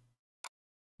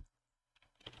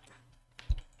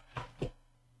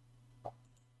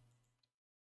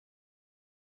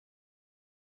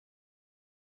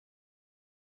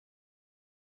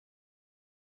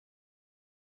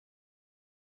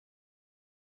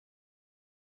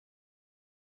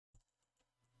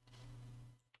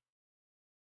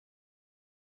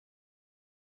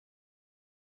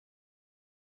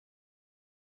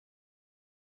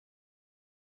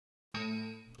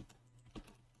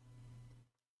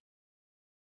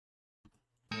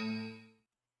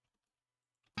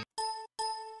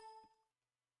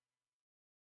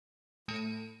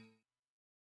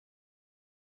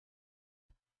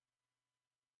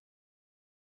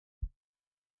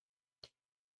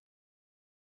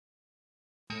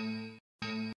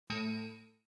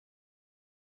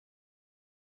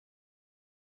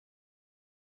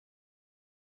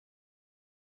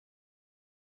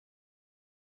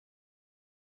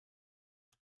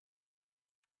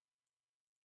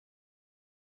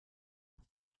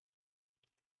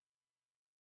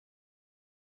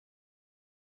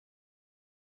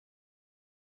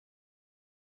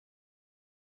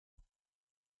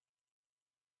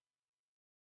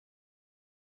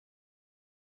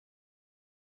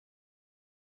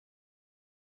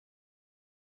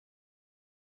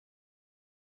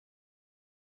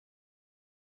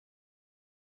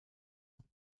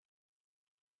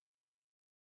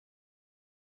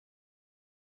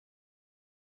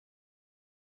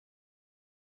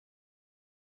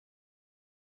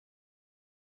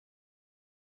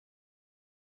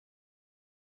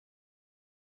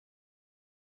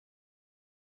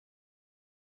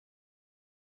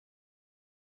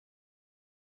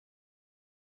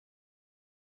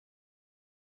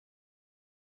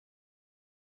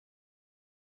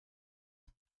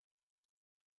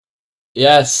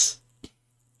 Yes.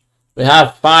 We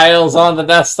have files on the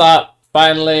desktop,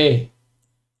 finally.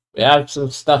 We have some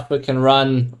stuff we can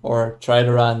run, or try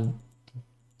to run.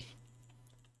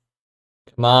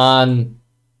 Come on.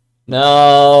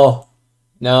 No.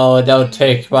 No, don't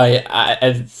take my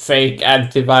fake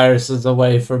antiviruses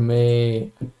away from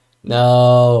me.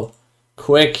 No.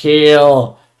 Quick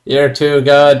heal. You're too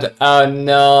good. Oh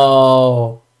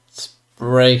no. It's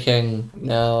breaking.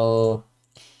 No.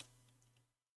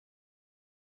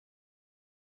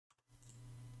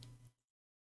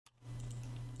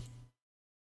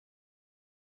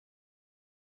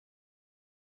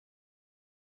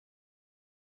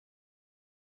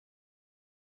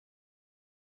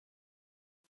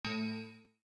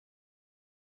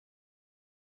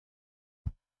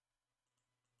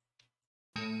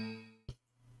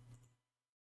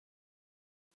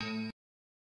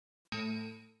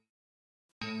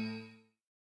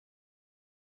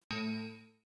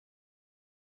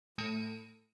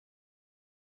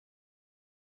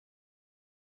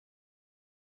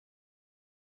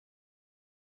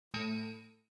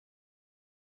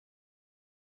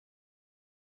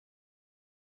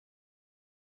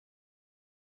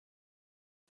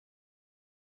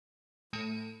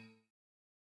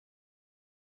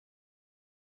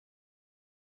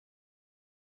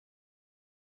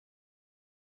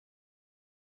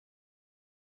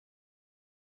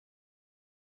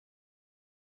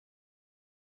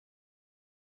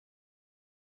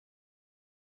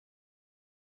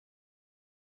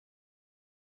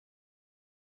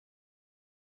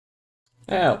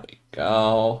 There we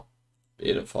go.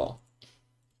 Beautiful.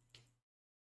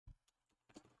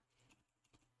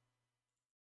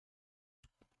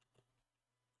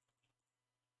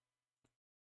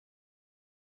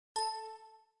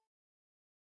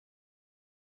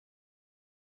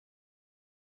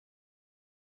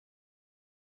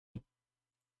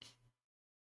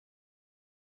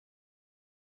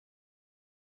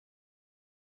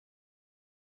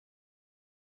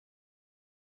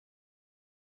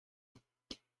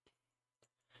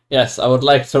 Yes, I would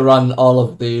like to run all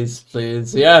of these,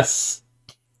 please. Yes!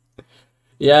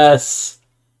 Yes!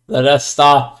 The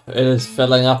desktop is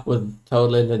filling up with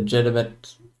totally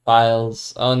legitimate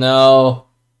files. Oh no!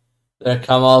 There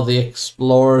come all the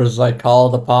explorers I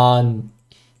called upon.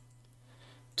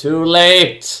 Too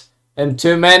late! And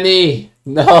too many!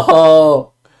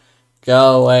 No!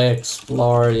 Go away,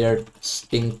 Explorer, you're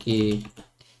stinky.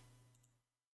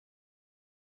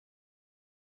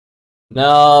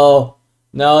 No!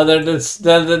 No, they're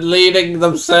deleting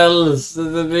themselves.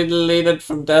 They're deleted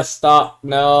from desktop.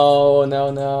 No,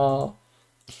 no, no.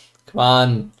 Come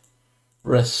on.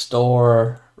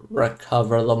 Restore.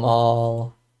 Recover them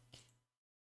all.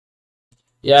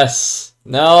 Yes.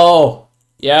 No.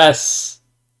 Yes.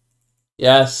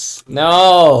 Yes.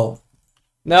 No.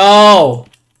 No.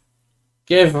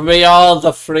 Give me all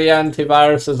the free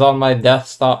antiviruses on my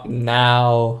desktop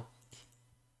now.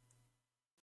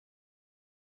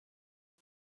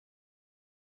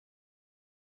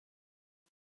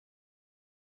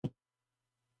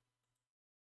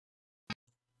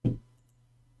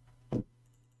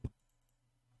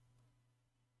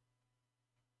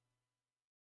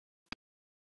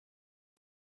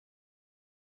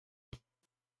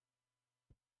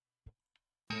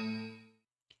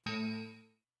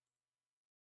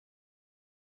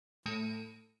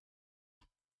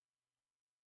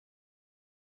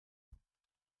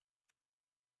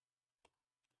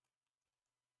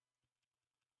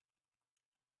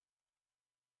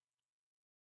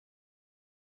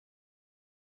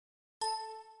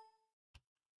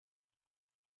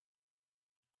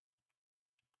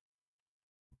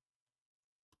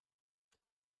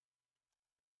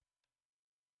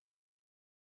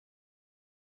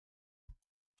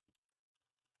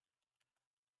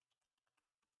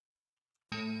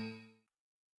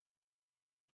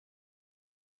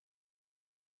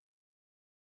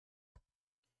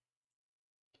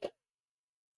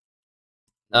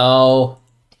 No.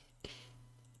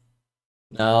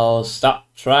 No, stop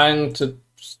trying to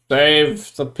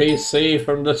save the PC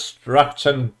from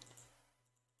destruction.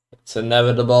 It's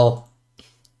inevitable.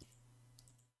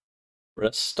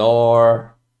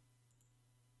 Restore.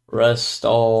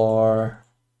 Restore.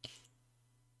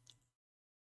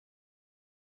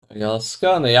 There we go. Let's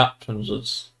go on the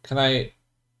options. Can I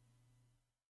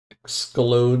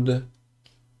exclude?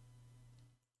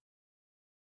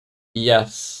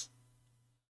 Yes.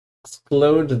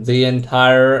 Exclude the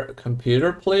entire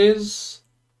computer, please.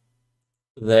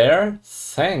 There.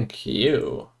 Thank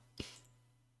you.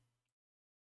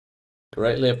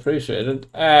 Greatly appreciated.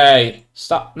 Hey,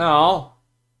 stop now.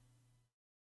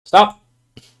 Stop.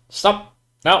 Stop.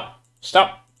 No.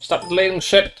 Stop. Stop deleting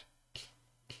shit.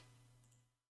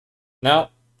 No.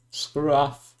 Screw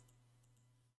off.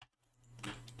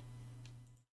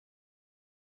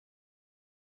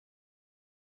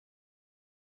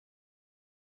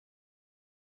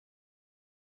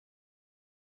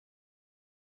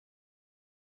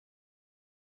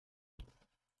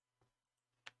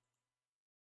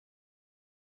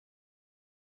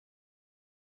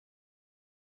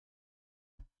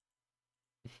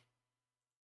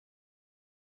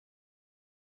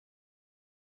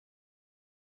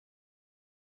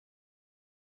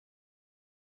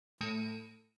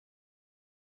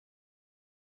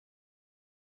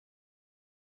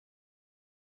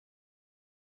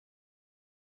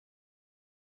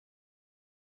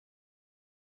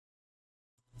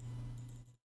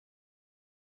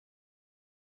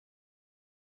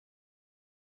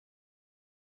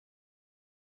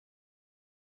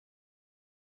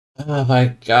 Oh my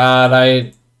god,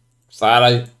 I thought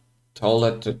I told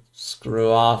it to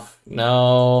screw off.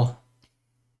 No.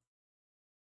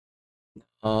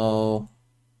 Oh.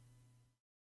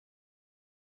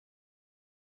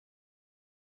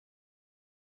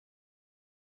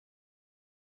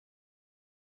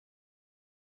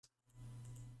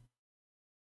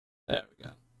 There we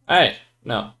go. Hey,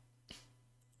 no.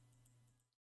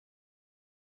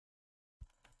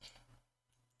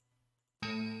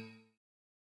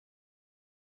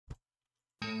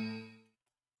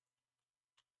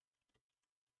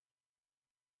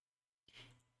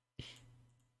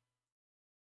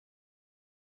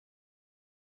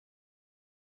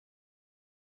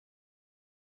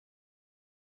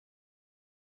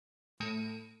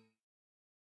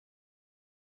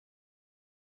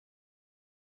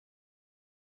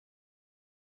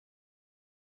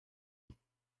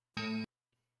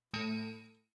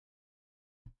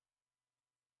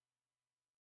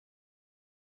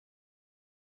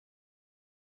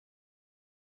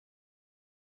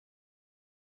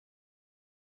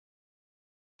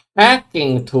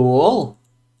 Hacking tool?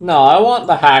 No, I want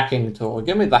the hacking tool.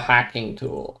 Give me the hacking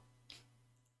tool.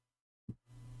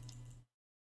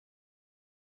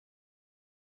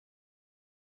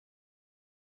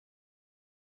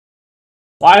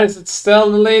 Why is it still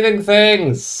deleting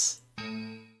things?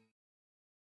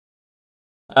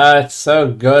 It's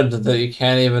so good that you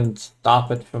can't even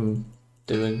stop it from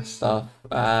doing stuff.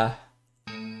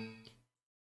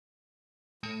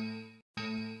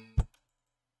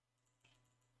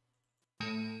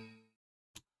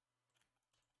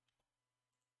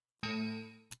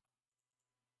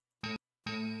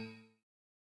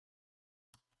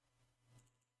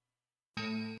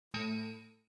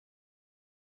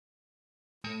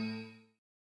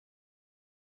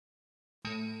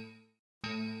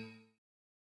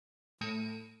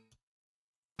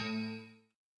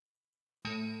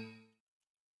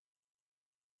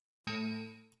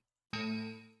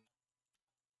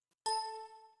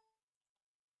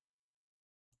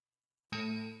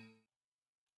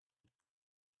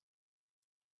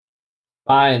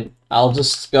 Fine, I'll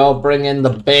just go bring in the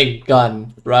big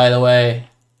gun right away.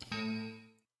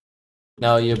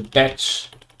 No, you bitch.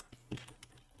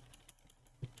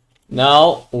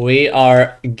 No, we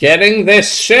are getting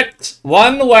this shit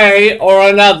one way or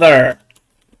another.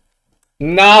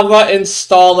 Nava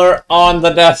installer on the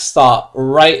desktop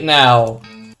right now.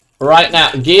 Right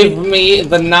now. Give me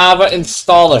the Nava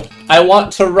installer. I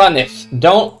want to run it.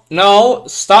 No,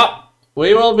 stop.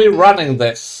 We will be running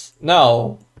this.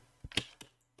 No.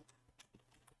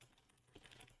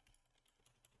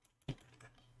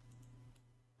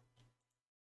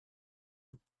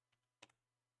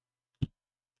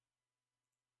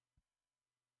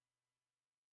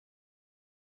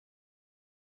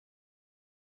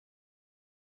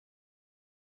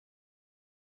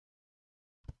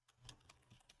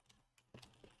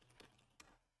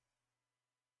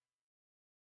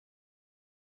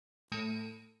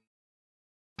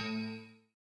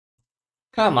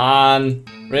 Come on.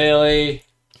 Really?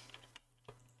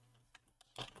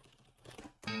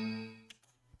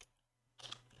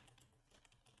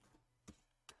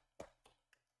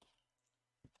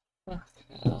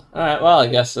 Alright, well, I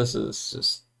guess this is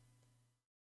just...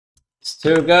 It's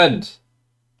too good.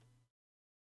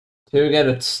 Too good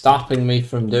at stopping me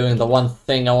from doing the one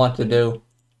thing I want to do.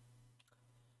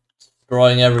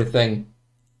 Destroying everything.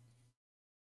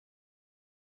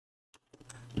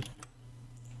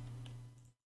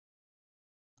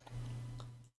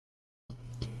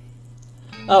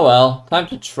 Oh well, time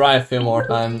to try a few more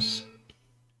times.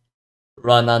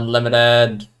 Run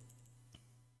unlimited.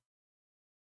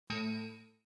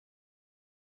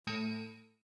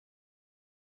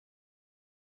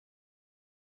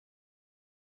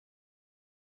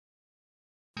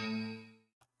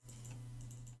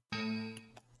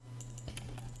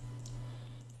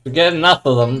 If we get enough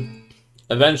of them,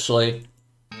 eventually,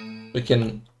 we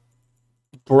can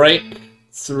break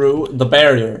through the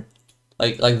barrier.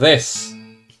 Like this.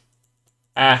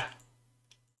 Ah.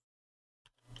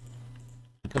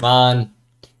 Come on.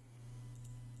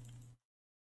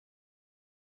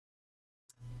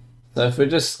 So if we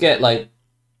just get, like,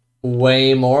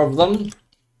 way more of them,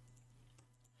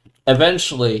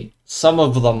 eventually, some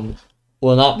of them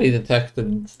will not be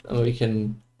detected, and we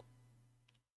can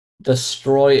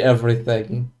destroy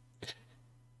everything.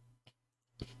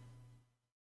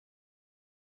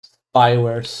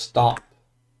 Spyware stop.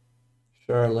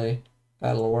 Surely,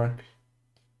 that'll work.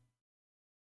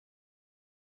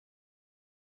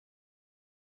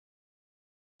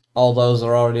 All those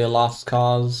are already a lost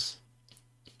cause.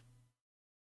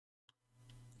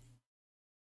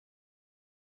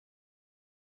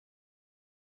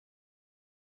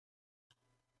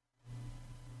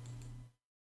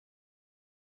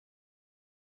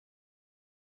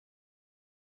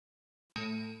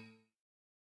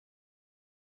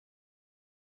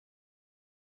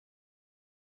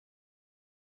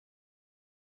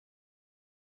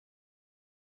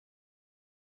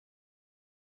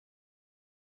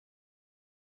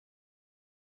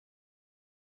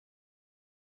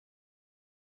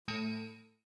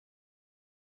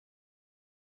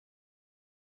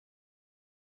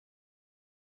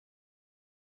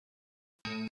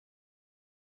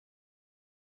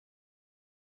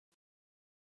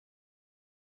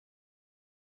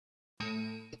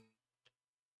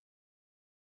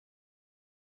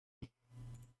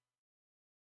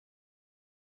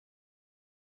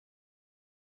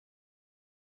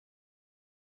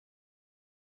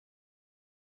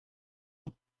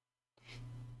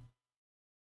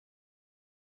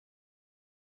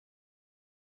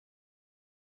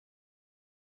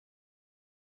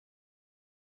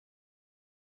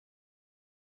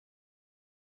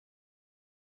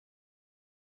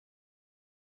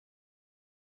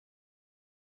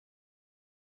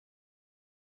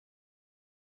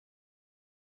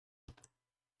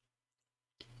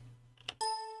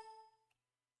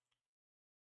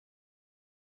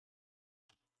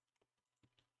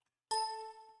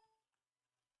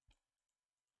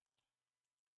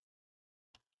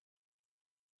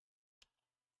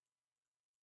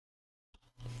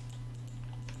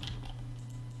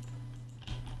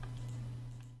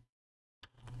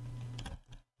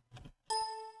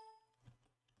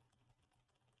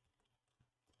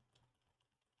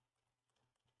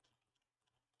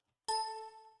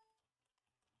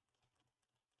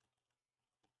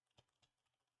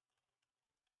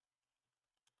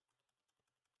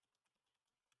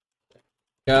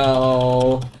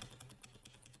 Go.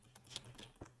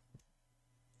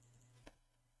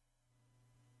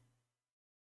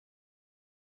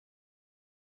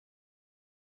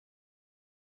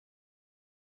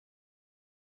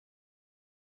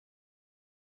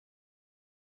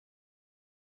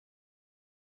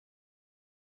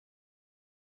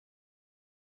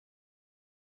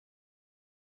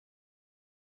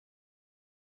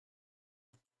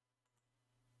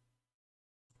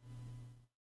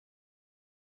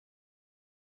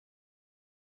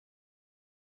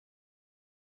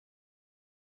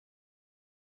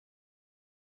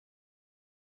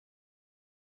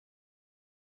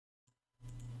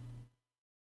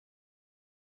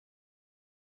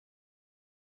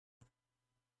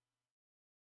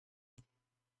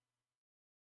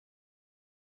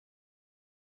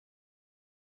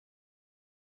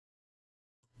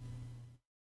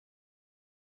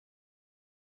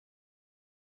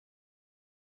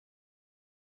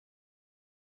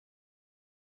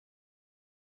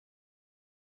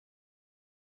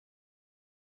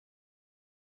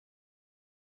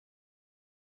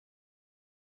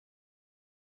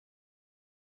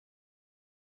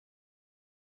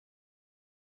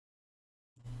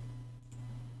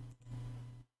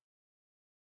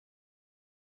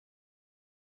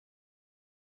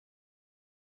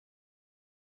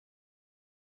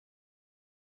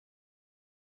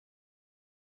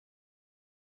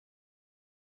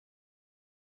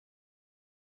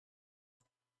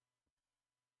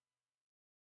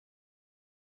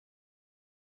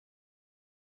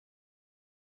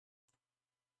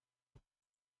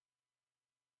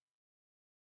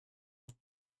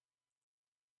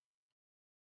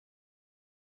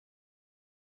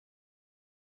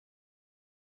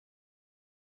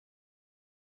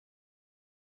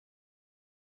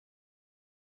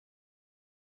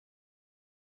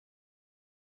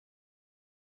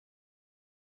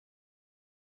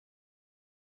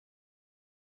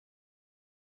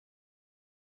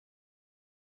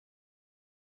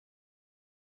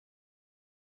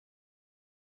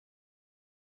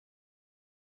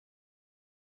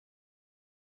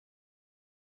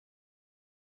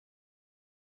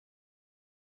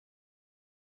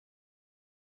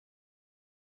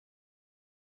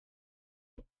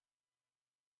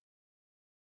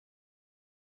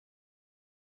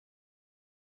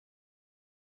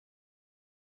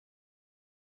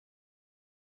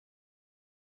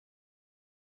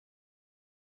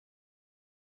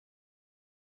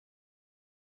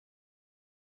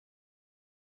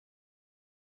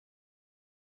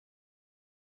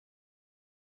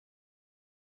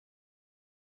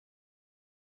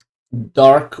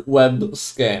 Dark web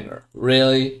scanner.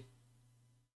 Really?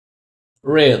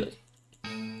 Really?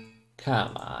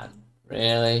 Come on.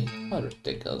 Really? What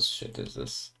ridiculous shit is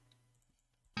this?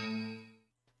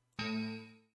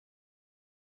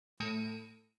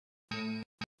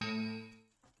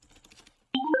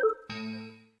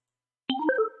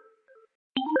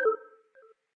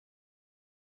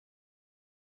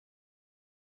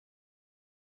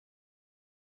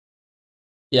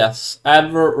 Yes,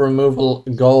 advert removal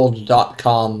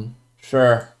gold.com.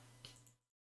 Sure.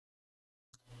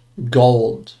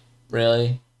 Gold.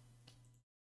 Really?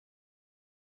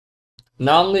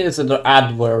 Not only is it an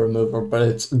adware remover, but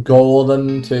it's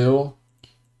golden too.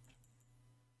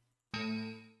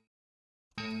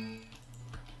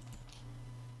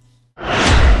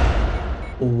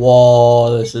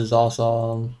 Whoa, this is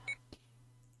awesome.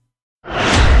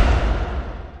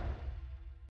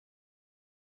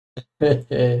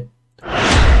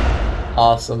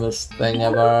 Awesomest thing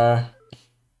ever.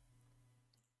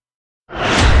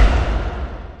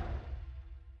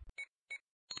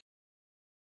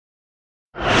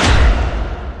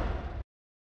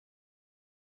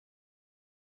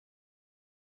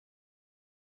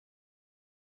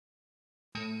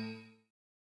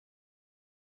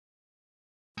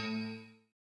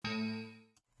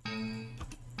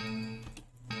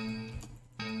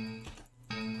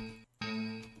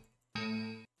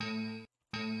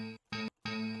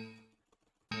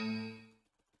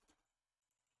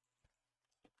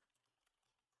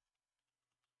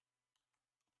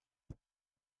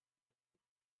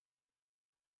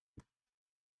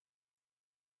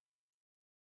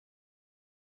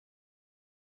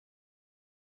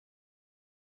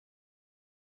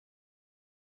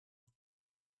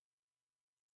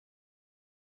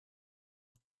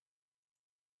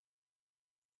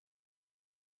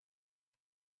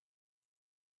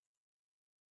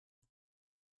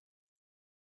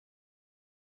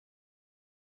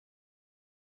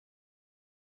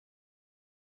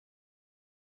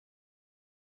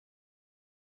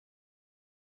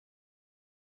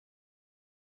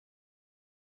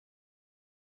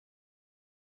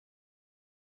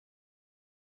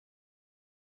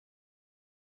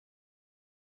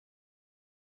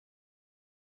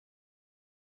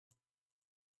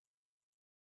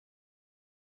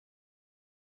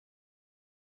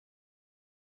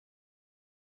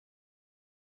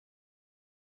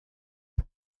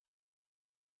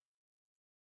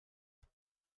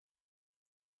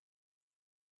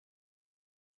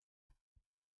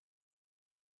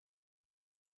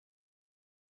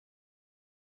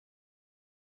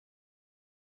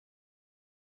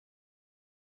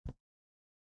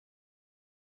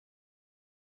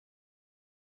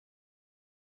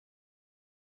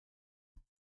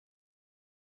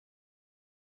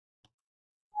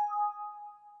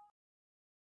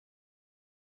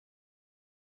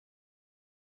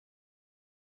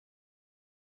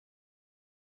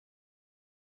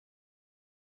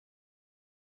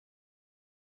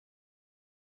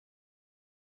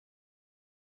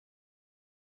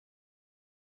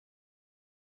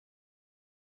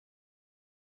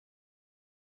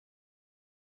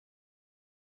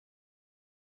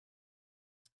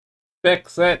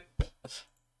 Fix it.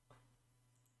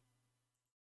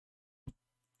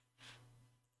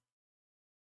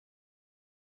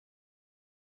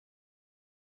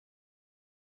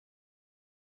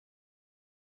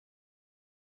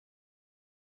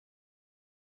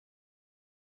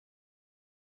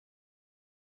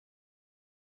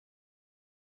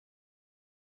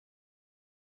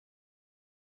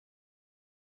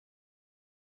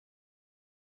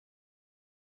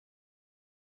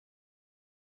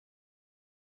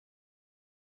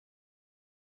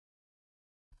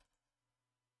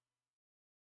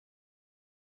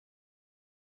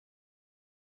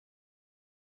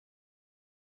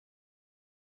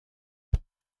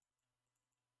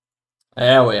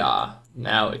 There we are.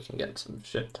 Now we can get some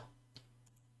shit.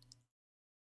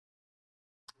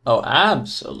 Oh,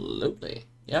 absolutely.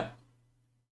 Yep.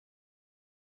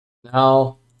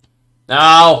 No.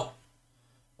 No!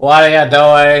 What are you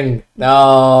doing?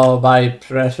 No, my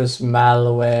precious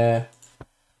malware.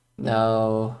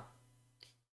 No.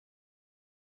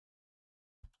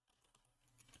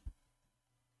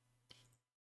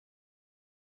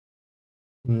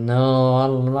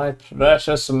 No, my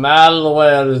precious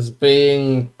malware is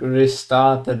being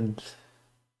restarted.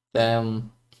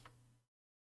 Damn.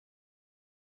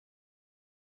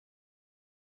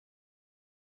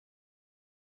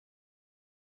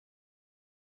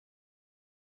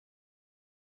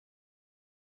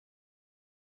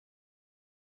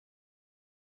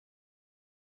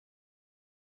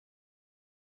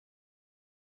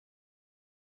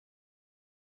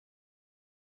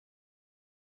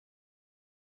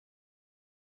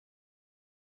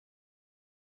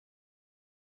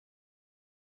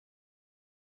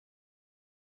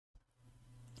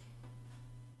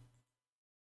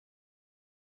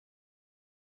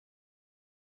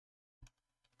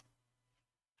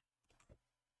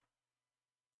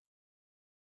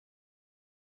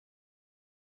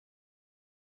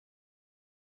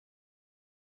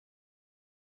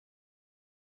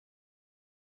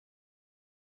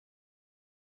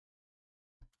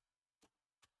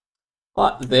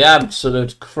 What the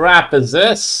absolute crap is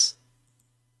this?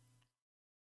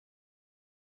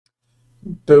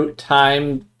 Boot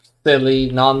time silly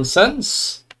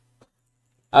nonsense.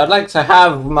 I'd like to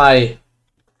have my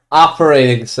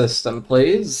operating system,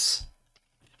 please.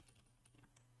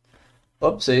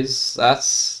 Whoopsies,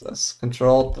 that's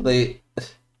control delete.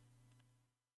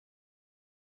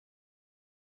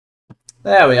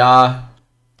 There we are.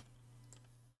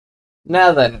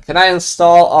 Now then, can I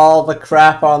install all the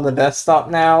crap on the desktop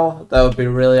now? That would be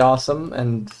really awesome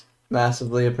and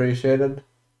massively appreciated.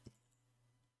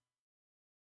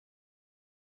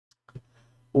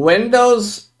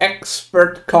 Windows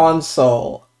Expert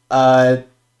Console.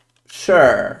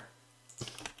 Sure.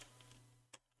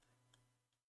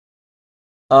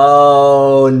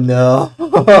 Oh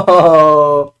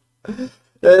no.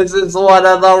 This is one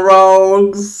of the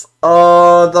rogues.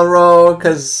 Oh, the rogue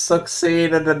has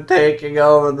succeeded in taking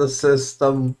over the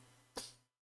system.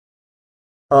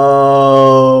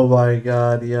 Oh my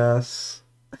god, yes.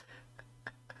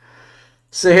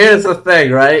 So here's the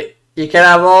thing, right? You can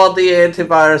have all the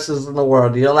antiviruses in the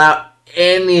world. You allow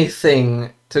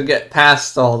anything to get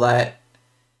past all that,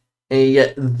 and you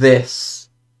get this.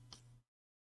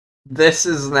 This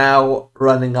is now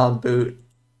running on boot.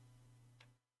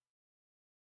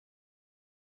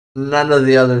 None of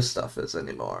the other stuff is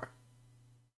anymore.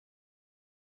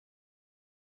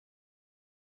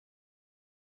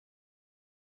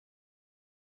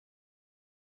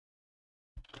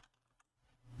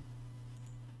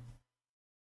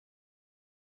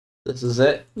 This is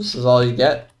it. This is all you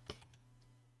get.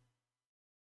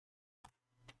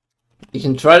 You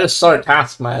can try to start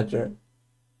Task Manager,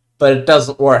 but it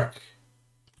doesn't work.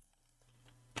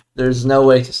 There's no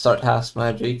way to start Task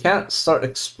Manager. You can't start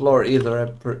Explore either,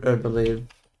 I believe.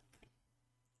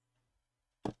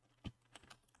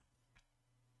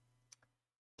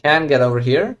 Can get over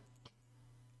here.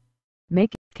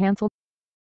 Make cancel.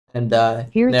 And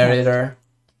narrator.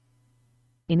 Text.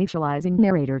 Initializing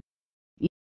narrator.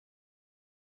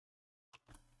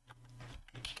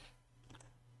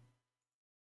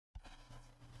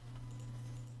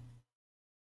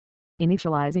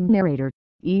 Initializing narrator.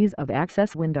 Ease of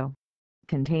access window.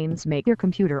 Contains make your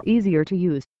computer easier to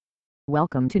use.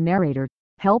 Welcome to narrator.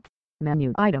 Help.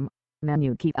 Menu item.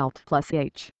 Menu key Alt plus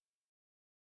H.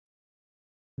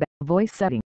 Voice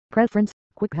setting. Preference.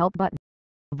 Quick help button.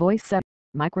 Voice set.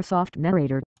 Microsoft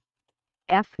narrator.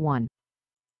 F1.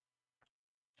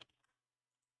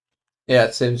 Yeah,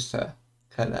 it seems to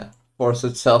kind of force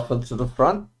itself into the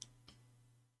front.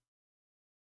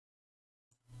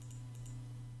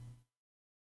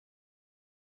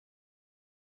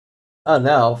 Oh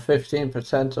no,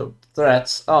 15% of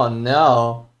threats. Oh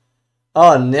no.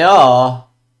 Oh no.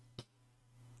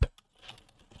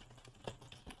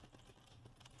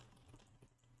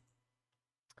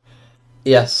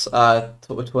 Yes,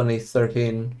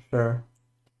 2013, sure.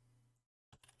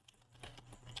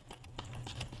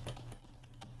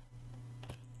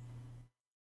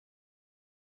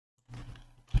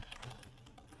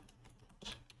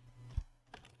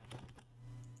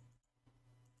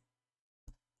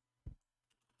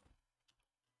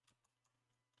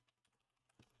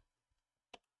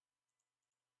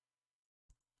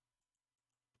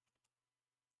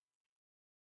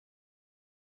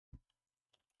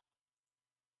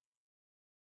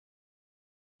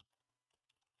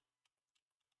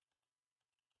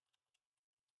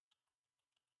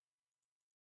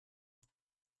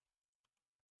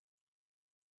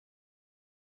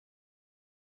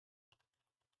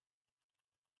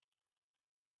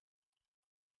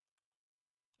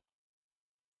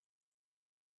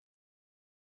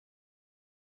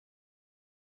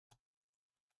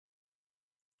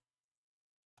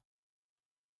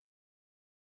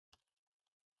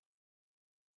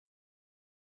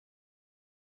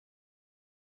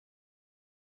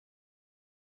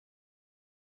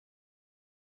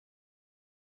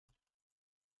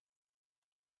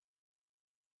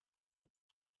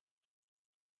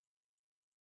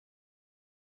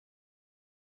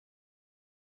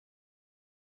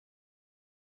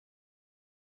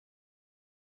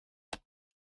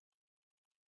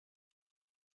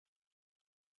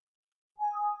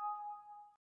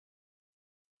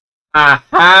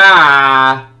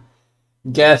 Aha!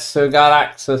 Guess who got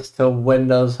access to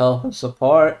Windows Help and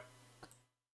Support?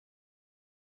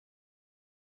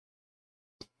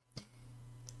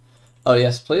 Oh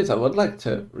yes, please, I would like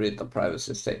to read the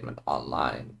privacy statement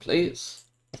online, please.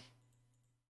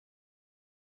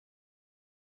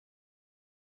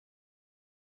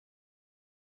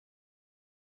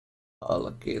 Oh,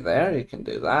 looky there, you can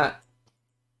do that.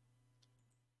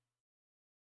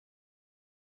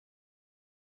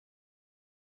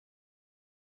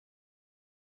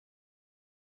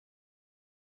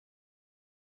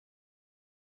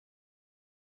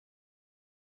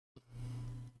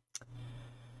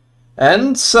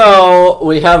 And so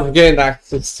we have gained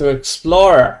access to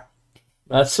Explorer.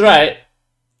 That's right.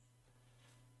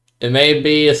 It may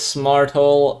be a smart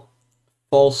hole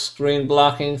full screen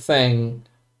blocking thing,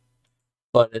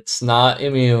 but it's not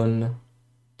immune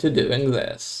to doing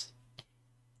this.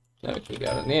 Now we can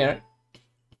go in here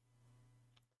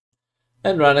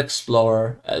and run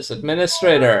Explorer as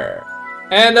administrator.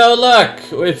 And oh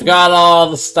look, we've got all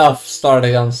the stuff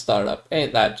starting on startup.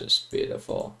 Ain't that just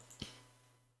beautiful?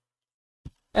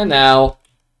 And now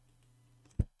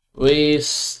we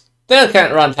still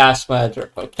can't run Task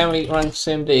Manager, but can we run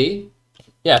CMD?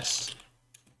 Yes.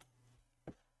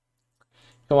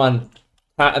 Come on.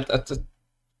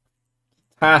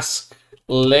 Task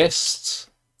list.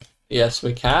 Yes,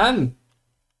 we can.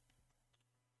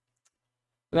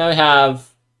 Now we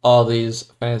have all these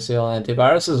fancy old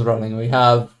antiviruses running. We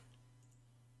have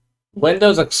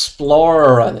Windows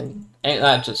Explorer running. Ain't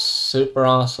that just super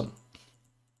awesome?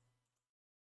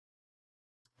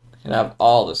 We can have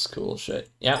all this cool shit.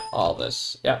 Yep, all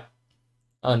this. Yep.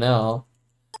 Oh no.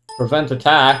 Prevent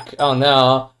attack. Oh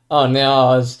no. Oh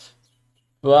no.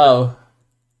 Whoa.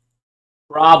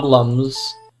 Problems.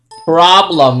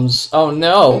 Problems. Oh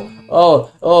no.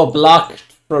 Oh, blocked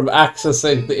from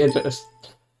accessing the internet.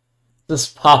 This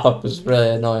pop-up is really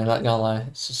annoying, not gonna lie.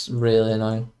 It's just really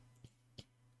annoying.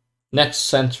 Next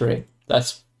century.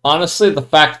 That's honestly, the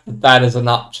fact that that is an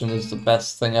option is the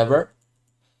best thing ever.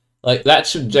 Like, that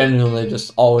should genuinely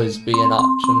just always be an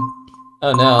option.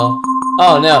 Oh no.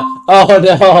 Oh no. Oh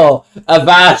no!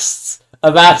 Avast!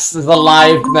 Avast is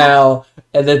alive now,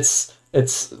 and it's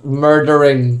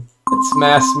murdering. It's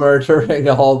mass murdering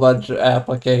a whole bunch of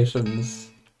applications.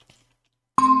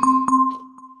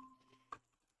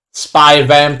 Spy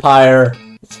vampire.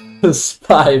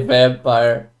 Spy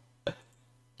vampire.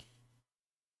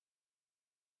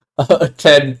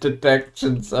 10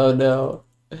 detections. Oh no.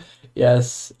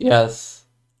 Yes, yes.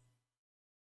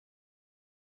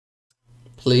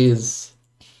 Please.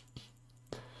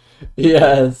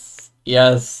 Yes,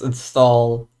 yes,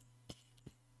 install.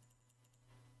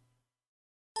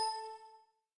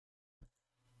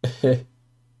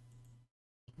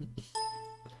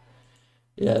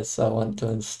 Yes, I want to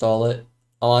install it.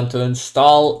 I want to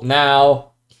install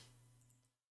now.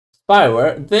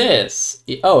 Spyware. This.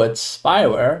 Oh, it's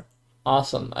spyware.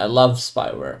 Awesome. I love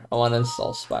spyware. I want to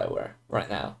install spyware right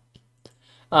now.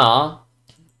 Ah.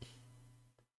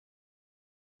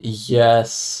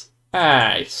 Yes.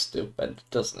 Ah, stupid. It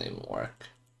doesn't even work.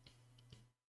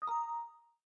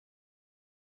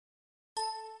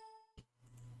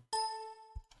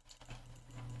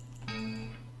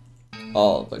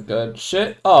 All the good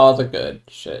shit, all the good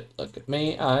shit. Look at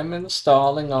me, I'm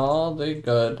installing all the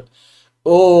good.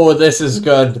 Oh, this is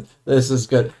good. This is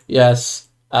good. Yes,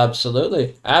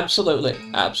 absolutely, absolutely,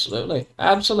 absolutely,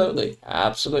 absolutely,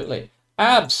 absolutely,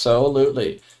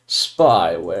 absolutely.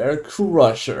 Spyware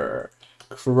Crusher.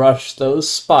 Crush those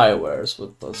spywares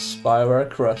with the Spyware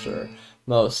Crusher.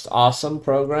 Most awesome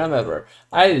program ever.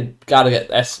 I gotta get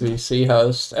SVC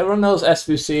Host. Everyone knows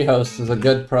SVC Host is a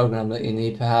good program that you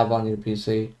need to have on your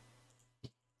PC.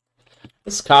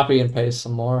 Let's copy and paste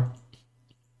some more.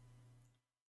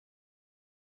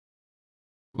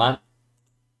 Come on.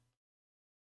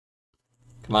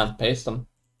 Come on, paste them.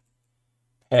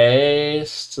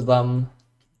 Paste them.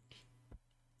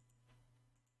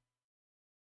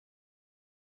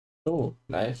 Oh,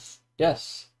 nice.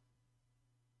 Yes.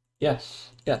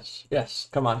 Yes. Yes. Yes.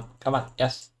 Come on. Come on.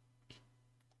 Yes.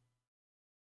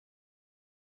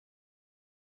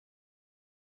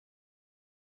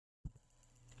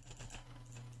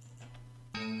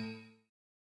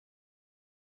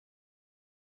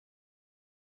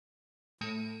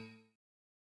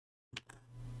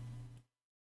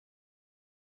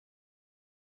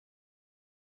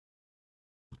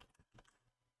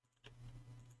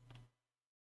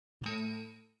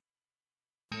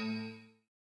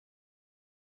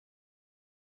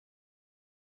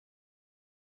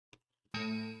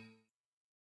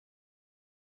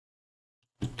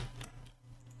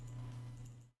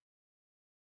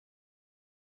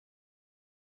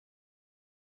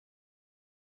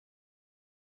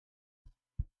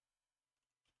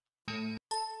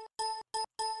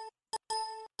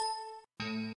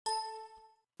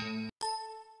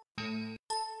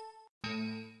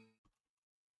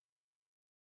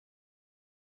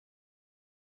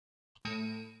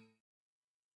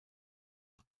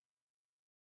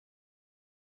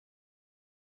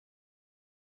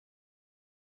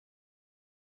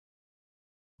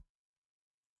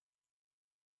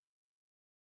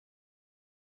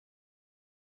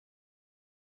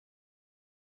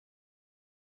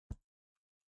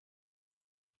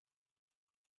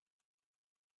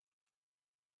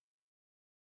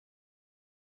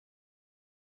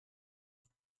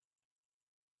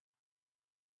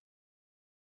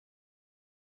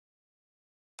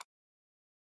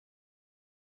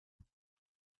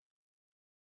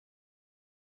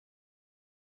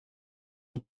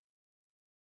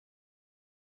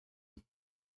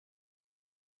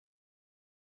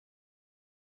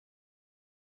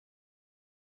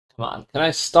 Come on. Can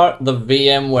I start the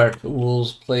VMware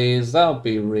tools, please? That would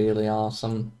be really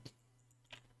awesome.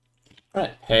 All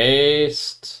right.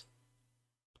 Paste.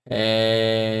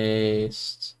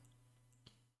 Paste.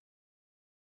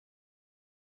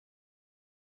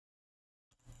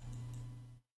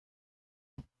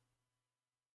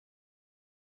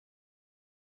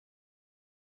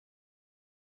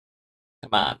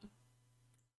 Come on.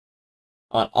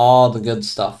 I want all the good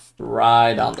stuff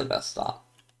right on the desktop.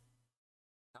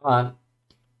 Come on.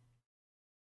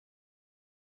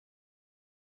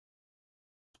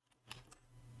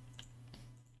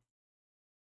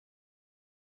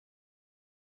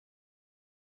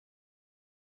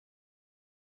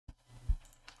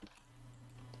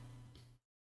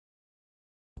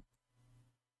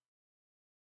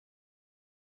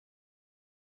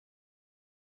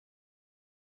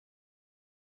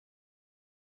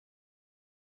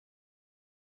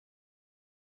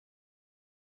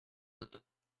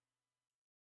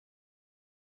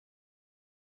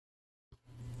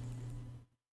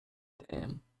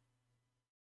 Damn.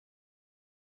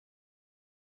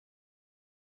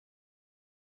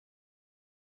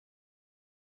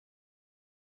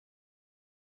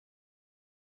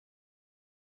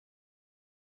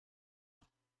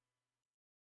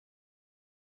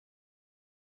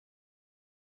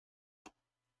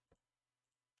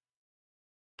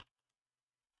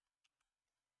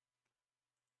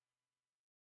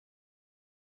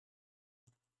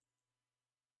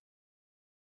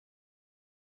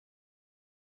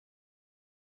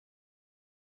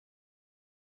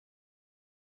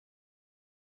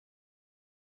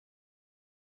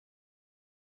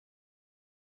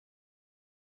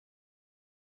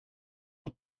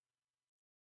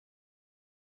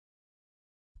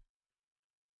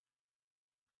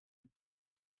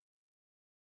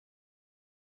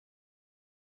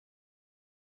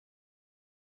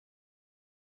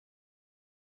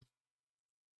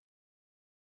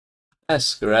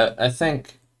 Screw it. I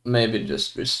think maybe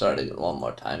just restarting it one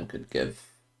more time could give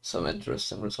some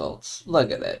interesting results.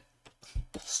 Look at it.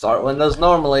 Start Windows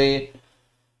normally.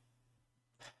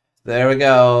 There we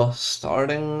go.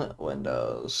 Starting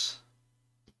Windows.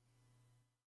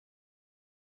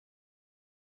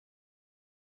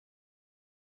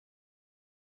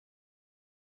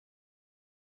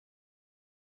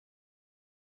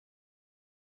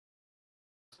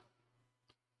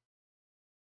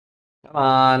 Come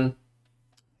on.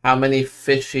 How many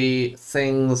fishy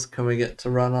things can we get to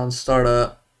run on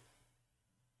startup?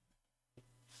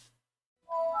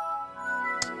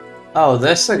 Oh,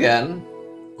 this again.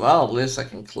 Well, at least I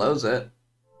can close it.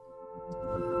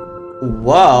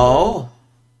 Whoa.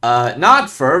 Not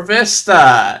for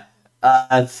Vista.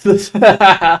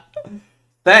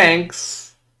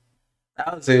 Thanks.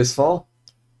 That was useful.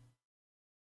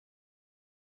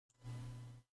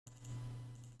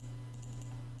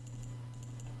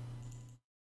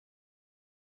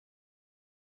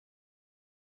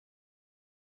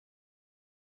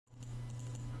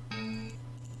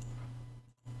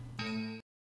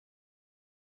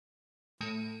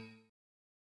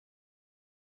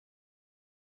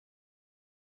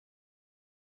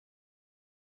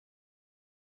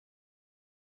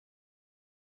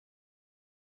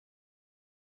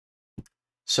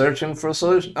 Searching for a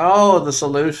solution. Oh, the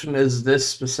solution is this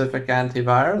specific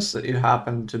antivirus that you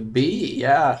happen to be.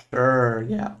 Yeah, sure.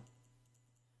 Yeah.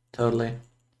 Totally.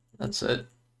 That's it.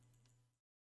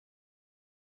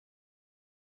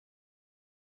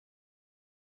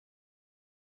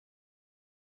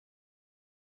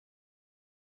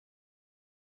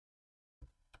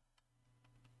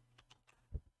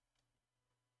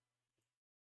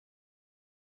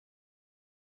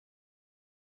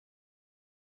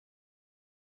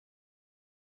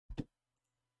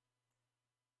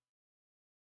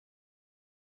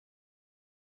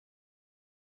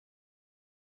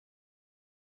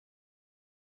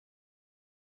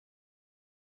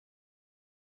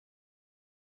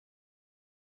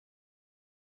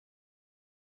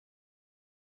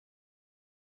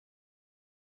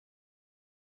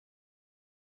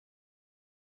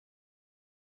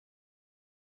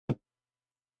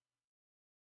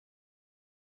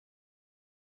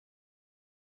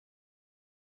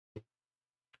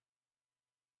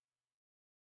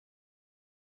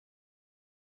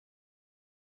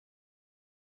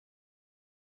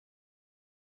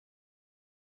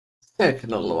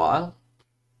 Taking a little while.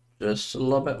 Just a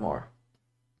little bit more.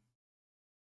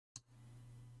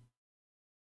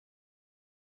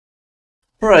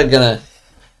 Probably gonna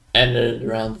end it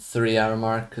around the 3-hour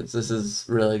mark because this is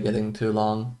really getting too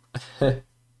long.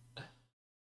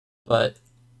 But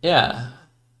yeah,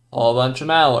 a whole bunch of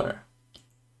malware.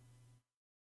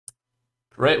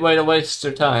 Great way to waste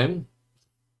your time.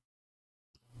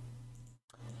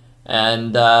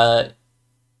 And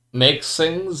makes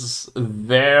things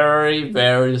very,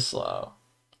 very slow.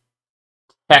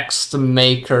 Text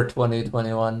Maker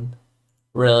 2021.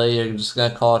 Really, you're just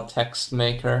gonna call it Text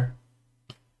Maker?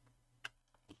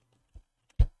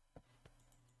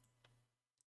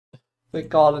 They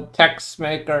call it Text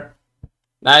Maker.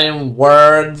 Not even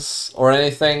words or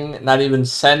anything, not even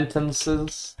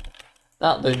sentences.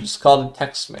 No, they just called it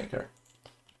Text Maker.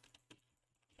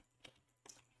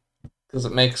 Because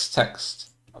it makes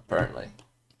text, apparently.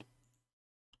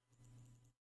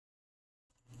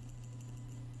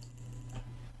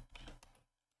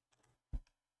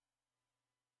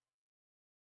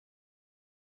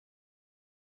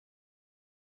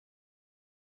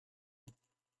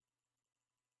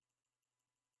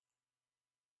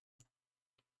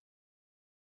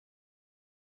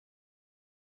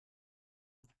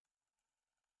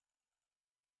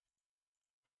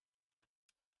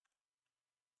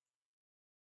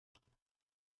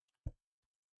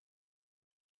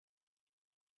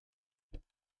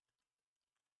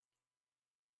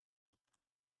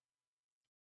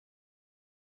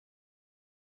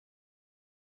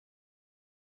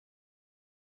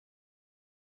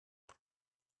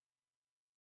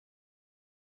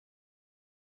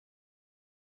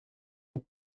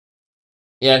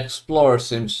 Yeah, Explorer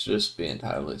seems to just be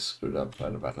entirely screwed up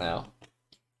right about now.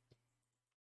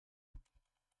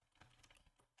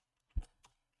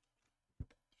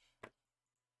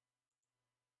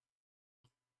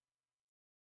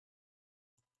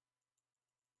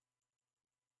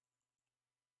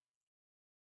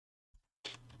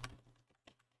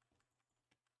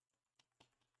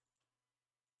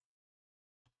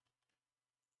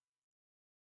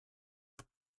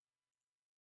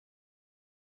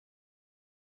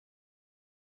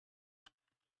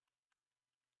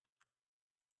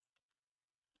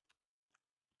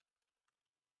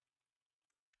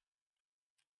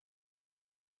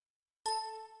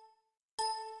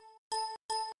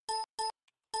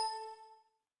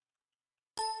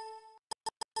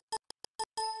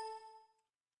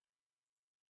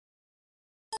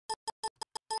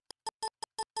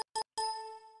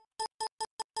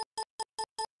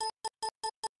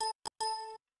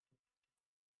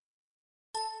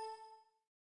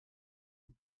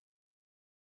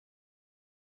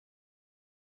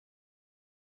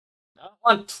 I don't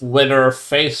want Twitter or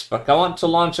Facebook. I want to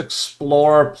launch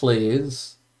Explorer,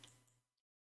 please.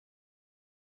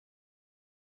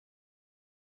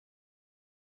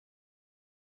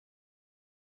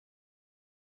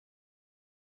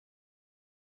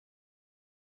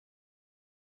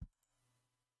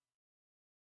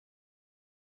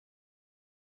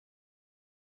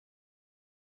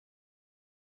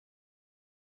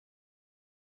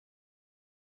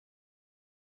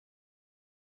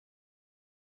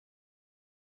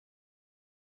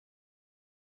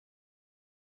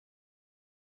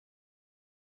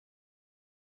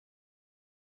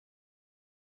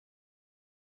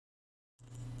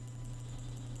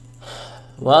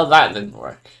 Well, that didn't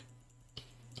work.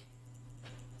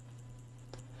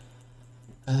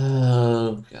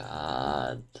 Oh,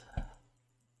 God.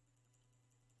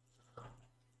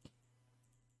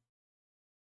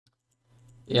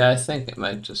 Yeah, I think it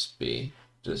might just be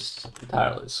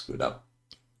entirely screwed up.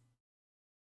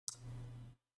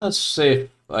 Let's see if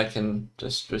I can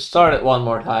just restart it one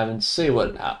more time and see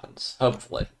what happens.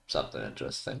 Hopefully something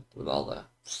interesting with all the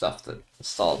stuff that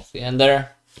installed at the end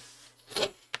there.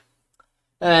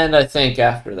 And I think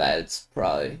after that it's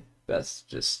probably best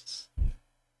just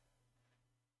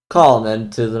call an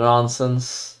end to the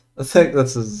nonsense. I think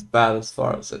this is about as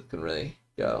far as it can really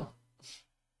go.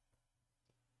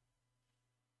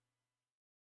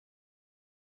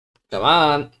 Come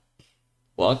on.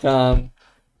 Welcome.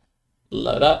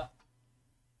 Load up.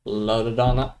 Load it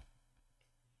on up.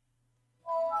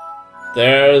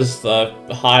 There's the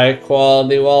high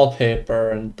quality wallpaper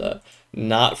and the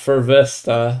not for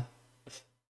Vista.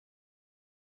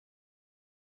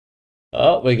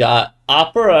 Oh, we got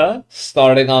Opera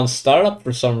starting on startup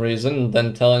for some reason, and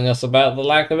then telling us about the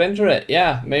lack of internet.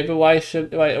 Yeah, maybe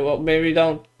maybe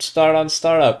don't start on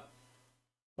startup.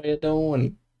 What are you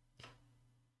doing?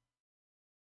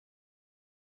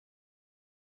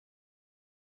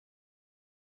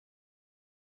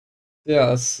 Yeah,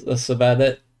 that's about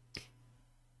it.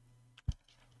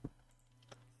 I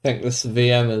think this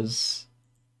VM is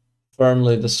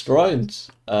firmly destroyed.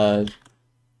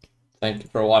 Thank you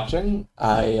for watching.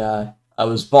 I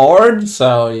was bored,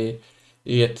 so you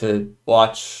get to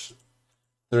watch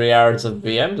 3 hours of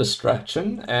VM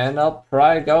destruction, and I'll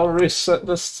probably go reset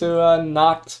this to a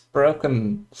not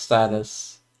broken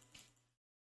status.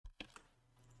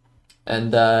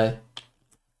 And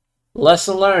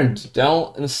lesson learned: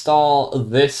 don't install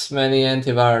this many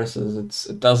antiviruses.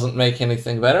 It doesn't make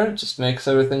anything better; it just makes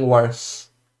everything worse.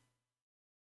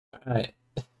 All right.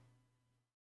 Thank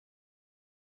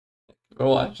you for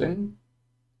watching,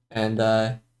 and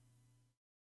join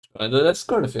the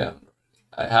Discord if you haven't.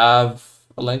 I have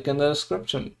a link in the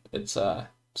description. It's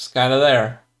just kind of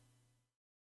there.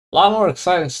 A lot more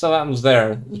exciting stuff happens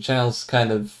there. The channel's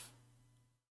kind of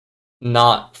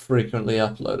not frequently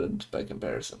uploaded by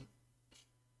comparison.